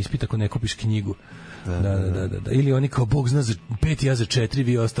izađeš na ispit ako ne kupiš knjigu. Da. Ili oni kao Bog zna za 5, ja za 4,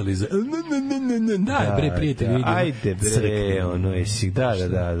 vi ostali za da, bre, prijatelji, vidimo. Ajde, bre, ono jesi, da.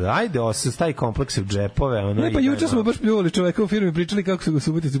 Ajde, stavi komplekse u džepove, ono. Ne, pa juče smo baš pljuvali čoveka u firmi, pričali kako su ga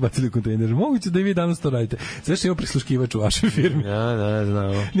Subotici bacili u kontejner. Moguće da i vi danas to radite. Sve što ima prisluškivač u vašoj firmi. Da,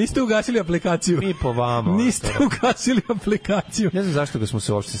 znamo. Niste ugasili aplikaciju. Mi po vama. Niste ugasili aplikaciju. Ne znam zašto ga smo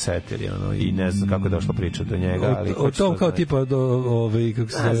se uopšte setili, ono, i ne znam kako je došla priča do njega, ali o tom kao tipa do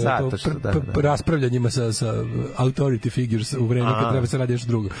kako se raspravljanjima sa authority figures u vreme kad treba se radi još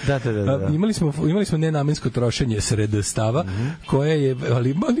drugo. Da. Imali smo nenamensko trošenje sredstava koje je,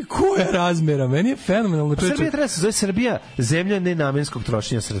 ali koja razmera, meni je fenomenalno. Pa Srbija treba se zove Srbija zemlja nenamenskog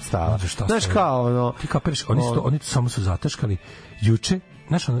trošenja sredstava. Znaš kao ono... Ti kapiraš, oni samo su zataškali.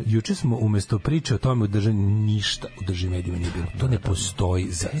 Juče smo umesto priče o tome u državi ništa u državi medijima nije bilo. To ne postoji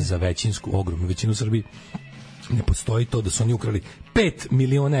za većinsku, ogromnu većinu Srbije. Ne postoji to da su oni ukrali 5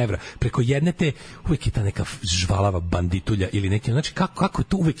 miliona evra preko jedne te, uvek je ta neka žvalava banditulja ili neki, znači kako je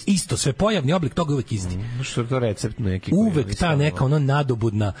to uvek isto, sve pojavni oblik toga uvek isti. Što je to recept neki? Uvek ta neka ono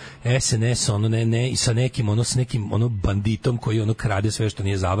nadobudna SNS, ono ne sa nekim banditom koji ono krade sve što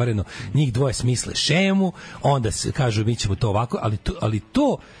nije zavareno, njih dvoje smisle šemu, onda se kažu mi ćemo to ovako, ali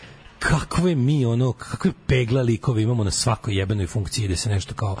to kakve pegla likove imamo na svakoj jebenoj funkciji da se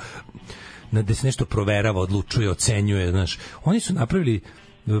nešto kao da se nešto proverava, odlučuje, ocenjuje, znaš. Oni su napravili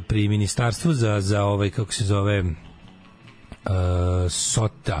pri ministarstvu za kako se zove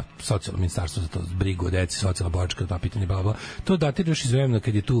socijalno ministarstvo za to brigu o deci, socijalna boračka, ta pitanje, bla, bla. To datira još iz vremena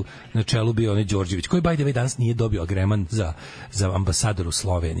kad je tu na čelu bio onaj Đorđević, koji by the way danas nije dobio agreman za ambasador u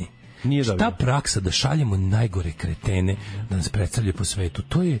Sloveniji. Ta praksa da šaljemo najgore kretene da nas predstavljaju po svetu,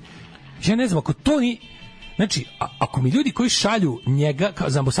 to je, ja ne znam, ako to ni... Znači, ako mi ljudi koji šalju njega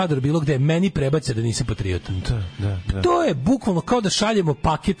za ambasador bilo gde, meni prebace da nisam patriota. Da. To je bukvalno kao da šaljemo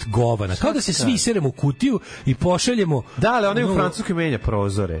paket govana. Kao da se svi seremo u kutiju i pošaljemo... Da, ali onaj u Francuskoj menja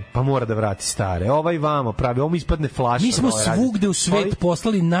prozore, pa mora da vrati stare. Ovaj vamo pravi, ovo ispadne flaša. Mi smo svugde u svet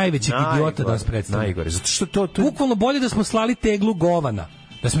poslali najvećeg idiota da nas predstavlja. Najgore, zato što to... Bukvalno bolje da smo slali teglu govana.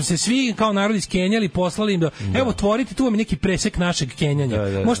 Da smo se svi kao narod iskenjali, poslali im da, evo, otvorite, tu vam je neki presek našeg kenjanja.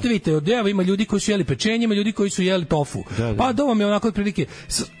 Možete vidite, evo, ima ljudi koji su jeli pečenje, ima ljudi koji su jeli tofu. Pa do vam je onako otprilike,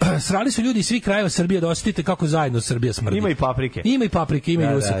 srali su ljudi iz svih krajeva Srbije da osjetite kako zajedno Srbija smrdi. Ima i paprike.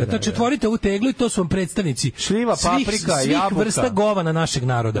 Ima i usaka. Znači, otvorite ovu teglu i to su vam predstavnici šljiva, paprika, svih jabuka. Vrsta govana našeg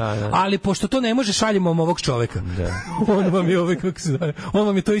naroda. Ali pošto to ne može, šaljemo vam ovog čoveka. On vam je on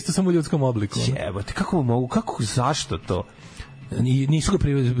vam je to isto samo u ljudskom obliku. Jebote, zašto to? Nisu ga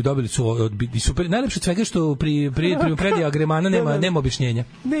dobili najlepše od svega što pri predaji agremana nema objašnjenja.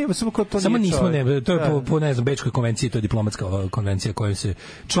 Nema, samo kao to samo nismo, to je po ne znam, Bečkoj konvenciji, to je diplomatska konvencija kojom se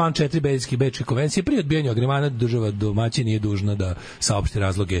član 4 Bečke konvencije pri odbijanju agremana država domaćin nije dužna da saopšti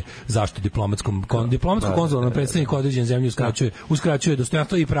razloge zašto diplomatsko konzularno predstavnik određene zemlje uskraćuje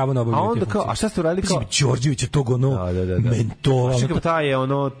dostojanstvo i pravo na obavljanje. A onda kao, a šta ste uradili kao Đorđević je tog mentora. Taj je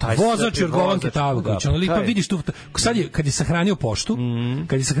vozač Jorgovanke Tavuković. Pa vidiš tu sad je kad je sahranio poštu,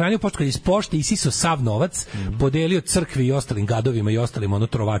 kad je iz pošte isiso sav novac, podelio crkvi i ostalim gadovima i ostalim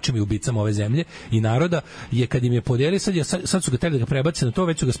trovačima i ubicama ove zemlje i naroda, je kad im je podelio, sad su ga teli da ga prebace na to,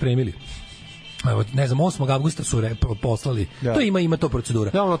 već su ga spremili. Evo, ne znam, 8. avgusta su poslali. Ja. To ima to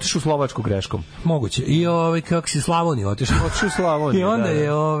procedura. Ja, on otišao u Slovačku greškom. Moguće. I kako si Slavoniju otišao. Otišao u Slavoniju.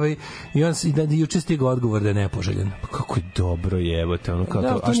 I onda je juče stigao odgovor da je nepoželjen. Pa kako je dobro jebote, ono kao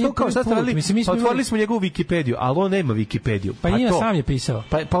to. A što kao sad radili? Otvorili smo njegovu Wikipediju, ali on nema Wikipediju. Pa njega sam je pisao.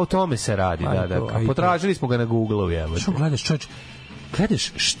 Pa o tome se radi, da. A potražili smo ga na Google-u, jebote. Što gledaš, čovječ?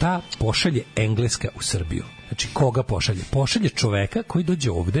 Gledaš šta pošalje Engleska u Srbiju. Znači, koga pošalje? Pošalje čoveka koji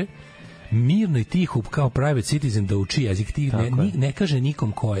dođe ovde mirno i tiho kao private citizen da uči jezik, ne kaže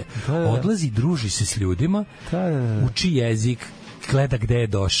nikom ko je. Odlazi, druži se s ljudima, uči jezik, gleda gde je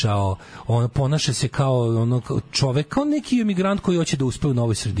došao, on ponaša se kao čovek, kao neki emigrant koji hoće da uspe u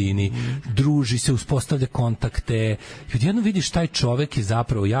novoj sredini, druži se, uspostavlja kontakte. I odjedno vidiš taj čovek je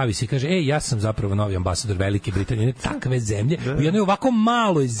zapravo, javi se i kaže, ja sam zapravo novi ambasador Velike Britanije, ne takve zemlje, u jednoj ovako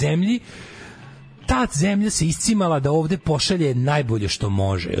maloj zemlji. Ta zemlja se iscimala da ovde pošalje najbolje što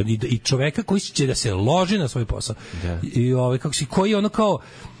može i čoveka koji će da se loži na svoj posao. I koji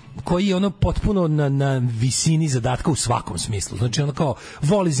koji je ono potpuno na visini zadatka u svakom smislu. Znači ono kao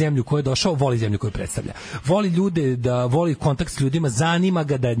voli zemlju koju je došao, voli zemlju koju predstavlja. Voli ljude, da voli kontakt s ljudima, zanima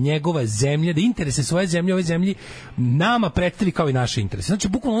ga da njegova zemlja, da interese svoje zemlje, ove zemlji nama predstavi kao i naše interese. Znači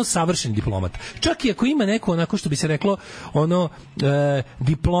bukvalno ono savršen diplomat. Čak i ako ima neko onako što bi se reklo ono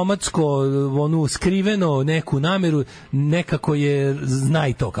diplomatsko, onu skriveno neku nameru, nekako je zna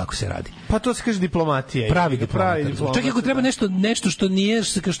i to kako se radi. Pa to se kaže diplomatija. Pravi diplomat. Čak i ako treba nešto što nije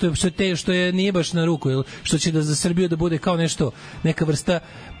što je nije baš na ruku, što će da za Srbiju da bude kao nešto, neka vrsta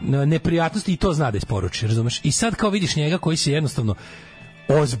neprijatnosti, i to zna da isporuči, razumeš? I sad kao vidiš njega koji se jednostavno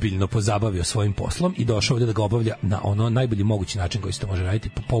ozbiljno pozabavio svojim poslom i došao ovde da ga obavlja na ono najbolji mogući način koji se to može raditi,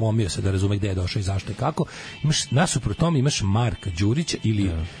 polomio se da razume gde je došao i zašto i kako. Imaš nasuprot tome imaš Marka Đurića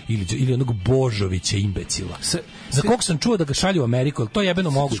ili onog Božovića imbecila. Za kog sam čuo da ga šalju u Ameriku, to je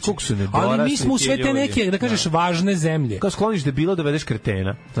jebeno moguće. Ali mi smo u sve te neke, da kažeš, važne zemlje. Kao skloniš debila dovedeš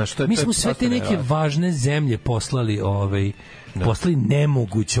kretena. Znaš, mi smo sve te neke važne zemlje poslali poslali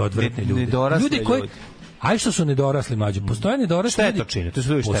nemoguće odvratne ljude. Ljudi koji aj što su nedorasli mlađi. Postoje nedorasli ljudi.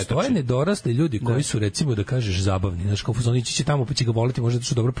 Postoje nedorasli ljudi koji su, recimo, da kažeš, zabavni. Znaš, kao Fuzonići će tamo pa će ga voliti, možda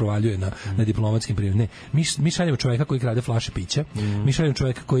što dobro provaljuje na diplomatskim primjerima. Ne, mi šaljemo čoveka koji krade flaše pića. Mi šaljemo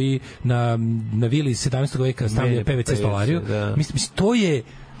čoveka koji na vili 17. veka stavlja PVC stolariju. Mislim, to je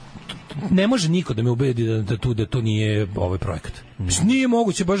ne može niko da me ubedi da to nije ovaj projekat. Nije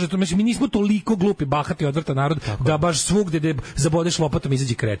moguće, baš to, mi nismo toliko glupi, bahati, odvrtan narod da baš svugde da zabodeš lopatom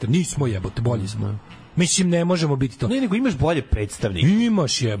izađe kreten. Nismo, jebote, bolji smo. Mislim, ne možemo biti to. Ne, nego imaš bolje predstavnike.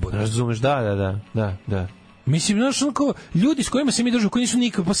 Imaš, jebote. Razumeš, da. Mislim, znaš, onako, ljudi s kojima se mi držimo, koji nisu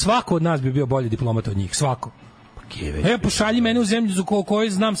nikad, pa svako od nas bi bio bolji diplomat od njih, svako. Pošalji mene u zemlju za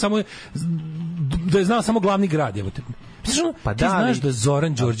koju znam samo da znam samo glavni grad, jebote. Pa ti znaš da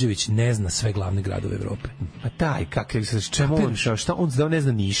Zoran Đorđević ne zna sve glavne gradove Evrope. Pa daj, čemu on ne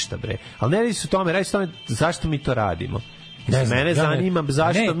zna ništa, bre. Ali ne radi se o tome, zašto mi to radimo. Mene zanima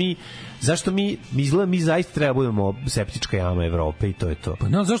zašto mi izgleda mi zaista treba budemo septička jama Evrope i to je to. Pa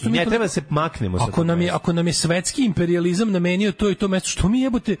no, zašto ne treba se maknemo sa ako nam je svetski imperijalizam namenio to i to mesto, što mi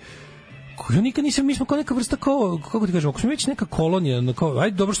jebote. Ja nikad nisam, mi smo kao neka vrsta, kako ti kažemo, ako smo već neka kolonija,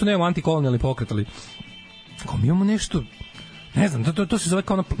 ajde, dobro što nemamo antikolonijalni pokret, ali ako mi imamo nešto, ne znam, to se zove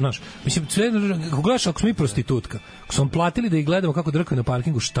kao, znaš, mislim, ako gledaš, ako smo i prostitutka, ako smo platili da ih gledamo kako drkaju na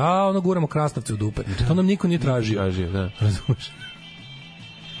parkingu, šta, guramo krastavce u dupe, to nam niko nije tražio. Razumiješ?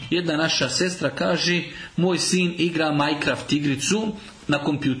 Jedna naša sestra kaže, moj sin igra Minecraft igricu na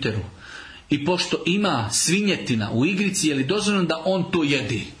kompjuteru i pošto ima svinjetina u igrici, je li dozvoljeno da on to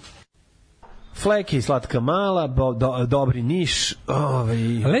jedi? Fleke i slatka mala, dobri Niš.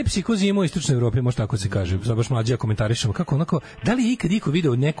 Lep si ko zima u istočnoj Evropi, može tako se kaže. Sad baš Mlađa komentarišemo. Kako onako, da li je ikad iko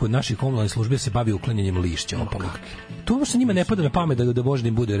video neko od naših komunalnih službi da se bavi uklanjanjem lišća? To uopšte njima ne pada na pamet da može da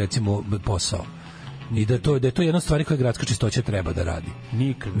im bude, recimo, posao. I da je to jedna stvar koja gradska čistoća treba da radi.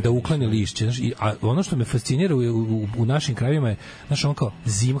 Da uklanja lišće. A ono što me fascinira u našim krajevima je, znaš, on kao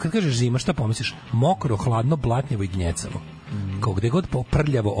zima, kad kažeš zima, šta pomisliš? Mokro, hladno, blatnjevo i gnjecavo. Kao gde god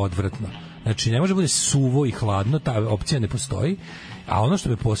prljavo, odvratno. Znači, ne može bude suvo i hladno, ta opcija ne postoji. A ono što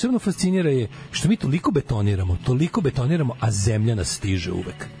me posebno fascinira je što mi toliko betoniramo, a zemlja nas stiže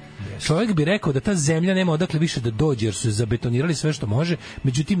uvek. Čovjek bi rekao da ta zemlja nema odakle više da dođe, jer su zabetonirali sve što može,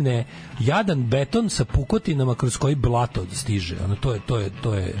 međutim ne. Jadan beton sa pukotinama kroz koji blato stiže.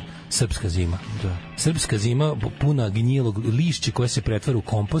 To je srpska zima. Da. Srpska zima puna gnjilog lišća koje se pretvara u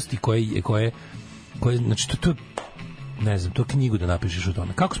kompost i koje znači to ne znam, to knjigu da napišeš o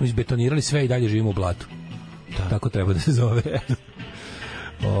tome. Kako smo izbetonirali sve i dalje živimo u blatu. Da. Tako treba da se zove.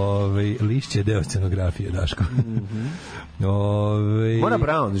 Lišće je deo scenografije, Daško. Mora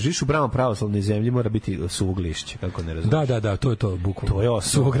brown, živiš u brown pravoslavnoj zemlji, mora biti suvog lišće, kako ne razumiješ. Da, to je to, bukvalno. To je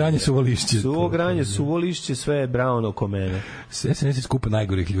osnovno. Suvogranje, suvo lišće. Suvogranje, suvo lišće, sve je brown oko mene. SNS je skupa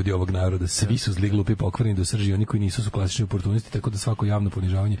najgorih ljudi ovog naroda. Svi su zli, glupi, pokvareni do srži, oni koji nisu su klasični oportunisti, tako da svako javno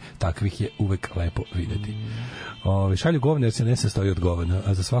ponižavanje takvih je uvek lepo videti. Šalju govne jer se ne sastoji od govana,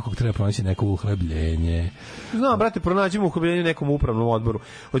 a za svakog treba pronaći neko uhlebljenje. Znam, brate, pronađimo uhlebljenje nekom upravnom odboru.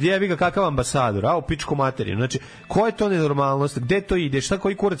 Odjevi ga kakav ambasador, a u pičku materiju. Znači, ko je to nenormalnost? Gde to ide? Šta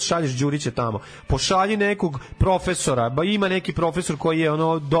koji kurac šalješ Đurića tamo? Pošalji nekog profesora, ima neki profesor koji je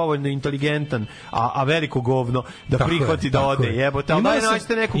dovoljno inteligentan, a veliko govno da prihvati da ode. Jebote, ali daj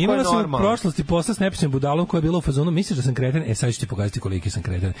nađite nekog ko je normalan. Imala sam u prošlosti posla s nepisnim budalom koja je bila u fazonu, misliš da sam kreten? Sad ću ti pokazati koliki sam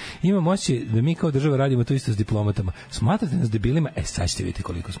kreten. Imam moći da mi kao država radimo to isto s diplomatama. Smatrate nas debilima? Sad ćete vidjeti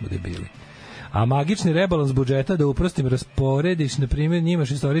koliko smo debili. A magični rebalans budžeta, da uprostim, rasporediš, na primjer,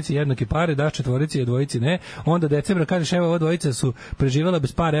 njimaš istorici jednake pare, daš četvorici, a dvojici ne, onda decembra kažeš, evo, ova dvojica su preživjela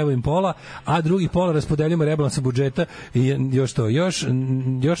bez para, evo im pola, a drugi pola raspodeljujemo rebalansa budžeta i još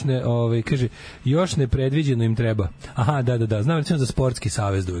ne, kaže, još nepredviđeno im treba. Aha, da, znam recimo za sportski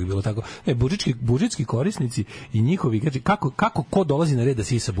savez da uvijek bilo tako. Budžetski korisnici i njihovi, kaže, kako ko dolazi na red da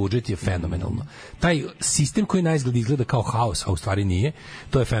sisa budžet je fenomenalno. Taj sistem koji na izgled izgleda kao haos, a u stvari nije,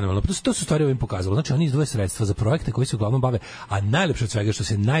 to je fenomenalno. To su stvari ovim pokazalo. Znači, oni izdvoje sredstva za projekte koji se uglavnom bave, a najlepše od svega što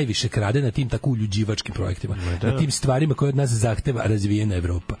se najviše krade na tim tako uljuđivačkim projektima, na tim stvarima koje od nas zahteva razvijena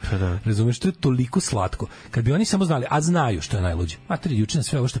Evropa. Razumeš, to je toliko slatko. Kad bi oni samo znali, a znaju što je najluđe. Materi, juče na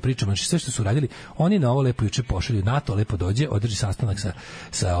sve ovo što pričamo, znači sve što su radili, oni na ovo lepo juče pošalju, NATO lepo dođe, održi sastanak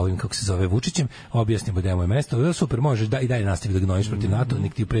sa ovim, kako se zove, Vučićem, objasni mu da je moje mesto, super, možeš i dalje nastavi da gnojiš protiv NATO,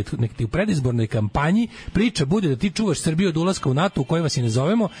 nek ti u predizbornoj kampanji priča bude da ti čuvaš Srbiju od ulaska u NATO u kojoj vas i ne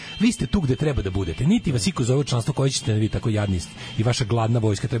zovemo, vi ste tu gde treba da budete. Niti vas iko zove u članstvo koji ćete vi tako jadni i vaša gladna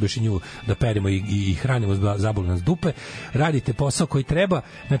vojska, treba još i nju da perimo i hranimo zabolu nas dupe. Radite posao koji treba,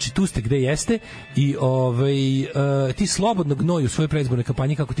 znači tu ste gde jeste i ti slobodno gnoju u svojoj predizbornoj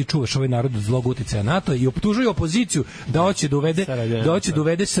kampanji kako ti čuvaš ovaj narod od zlog uticaja NATO i optužuju opoziciju da hoće da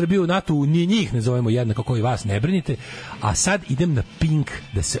uvede Srbiju u NATO, ni njih ne zovemo jednako koji vas, ne brinite. A sad idem na Pink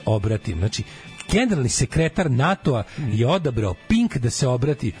da se obratim. Znači, generalni sekretar NATO-a je odabrao Pink da se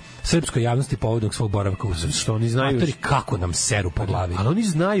obrati srpskoj javnosti povodom svog boravka u Srbiji. Što oni znaju kako nam seru po glavi. Ali oni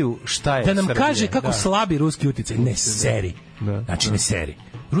znaju šta je da nam Srbija. Kaže kako slabi ruski uticaj. Ne seri. Znači ne seri.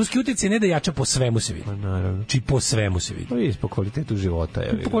 Ruski uticaj ne da jača, po svemu se vidi. Znači po svemu se vidi. I po kvalitetu života.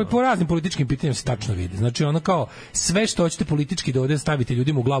 Po raznim političkim pitanjima se tačno vidi. Znači ono kao sve što hoćete politički da ovde stavite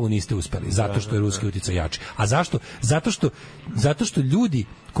ljudima u glavu niste uspeli. Zato što je ruski uticaj jači. A zašto? Zato što ljudi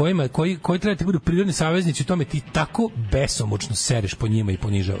koji treba da budu prirodni saveznici, tome ti tako besomučno sereš po njima i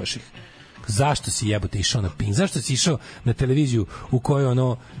ponižavaš ih. Zašto si jebote išao na Pink? Zašto si išao na televiziju u kojoj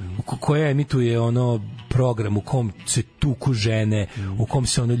koja emituje program u kom se tuku žene, u kom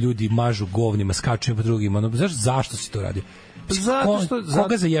se ljudi mažu govnima, skaču po drugima? Zašto si to radio?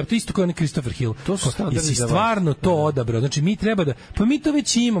 Koga zajeb? To isto kao onaj Christopher Hill. Jesi stvarno to odabrao? Znači mi treba da... Pa mi to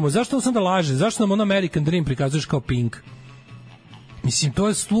već imamo. Zašto on sam da laže? Zašto nam American Dream prikazuješ kao Pink? Mislim,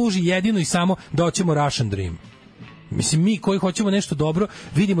 to služi jedino i samo da hoćemo Russian Dream. Mislim, mi koji hoćemo nešto dobro,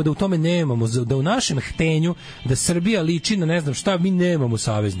 vidimo da u tome nemamo, da u našem htenju, da Srbija liči na ne znam šta, mi nemamo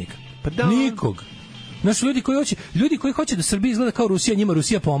saveznika. Pa da, nikog. Znaš, ljudi koji hoće da Srbija izgleda kao Rusija, njima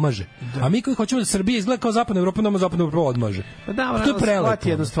Rusija pomaže. Da. A mi koji hoćemo da Srbija izgleda kao Zapadna Evropa, nama Zapadna Evropa odmaže. Pa da, to je prelepo.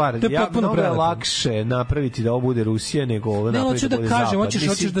 Jednu stvar. To je potpuno prelepo. Lakše napraviti da ovo bude Rusija nego ovo napraviti da bude Zapad. Ne, hoću da kažem,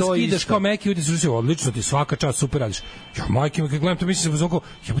 hoćeš da skidaš kao meki utisak Rusije, odlično ti svaka čast, super radiš. Ja, majke, kad gledam to, mislim se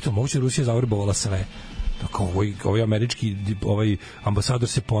jebote, moguće da Rusija zavrbovala sve. Tako, ovaj američki ambasador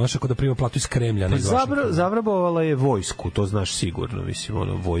se ponaša kao da prima platu iz Kremlja. Zavrabovala je vojsku, to znaš sigurno,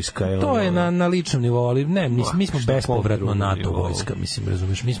 mislim, vojska je... To je na ličnom nivou, ali ne, mi smo bespovratno NATO vojska, mislim,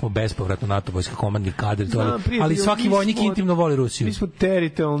 razumeš, mi smo bespovratno NATO vojska, komandni kadar, ali svaki vojnik intimno voli Rusiju. Mi smo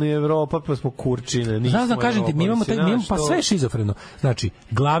teritorijalni Evropa, pa smo kurčine. Znam, kažem ti, mi imamo pa sve je šizofreno. Znači,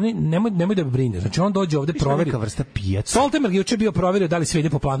 glavni, nemoj da brine, znači on dođe ovde, proveri... Neka vrsta pijaca. Stoltenberg je juče bio proverio da li sve ide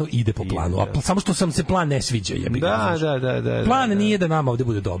po planu, ide po planu, a samo što sam se plan ne sviđa, jebi ga. Da. Plan nije da nama ovde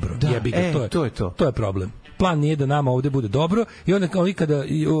bude dobro. Jebi ga, to je to. To je problem. Plan nije da nama ovde bude dobro i onda kao kada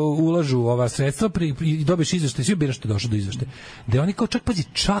ulažu ova sredstva i dobiješ izveštaj, svi biraš što došlo do izveštaja. Da oni kao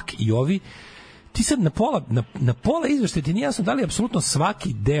čak i ovi ti sad na pola izveštaja ti nije jasno da li apsolutno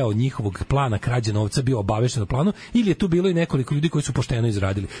svaki deo njihovog plana krađe novca bio obavešten o planu ili je tu bilo i nekoliko ljudi koji su pošteno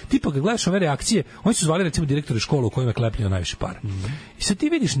izradili. Ti pa kad gledaš ove reakcije, oni su zvali recimo direktore škole u kojima je klepljeno najviše para. I sad ti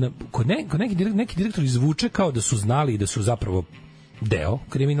vidiš kod neki direktori zvuče kao da su znali i da su zapravo deo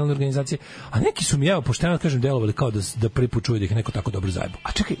kriminalne organizacije, a neki su mi, evo, pošteno kažem, delovali kao da prvi put čuju da ih neko tako dobro zajebo.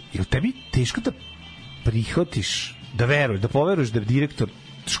 A čekaj, je li tebi teško da prihvatiš, da veruješ, da poveruješ da direktor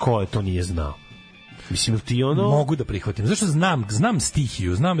škole to nije znao? Mislim, ti mogu da prihvatim. Zašto znam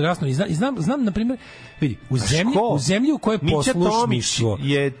stihiju, znam jasno i znam na primjer, vidi, u zemlji u kojoj je poslušništvo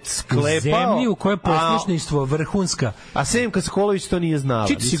je sklepao, u zemlji u kojoj je poslušništvo vrhunska. A Semka Skolović to nije znala.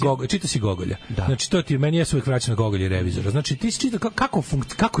 Čita si Gogolja. Da. Znači to ti meni jesu uvijek vraćam na Gogolja i revizora. Znači ti si čita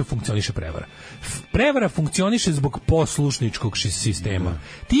kako je funkcioniše prevara. Prevara funkcioniše zbog poslušničkog sistema.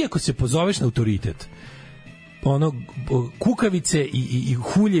 Ti ako se pozoveš na autoritet, ono kukavice i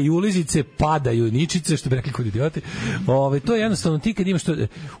hulje i ulizice padaju ničice, što bi rekli kod idioti. To je jednostavno ti kad imaš to,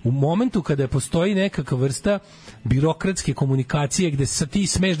 u momentu kada postoji nekakva vrsta birokratske komunikacije gde ti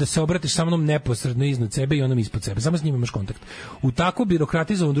smeš da se obratiš sa mnom neposredno iznad sebe i onom ispod sebe, samo s njima imaš kontakt. U tako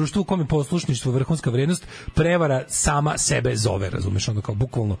birokratizovanom društvu u kome je poslušništvo vrhunska vrednost, prevara sama sebe zove, razumeš, ono kao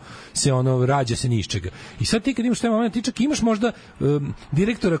bukvalno se ono rađa se ni iz čega. I sad ti kad imaš taj moment, ti čak imaš možda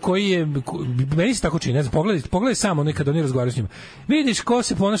direktora koji je, meni se tako čini, ne znam, pogledaj samo nekad oni razgovaraju s njima. Vidiš ko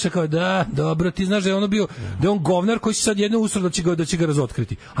se ponaša kao da, dobro, ti znaš da je ono bio, da je on govnar koji će sad jedno usro da će ga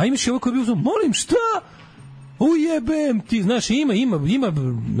razotkriti. A imaš i ovo koji je bio, molim, šta? Ujebem ti, znaš, ima,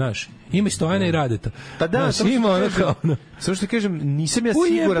 znaš, ima i Stojana i Radeta. Pa da, znaš, ima ono kao... Samo što kažem, nisam ja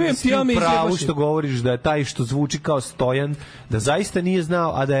siguran da si u pravu što govoriš da je taj što zvuči kao Stojan, da zaista nije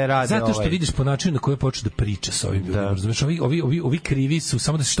znao, a da je radio zato što vidiš po načinu na koji je počeo da priča sa ovim ljudima. Razumeš, ovi krivi su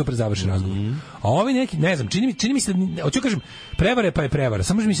samo da se što pre završi razgovor. A ovi neki, ne znam, čini mi se, hoću kažem, prevare pa je prevara.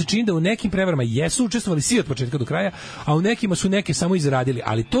 Samo mi se čini da u nekim prevarama jesu učestvovali svi od početka do kraja, a u nekima su neke samo izradili.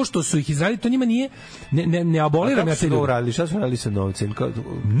 Ali to što su ih izradili, to njima nije, ne aboliram ja te ljude. Uradili? Šta su radili sa novcem?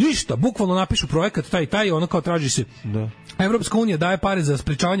 Ništa, bukvalno napišu projekat taj, ono kao traži se. Da. Evropska unija daje pare za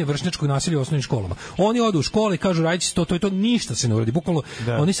sprečavanje vršnjačkog nasilja u osnovnim školama. Oni odu u škole i kažu radite to i to, ništa se ne uradi. Bukvalno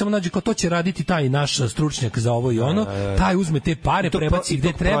oni samo nađu kao to će raditi taj naš stručnjak za ovo i ono, taj uzme te pare, prebaci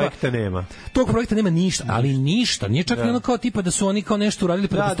gde treba. Tog projekta nema ništa, ali ništa. Nije čak ni ono kao tipa da su oni kao nešto uradili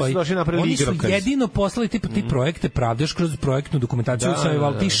pa postoji. Oni su jedino poslali tipa ti projekte pravdaš kroz projektnu dokumentaciju,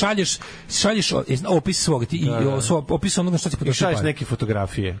 ali ti šalješ opis svog ti opis onoga što će potrošiti. Šalješ neke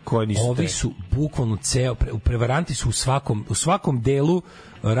fotografije koje nisu. Ovi su bukvalno prevaranti su u svakom delu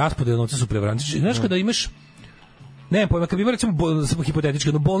raspodela novca su prevaranti. Znaš kada imaš ne, pojma, kad bi imao recimo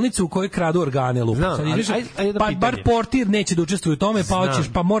hipotetički bolnicu u kojoj kradu organe lupa. Bar portir neće da učestvuje u tome,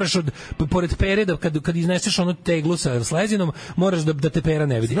 pa moraš pored pere kad izneseš ono teglu sa slezinom, moraš da te pera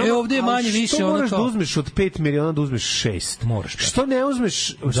ne vidi. Ovde je manje više ono kao. Što moraš da uzmeš od 5 miliona da uzmeš 6? Moraš. Što ne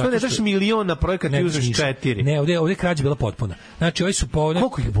uzmeš, što ne daš milion na projekat i uzmeš 4? Ne, ovde je krađa bila potpuna. Znači, ovi su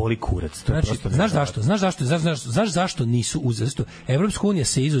koliko ih boli kurac? Znaš zašto nisu uzeli? Evropska unija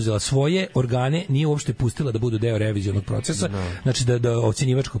se izuzela svoje organe, nije uopšte pustila da budu deo revizionog procesa, znači da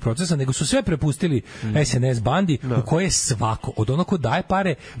ocenjivačkog procesa, nego su sve prepustili SNS bandi u koje je svako, od onog ko daje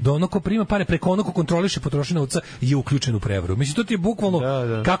pare do onog ko prima pare, preko onog ko kontroliše potrošnju novca je uključen u prevaru. Mislim, to ti je bukvalno,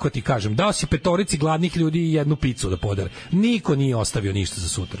 kako ti kažem, dao si 5 gladnih ljudi jednu picu da podare. Niko nije ostavio ništa za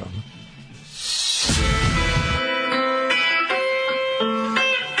sutra.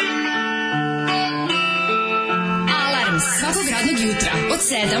 Svakog radnog jutra od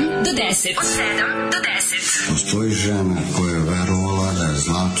 7 do 10. Postoji žena koja je verovala da je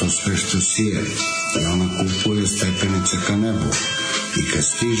zlato sve što sije i ona kupuje stepenice ka nebu i kad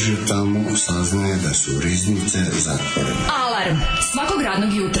stiže tamo saznaje da su riznice zatvorene. Alarm svakog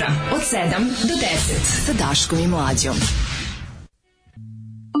radnog jutra od 7 do 10 sa Daškom i Mlađom.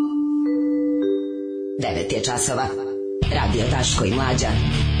 9 je časova. Radio Daško i Mlađa.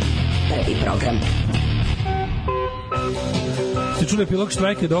 Prvi program. Ste čuli epilog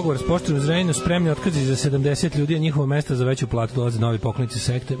štrajka i dogovor s poštom u Zrenjaninu, spremni otkazi za 70 ljudi, a njihovo mesto za veću platu dolaze novi poklonici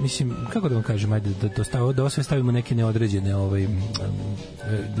sekte. Mislim, kako da vam kažem, ajde da sve stavimo neke neodređene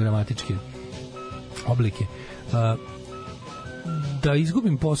dramatičke oblike. Da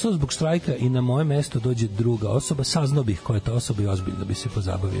izgubim posao zbog štrajka i na moje mesto dođe druga osoba, saznao bih koja je ta osoba i ozbiljno bi se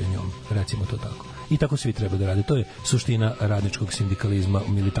pozabavio njom, recimo to tako. I tako svi treba da rade. To je suština radničkog sindikalizma,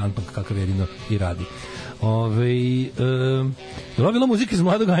 militantnog kakav jedino i radi. Je li bila muzika iz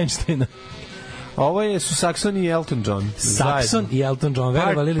Mladog Einsteina? Ovo su Saxon i Elton John. Saxon i Elton John.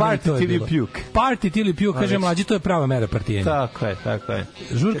 Party till you puke. Party till you puke, kaže Mlađi, to je prava mera partijenja. Tako je.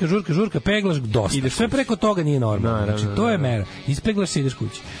 Žurka, peglaš, dosta. Sve preko toga nije normalno. Znači, to je mera. Ispeglaš se, ideš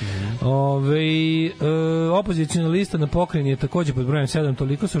kući. Opozicijna lista na pokrajini je takođe pod brojem 7,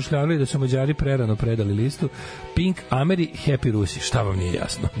 toliko su ušljavali da su Mađari prerano predali listu. Pink, Ameri, Happy Rusi. Šta vam nije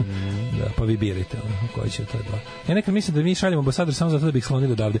jasno? Pa vi birajte koji će to dva. Ja nekad mislim da mi šaljemo ambasador samo zato da bi ih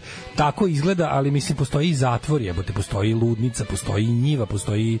slonili odavde. Tako izgleda, ali mislim postoji i zatvor, jebote, postoji i ludnica, postoji i njiva,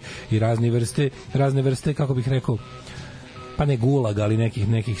 postoji i razne vrste, kako bih rekao, pa ne gulag, ali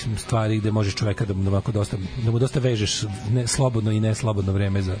nekih stvari gde možeš čoveka da mu dosta vežeš slobodno i neslobodno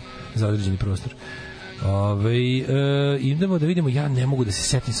vreme za određeni prostor. Idemo da vidimo, ja ne mogu da se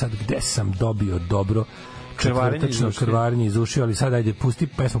setim sad gde sam dobio dobro krvarenje iz ušiju, ali sad ajde, pusti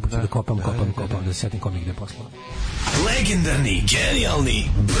pesmu, da kopam, da se setim kom je gde poslao. Legendarni, genijalni,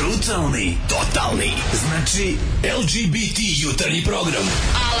 brutalni, totalni. Znači, LGBT jutarnji program.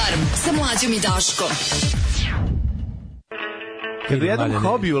 Alarm sa Mlađom i Daškom. Kad u jednom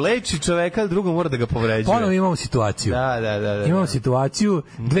hobiju leči čoveka, drugo mora da ga povređuje. Ponovo imamo situaciju. Da. Imamo situaciju,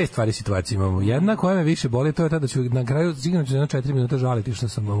 dve stvari situacije imamo. Jedna koja me više boli, to je ta da ću na kraju sigurno ću na 4 minuta žaliti što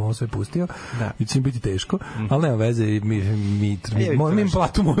sam vam ovo sve pustio. I će mi biti teško, ali nema veze,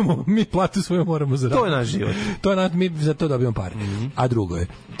 mi platu svoju moramo zaraditi. To je naš život. Mi za to dobijamo pare. A drugo je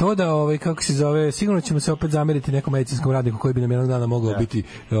to da kako se zove, sigurno ćemo se opet zameriti nekom medicinskom radniku koji bi nam jednog dana mogao biti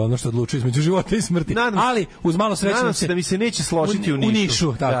ono što odlučuje između života i smrti. Ali uz malo sreće nadam se da mi se neće složiti u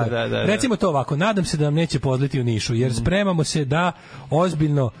Nišu. Tako. Recimo to ovako, nadam se da nam neće pozliti u Nišu, jer spremamo se da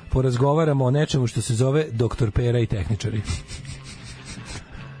ozbiljno porazgovaramo o nečemu što se zove Doktor Pera i tehničari.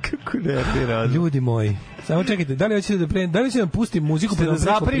 Kako nervira. Ljudi moji, samo čekajte, da li hoćete da pustim muziku pa da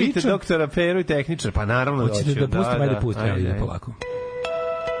zapravite Doktora Peru i tehničar? Pa naravno da hoćete. Da pustim, ajde pustim, ajde polako.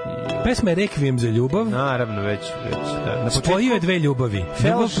 Pesma je Rekvijem za ljubav. Naravno, već da. Spojio je dve ljubavi.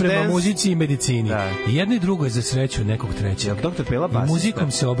 Ljubav prema muzici i medicini. I jedno i drugo je za sreću nekog trećeg. Doktor Pela basista.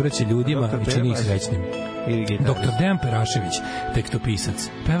 Muzikom se obraća ljudima i čini ih srećnim. Doktor Dejan Perašević, tekstopisac,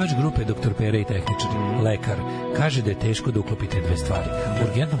 pevač grupe Doktor Pera i tehničari, lekar, kaže da je teško da uklopite dve stvari. U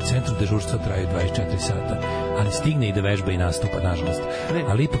urgentnom centru dežurstva traju 24 sata, ali stigne i da vežba i nastupa, nažalost.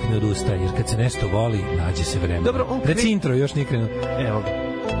 Ali ipak ne odustaje, jer kad se nešto voli, nađe se vremena. Reci intro, još nije krenuo. Evo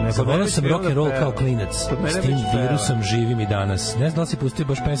ga. Zavolio sam rock'n'roll kao klinac. S tim virusom živim i danas. Ne znam da li si pustio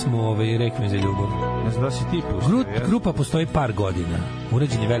baš pesmu Rekvijem za ljubav. Ne znam da li si ti pustio. Grupa postoji par godina.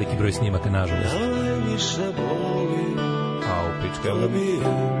 Urađen je veliki broj snimaka, nažalost. Pička.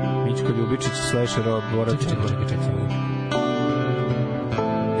 Mičko Ljubičić, Slasher, Borac. Čekaj.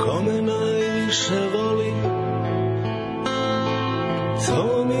 Kome najviše voli,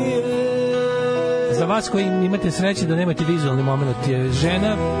 to mi je. Za vas koji imate sreće da nemate vizualni moment, je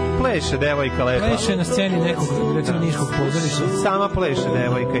žena pleše, devojka lepa. Pleše na sceni nekog, recimo niškog pozorišta. Sama pleše,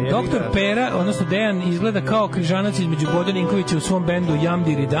 devojka. Doktor Pera, odnosno Dejan, izgleda kao križanac između Bodo Ninkovića u svom bendu Jam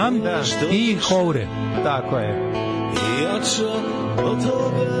Diri Dam i Houre. Tako je.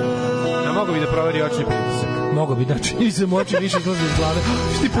 A mogu bi da proveri očni pritisak. Mogu bi, znači, nisam oči više izlazi iz glave.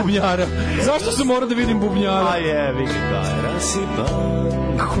 Šti bubnjara? Zašto sam morao da vidim bubnjara? A je, vidi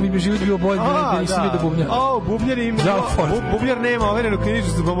kako mi bi život bio bolj da nisam vidio bubnjara. Bubnjar nema overenu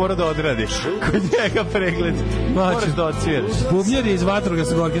knjižicu pa mora da odradi. Kod njega pregled. Moraš da odsviraš. Bubnjar je iz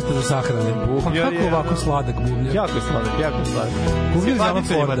Vatrogasnog orkestra za sahrane. Kako ovako sladak bubnjar? Jako sladak. Bubnjar iz Alan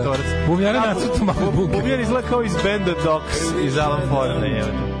Forda. Bubnjar je nacrtu malo bunker. Bubnjar izgleda kao iz benda Docs iz Alan Forda.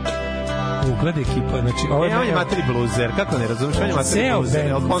 Ugled ekipa, znači on je materi bluzer, kako ne razumiješ, on je materi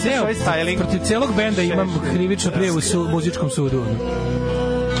bluzer, protiv celog benda imam krivičnu prijavu u muzičkom sudu.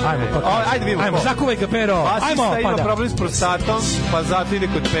 Ajmo, zakuvaj ga, Pero. Basista ima problem s prostatom, pa zato ide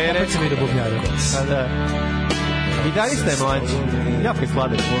kod Pere. Opet se vidi bubnjara. Gitarista je mlađi. Jako je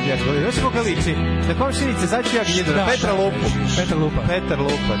sladak bubnjar. Još koga liči. Na komšinice, sad ću ja ga jedu. Petar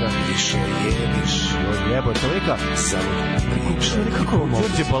Lupa, da. Jebo, tolika. Kako ovo?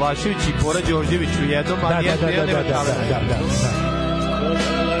 Đurđe Balašević i Bora Đorđević u jednom, ali jedan nema talent.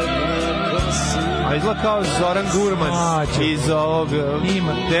 A izgleda kao Zoran Gurman iz ovog...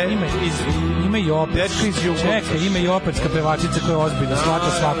 Ima i opet. Čekaj, ima i opetska pevačica koja je ozbiljna,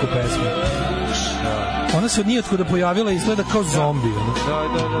 shvata svaku pesmu. Ona se od nijotkuda pojavila i izgleda kao zombi.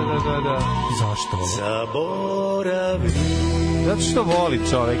 Da. Zašto ovo? Zato što voli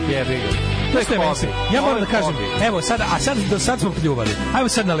čovek, jebi ga. To je hobi. Ja moram da kažem, evo, sad smo pljuvali. Ajmo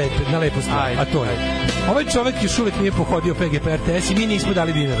sad na lepu stvar, a to je. Ovaj čovek još uvek nije pohodio PGP RTS i mi nismo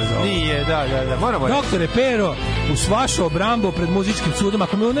dali dinara za ovo. Nije, da. Moramo. Doktore Pero, uz vašu obrambu pred muzičkim sudom,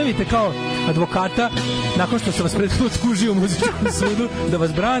 ako me unavite kao advokata, nakon što sam vas prethodno skužio u muzičkom sudu, da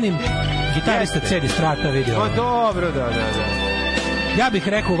vas branim, gitarista CD Strata video. Pa dobro, da. Ja bih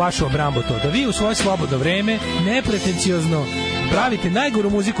rekao u vašu obrambu to, da vi u svoje slobodno vreme, nepretenciozno, pravite najgoru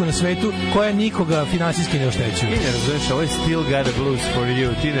muziku na svetu koja nikoga finansijski ne oštećuje. Ti ne razumeš, ovo je Still Got a Blues for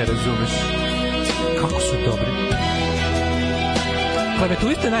You, ti ne razumeš. Kako su dobri.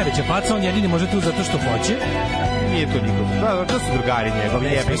 Klavijaturista je najveća faca, on jedini može tu zato što hoće. Nije to nikog. To su drugari njegovi.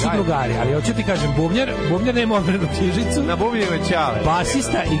 Ne, su drugari, ali hoću ti kažem, bubnjar nema overenu knjižicu. Na bubnjima ćale.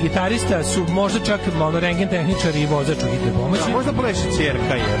 Basista i gitarista su možda čak rengen tehničar i vozač u hitnoj pomoći. Da, možda pleše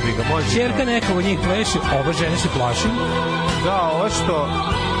ćerka, jebi ga. Ćerka neka od njih pleše, ova žena se plaši. Da,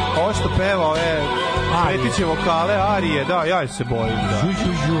 ovo što peva ove pretiće vokale, arije, da, ja se bojim.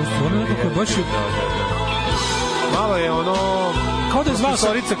 Stvarno nekako je baš... Malo je ono... Kao da je zvao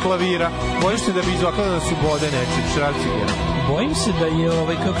profesorica klavira. Bojiš se da bi izvakala da su bode nečim, šracike. Bojim se da je,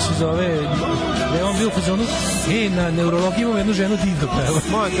 kako se zove, da je on bio u fazonu, na neurologiji imamo jednu ženu divno peva.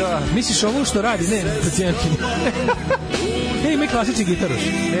 Ma da. Misliš ovo što radi? Ne, pacijentima. Ima i klasični gitaroš.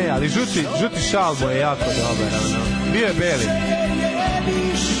 Ne, ali žuti šalbo je jako dobar. Bio je beli.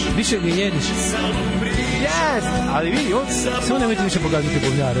 Više ga jediš. Yes, ali vidi, on... Samo nemojte više pokazati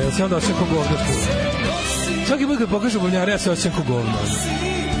bubnjare, jer se onda osjećam ko govno. Svaki put kad pokažu bubnjare, ja se osjećam ko govno.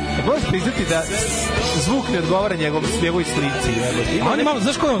 Možeš priznati da zvuk ne odgovara njegovoj slici. On je malo,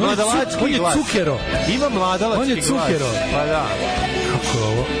 znaš ko je on? On je cukero. Ima mladalački glas. On je cukero. Pa da. Kako je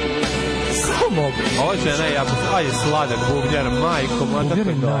ovo? Kako mogu? Ovo žena je jako... Aj, je sladak bubnjar, majko. Bubnjar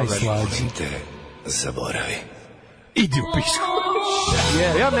je najslađi. Zaboravi. Idi u pišku.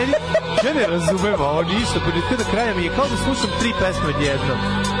 Ja ne razumem ovo ništa, pa do kraja mi je kao da slušam 3 pesme odjednom.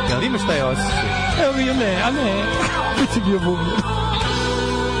 Jel imaš taj osjećaj? Evo bio ne. Ti bio bubnjar.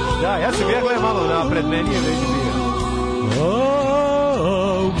 Da, ja sam gledam malo napred, meni je već bio.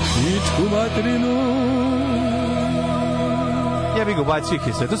 U pičku materinu. Ja bih ga ubacio ih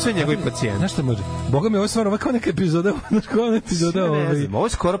je sve, to sve njegovi pacijenti. Znaš šta može? Boga mi, ovo je stvarno kao neka epizoda, ovo je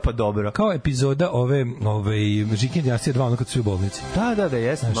skoro pa dobro. Kao epizoda ove Žikin dinastije 2, ono kad su svi u bolnici. Da,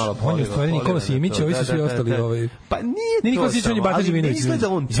 jeste malo poliva. On je u stvari Nikola Simić, ovi su svi ostali. Pa nije Nikola Simić, on je Bata Živinović.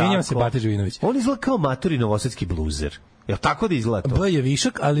 Izvinjam se, Bata Živinović. On izgleda kao maturi novosadski bluzer. Jel tako da izgleda to? B je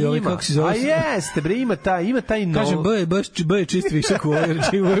višak, ali ovaj kako se zove... A jeste, bre, ima taj nov... Kažem, B je čist višak u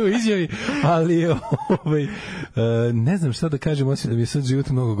ovoj izjavi, ali ne znam šta da kažem, osim da mi je sad život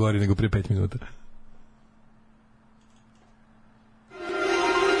mnogo gori nego pre 5 minuta.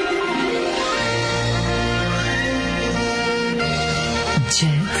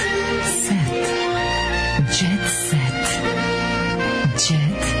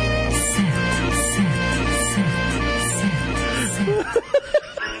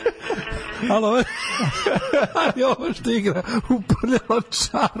 Ali ovo što igra uprljalo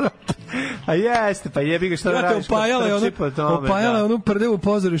čarap. A jeste, pa jebi ga što da radiš. Opajala je onu prdevu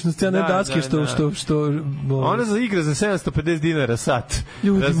pozorišnu scenu Daske što... Ona igra za 750 dinara sat.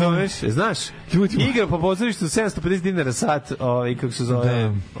 Razumeš? Znaš? Igra po pozorištu za 750 dinara sat, kako se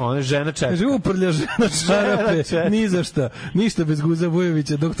zove, ona žena čeka. Kaže, uprlja žena čarape, ni za šta. Ništa bez Guza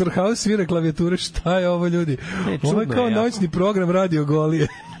Vujovića. Dr. House svira klavijature, šta je ovo, ljudi? Ovo je kao noćni program Radio Golije.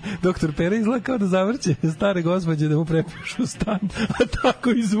 Doktor Pera izgleda kao da zavrće stare gospođe da mu prepišu stan, a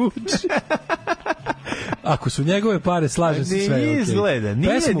tako i zvuči. Ako su njegove pare, slažem se sve. Nije izgleda,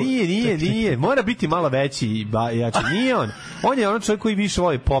 nije. Mora biti malo veći i jači. Nije on. On je ono čovjek koji više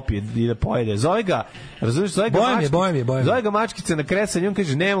voli popije i da pojede. Zove ga, razumiješ, zove ga mačkice na kresanju, on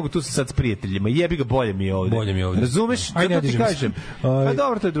kaže, ne mogu tu sad s prijateljima, jebi ga, bolje mi je ovde. Razumeš, zato ti kažem. Pa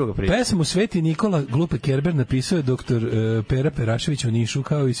dobro, to je druga priča. Pesmu Sveti Nikola Glupe Kerber napisao je doktor Pera Perašević u Nišu,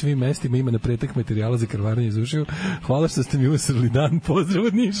 kao i svim mestima ima na pretek materijala za krvaranje iz ušiju. Hvala što ste mi usrli dan, pozdrav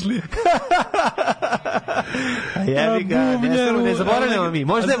od Nišlije. Jebi ga, ne zaboravljamo mi.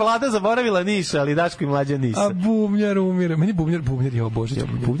 Možda je vlada zaboravila Niš, ali Daško i Mladja nisu. A bubnjar umire. Meni bubnjar je obožić.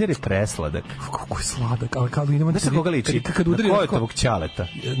 Bubnjar je presladak. Kako je sladak, ali kao idemo... Ne sa koga liči? Na Kojetovog Ćaleta.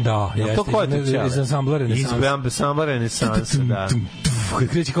 Da, jeste. To Kojetov Ćalet? Iz ansambla Renesansa. Iz ansambla Renesansa, da. Kad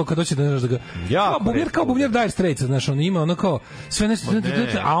kreće kao kad hoće da znaš da ga... Kao bubnjar Dire Straits, znaš, on ima ono kao... Sve nešto...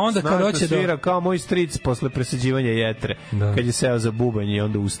 A onda kad hoće da... svira kao moj stric posle presađivanja jetre. Kad je seo za bubanj i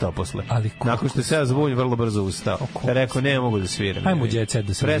onda ustao posle. Nakon što je seo za bubanj, vrlo brzo ustao. Rekao, ne mogu da sviram. Ajmo jet set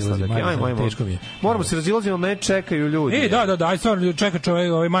da se razilazimo. Teško mi je. Moramo se razilazimo, mene čekaju ljudi. Da, aj stvarno čeka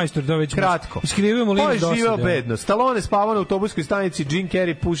čovjek, ovaj majstor da već... Kratko. Iskrivimo link dosta. Živeo bedno. Stallone spavao na autobuskoj stanici, Jim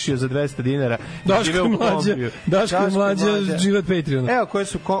Carrey pušio za 200 dinara. Daško i Mladja žive Patreon. Evo,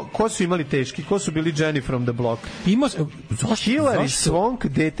 ko su imali teški, ko su bili Jenny from the Block. Hilary Swank,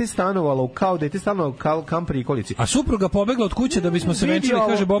 dete stanovalo u kamper i okolici. A supruga pobegla od kuće da bismo se venčili,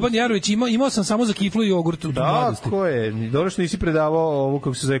 kaže Boban Jarović, imao sam samo za kiflu i jogurt u mladosti. Tako je, dobro što nisi predavao ovu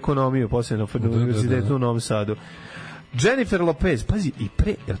kako se za ekonomiju posebno na univerzitetu u Novom Sadu. Jennifer Lopez, pazi, i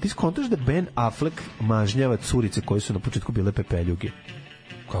jel ti skontaš da Ben Affleck mažnjava curice koje su na početku bile pepeljuge?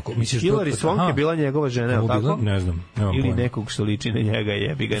 Kako misliš? Hilary Swank je bila njegova žena, je li tako? Ne znam. Ili nekog što liči na njega,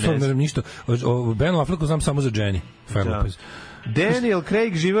 jebi ga, ne znam. Ne znam ništa. O Benu Afflecku znam samo za Jenny. Lopez. Daniel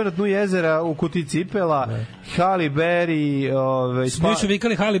Craig živeo na dnu jezera u kutiji cipela. Halle Berry svi su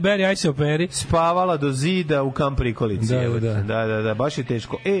vikali Halle Berry, aj se operi. Spavala do zida u kamp prikolici. Da, baš je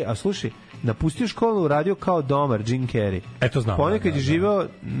teško. A slušaj, napustio školu, uradio kao domar Jim Carrey. To znam. Ponekad je živeo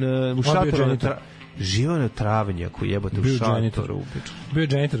u šatoru živao na travnjaku, jebote, u šatoru. Bio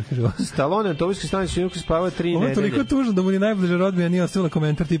janitor, kaže. Stallone na autobuskoj stanici Njujorku spavao 3 nedelje. Ovo je toliko tužno da mu ni najbliža rodbina nije ostavila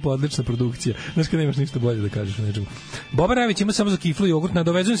komentar tipa odlična produkcija. Znaš kad nemaš ništa bolje da kažeš o nečemu. Boban Ravić ima samo za kiflu i jogurt,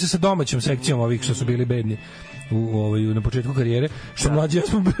 nadovezujem se sa domaćom sekcijom ovih što su bili bedni. na početku karijere, što mlađi ja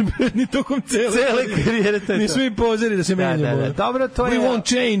smo bedni tokom cele karijere. To je mi smo im pozeri da se menjamo. Dobro, to je... We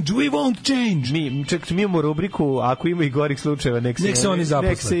won't change. Mi imamo rubriku, ako ima i gorih slučajeva, nek se oni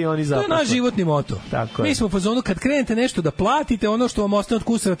zaposle. To je naš životni moto. Mi smo u fazonu, kad krenete nešto da platite, ono što vam ostane od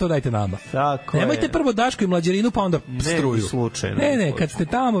kusura, to dajte nama. Nemojte prvo Daško i Mlađerinu, pa onda struju. Ne, kad ste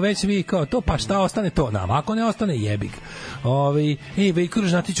tamo, već vi kao to, pa šta ostane to nama. Ako ne ostane, jebik. Veljko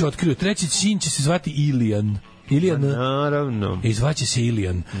Ražnatić otkrio, treći sin će se zvati Ilijan. Naravno. I zvaće se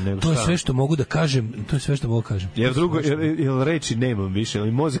Ilijan. To je sve što mogu da kažem. Jer drugo, jer reči nemam više,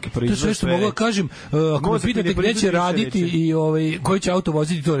 ali mozak je proizvod sve. To je sve što mogu da kažem. Ako me pitate gde će raditi i koji će auto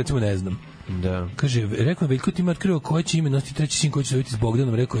voziti, to recimo ne znam. Da. Kaže, rekao Veljko ti ima otkrio koje će ime nositi treći sin koji će se zoviti s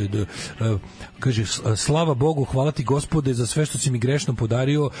Bogdanom, rekao je da, kaže, slava Bogu, hvala ti Gospode za sve što si mi grešno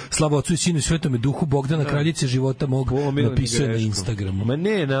podario, slava Otcu i Sinu i Svetome Duhu, Bogdana, kraljice života mog, napisao na Instagramu. Ma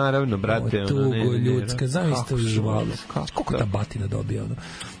ne, naravno, brate. Tugo, ljudska, zamislite žvalo. Koliko ta batina dobija, ono.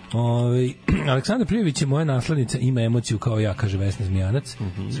 Aleksandar Prijević je moja naslednica, ima emociju kao ja, kaže Vesna Zmijanac.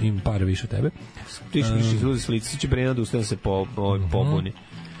 Ima para više od tebe. Ti što više izluzi slici, će Brena da ustane se pobuni.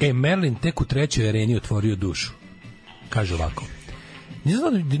 Merlin tek u trećoj areni otvorio dušu. Kaže ovako. Nisam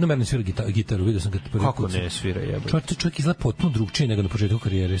znao da Dino Merlin svira gitaru, vidio sam ga prvi put. Kako ne svira, jebe? Čovjek izgleda potpuno drugčije nego na početku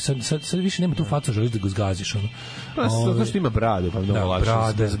karijere. Sad više nema tu facu, želiš da ga zgaziš. Zato što ima bradu, pa mnogo lakše.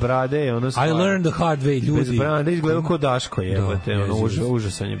 Bez brade je ono stvar. I learned the hard way, ljudi. Bez brade izgleda kao Daško, jebate.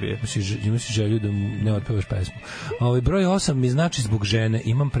 Užasan je bio. Imaš želju da ne otpevaš pesmu. Broj 8 mi znači zbog žene,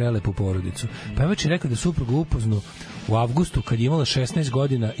 imam prelepu porodicu. Pevač je rekao da suprugu upoznu u avgustu kad je imala 16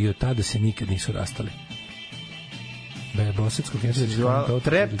 godina i od tada se nikad nisu rastali.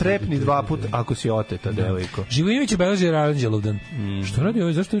 Trepni 2 puta ako si oteta, devojko. Živojinović je beleži Aranđelovdan. Što radi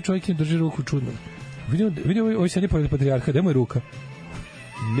ovaj? Zašto čovjek im drži ruku čudno? Vidio ovaj sedi pored patrijarha, gde mu je ruka?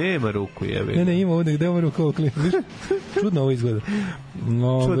 Nema ruku, jebe. Ne, ima ovdje, gde mu je ruka okli? Čudno ovo izgleda.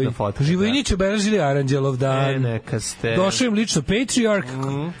 Čudna fotka. Živojinović je beležili Aranđelovdan. Neka ste. Došao im lično Patriarh.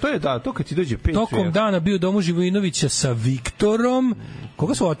 To je da, to kad ti dođe Patriarh. Tokom dana bio u domu Živojinovića sa Viktorom.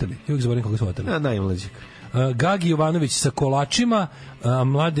 Koga su oteli? Ja uvijek zaboravim koga su oteli. Najmlađeg. Gagi Jovanović sa kolačima,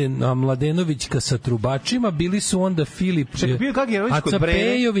 Mladenovićka sa trubačima, bili su onda Filip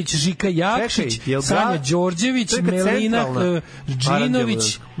Acapejović, Žika Jakšić, Sanja Đorđević, Melina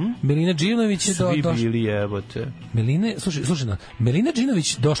Džinović. Melina Džinović je svi bili, jebote. Slušaj, Melina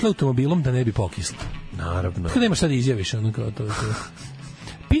Džinović došla automobilom da ne bi pokisla. Naravno. Kako nema šta da izjaviš, ono kao to.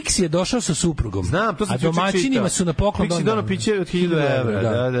 Pixi je došao sa suprugom. Znam, to sam a domaćinima su na poklon. Pixi dono piće od 1000 evra.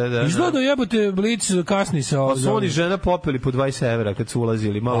 Da. Izgleda jebote Blic kasni sa ovdje. Pa su oni žena popili po 20 evra kad su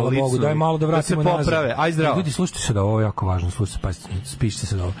ulazili. Malo licu. Bogu, daj malo da vratimo nazad. Da se poprave. Aj zdravo. Ljudi, slušajte se da ovo je jako važno. Slušajte, pa spišite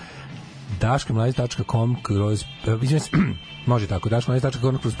se da ovo. daškomlađa.com kroz može tako,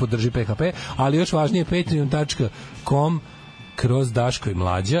 daškomlađa.com kroz podrži PHP, ali još važnije patreon.com kroz Daško i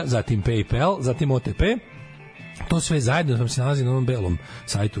Mlađa, zatim PayPal, zatim OTP. To sve zajedno vam se nalazi na onom belom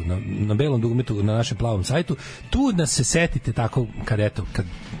sajtu, na belom dugmetu, na našem plavom sajtu. Tu nas se setite tako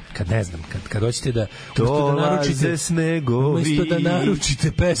kad ne znam, kad hoćete da dolaze snegovi, umesto da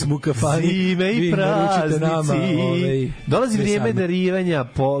naručite pesmu u kafani, zime i praznici, dolazi vrijeme darivanja,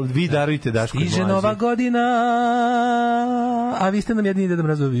 vi darujte Daško i Mlađi. Stiže nova godina, a vi ste nam jedini Deda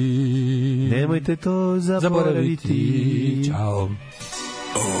Mrazovi. Nemojte to zaboraviti. Ćao.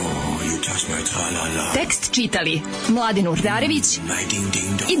 Tekst čitali Mladin Urdarević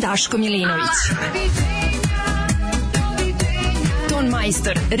i Daško Milinović. Ton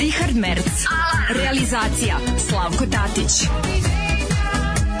majstor Richard Merc. Realizacija Slavko Tatić.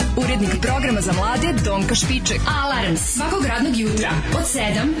 Urednik programa za mlade Donka Špiček. Alarms svakog radnog jutra od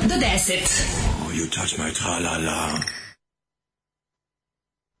 7 do 10. You touch my tra-la-la.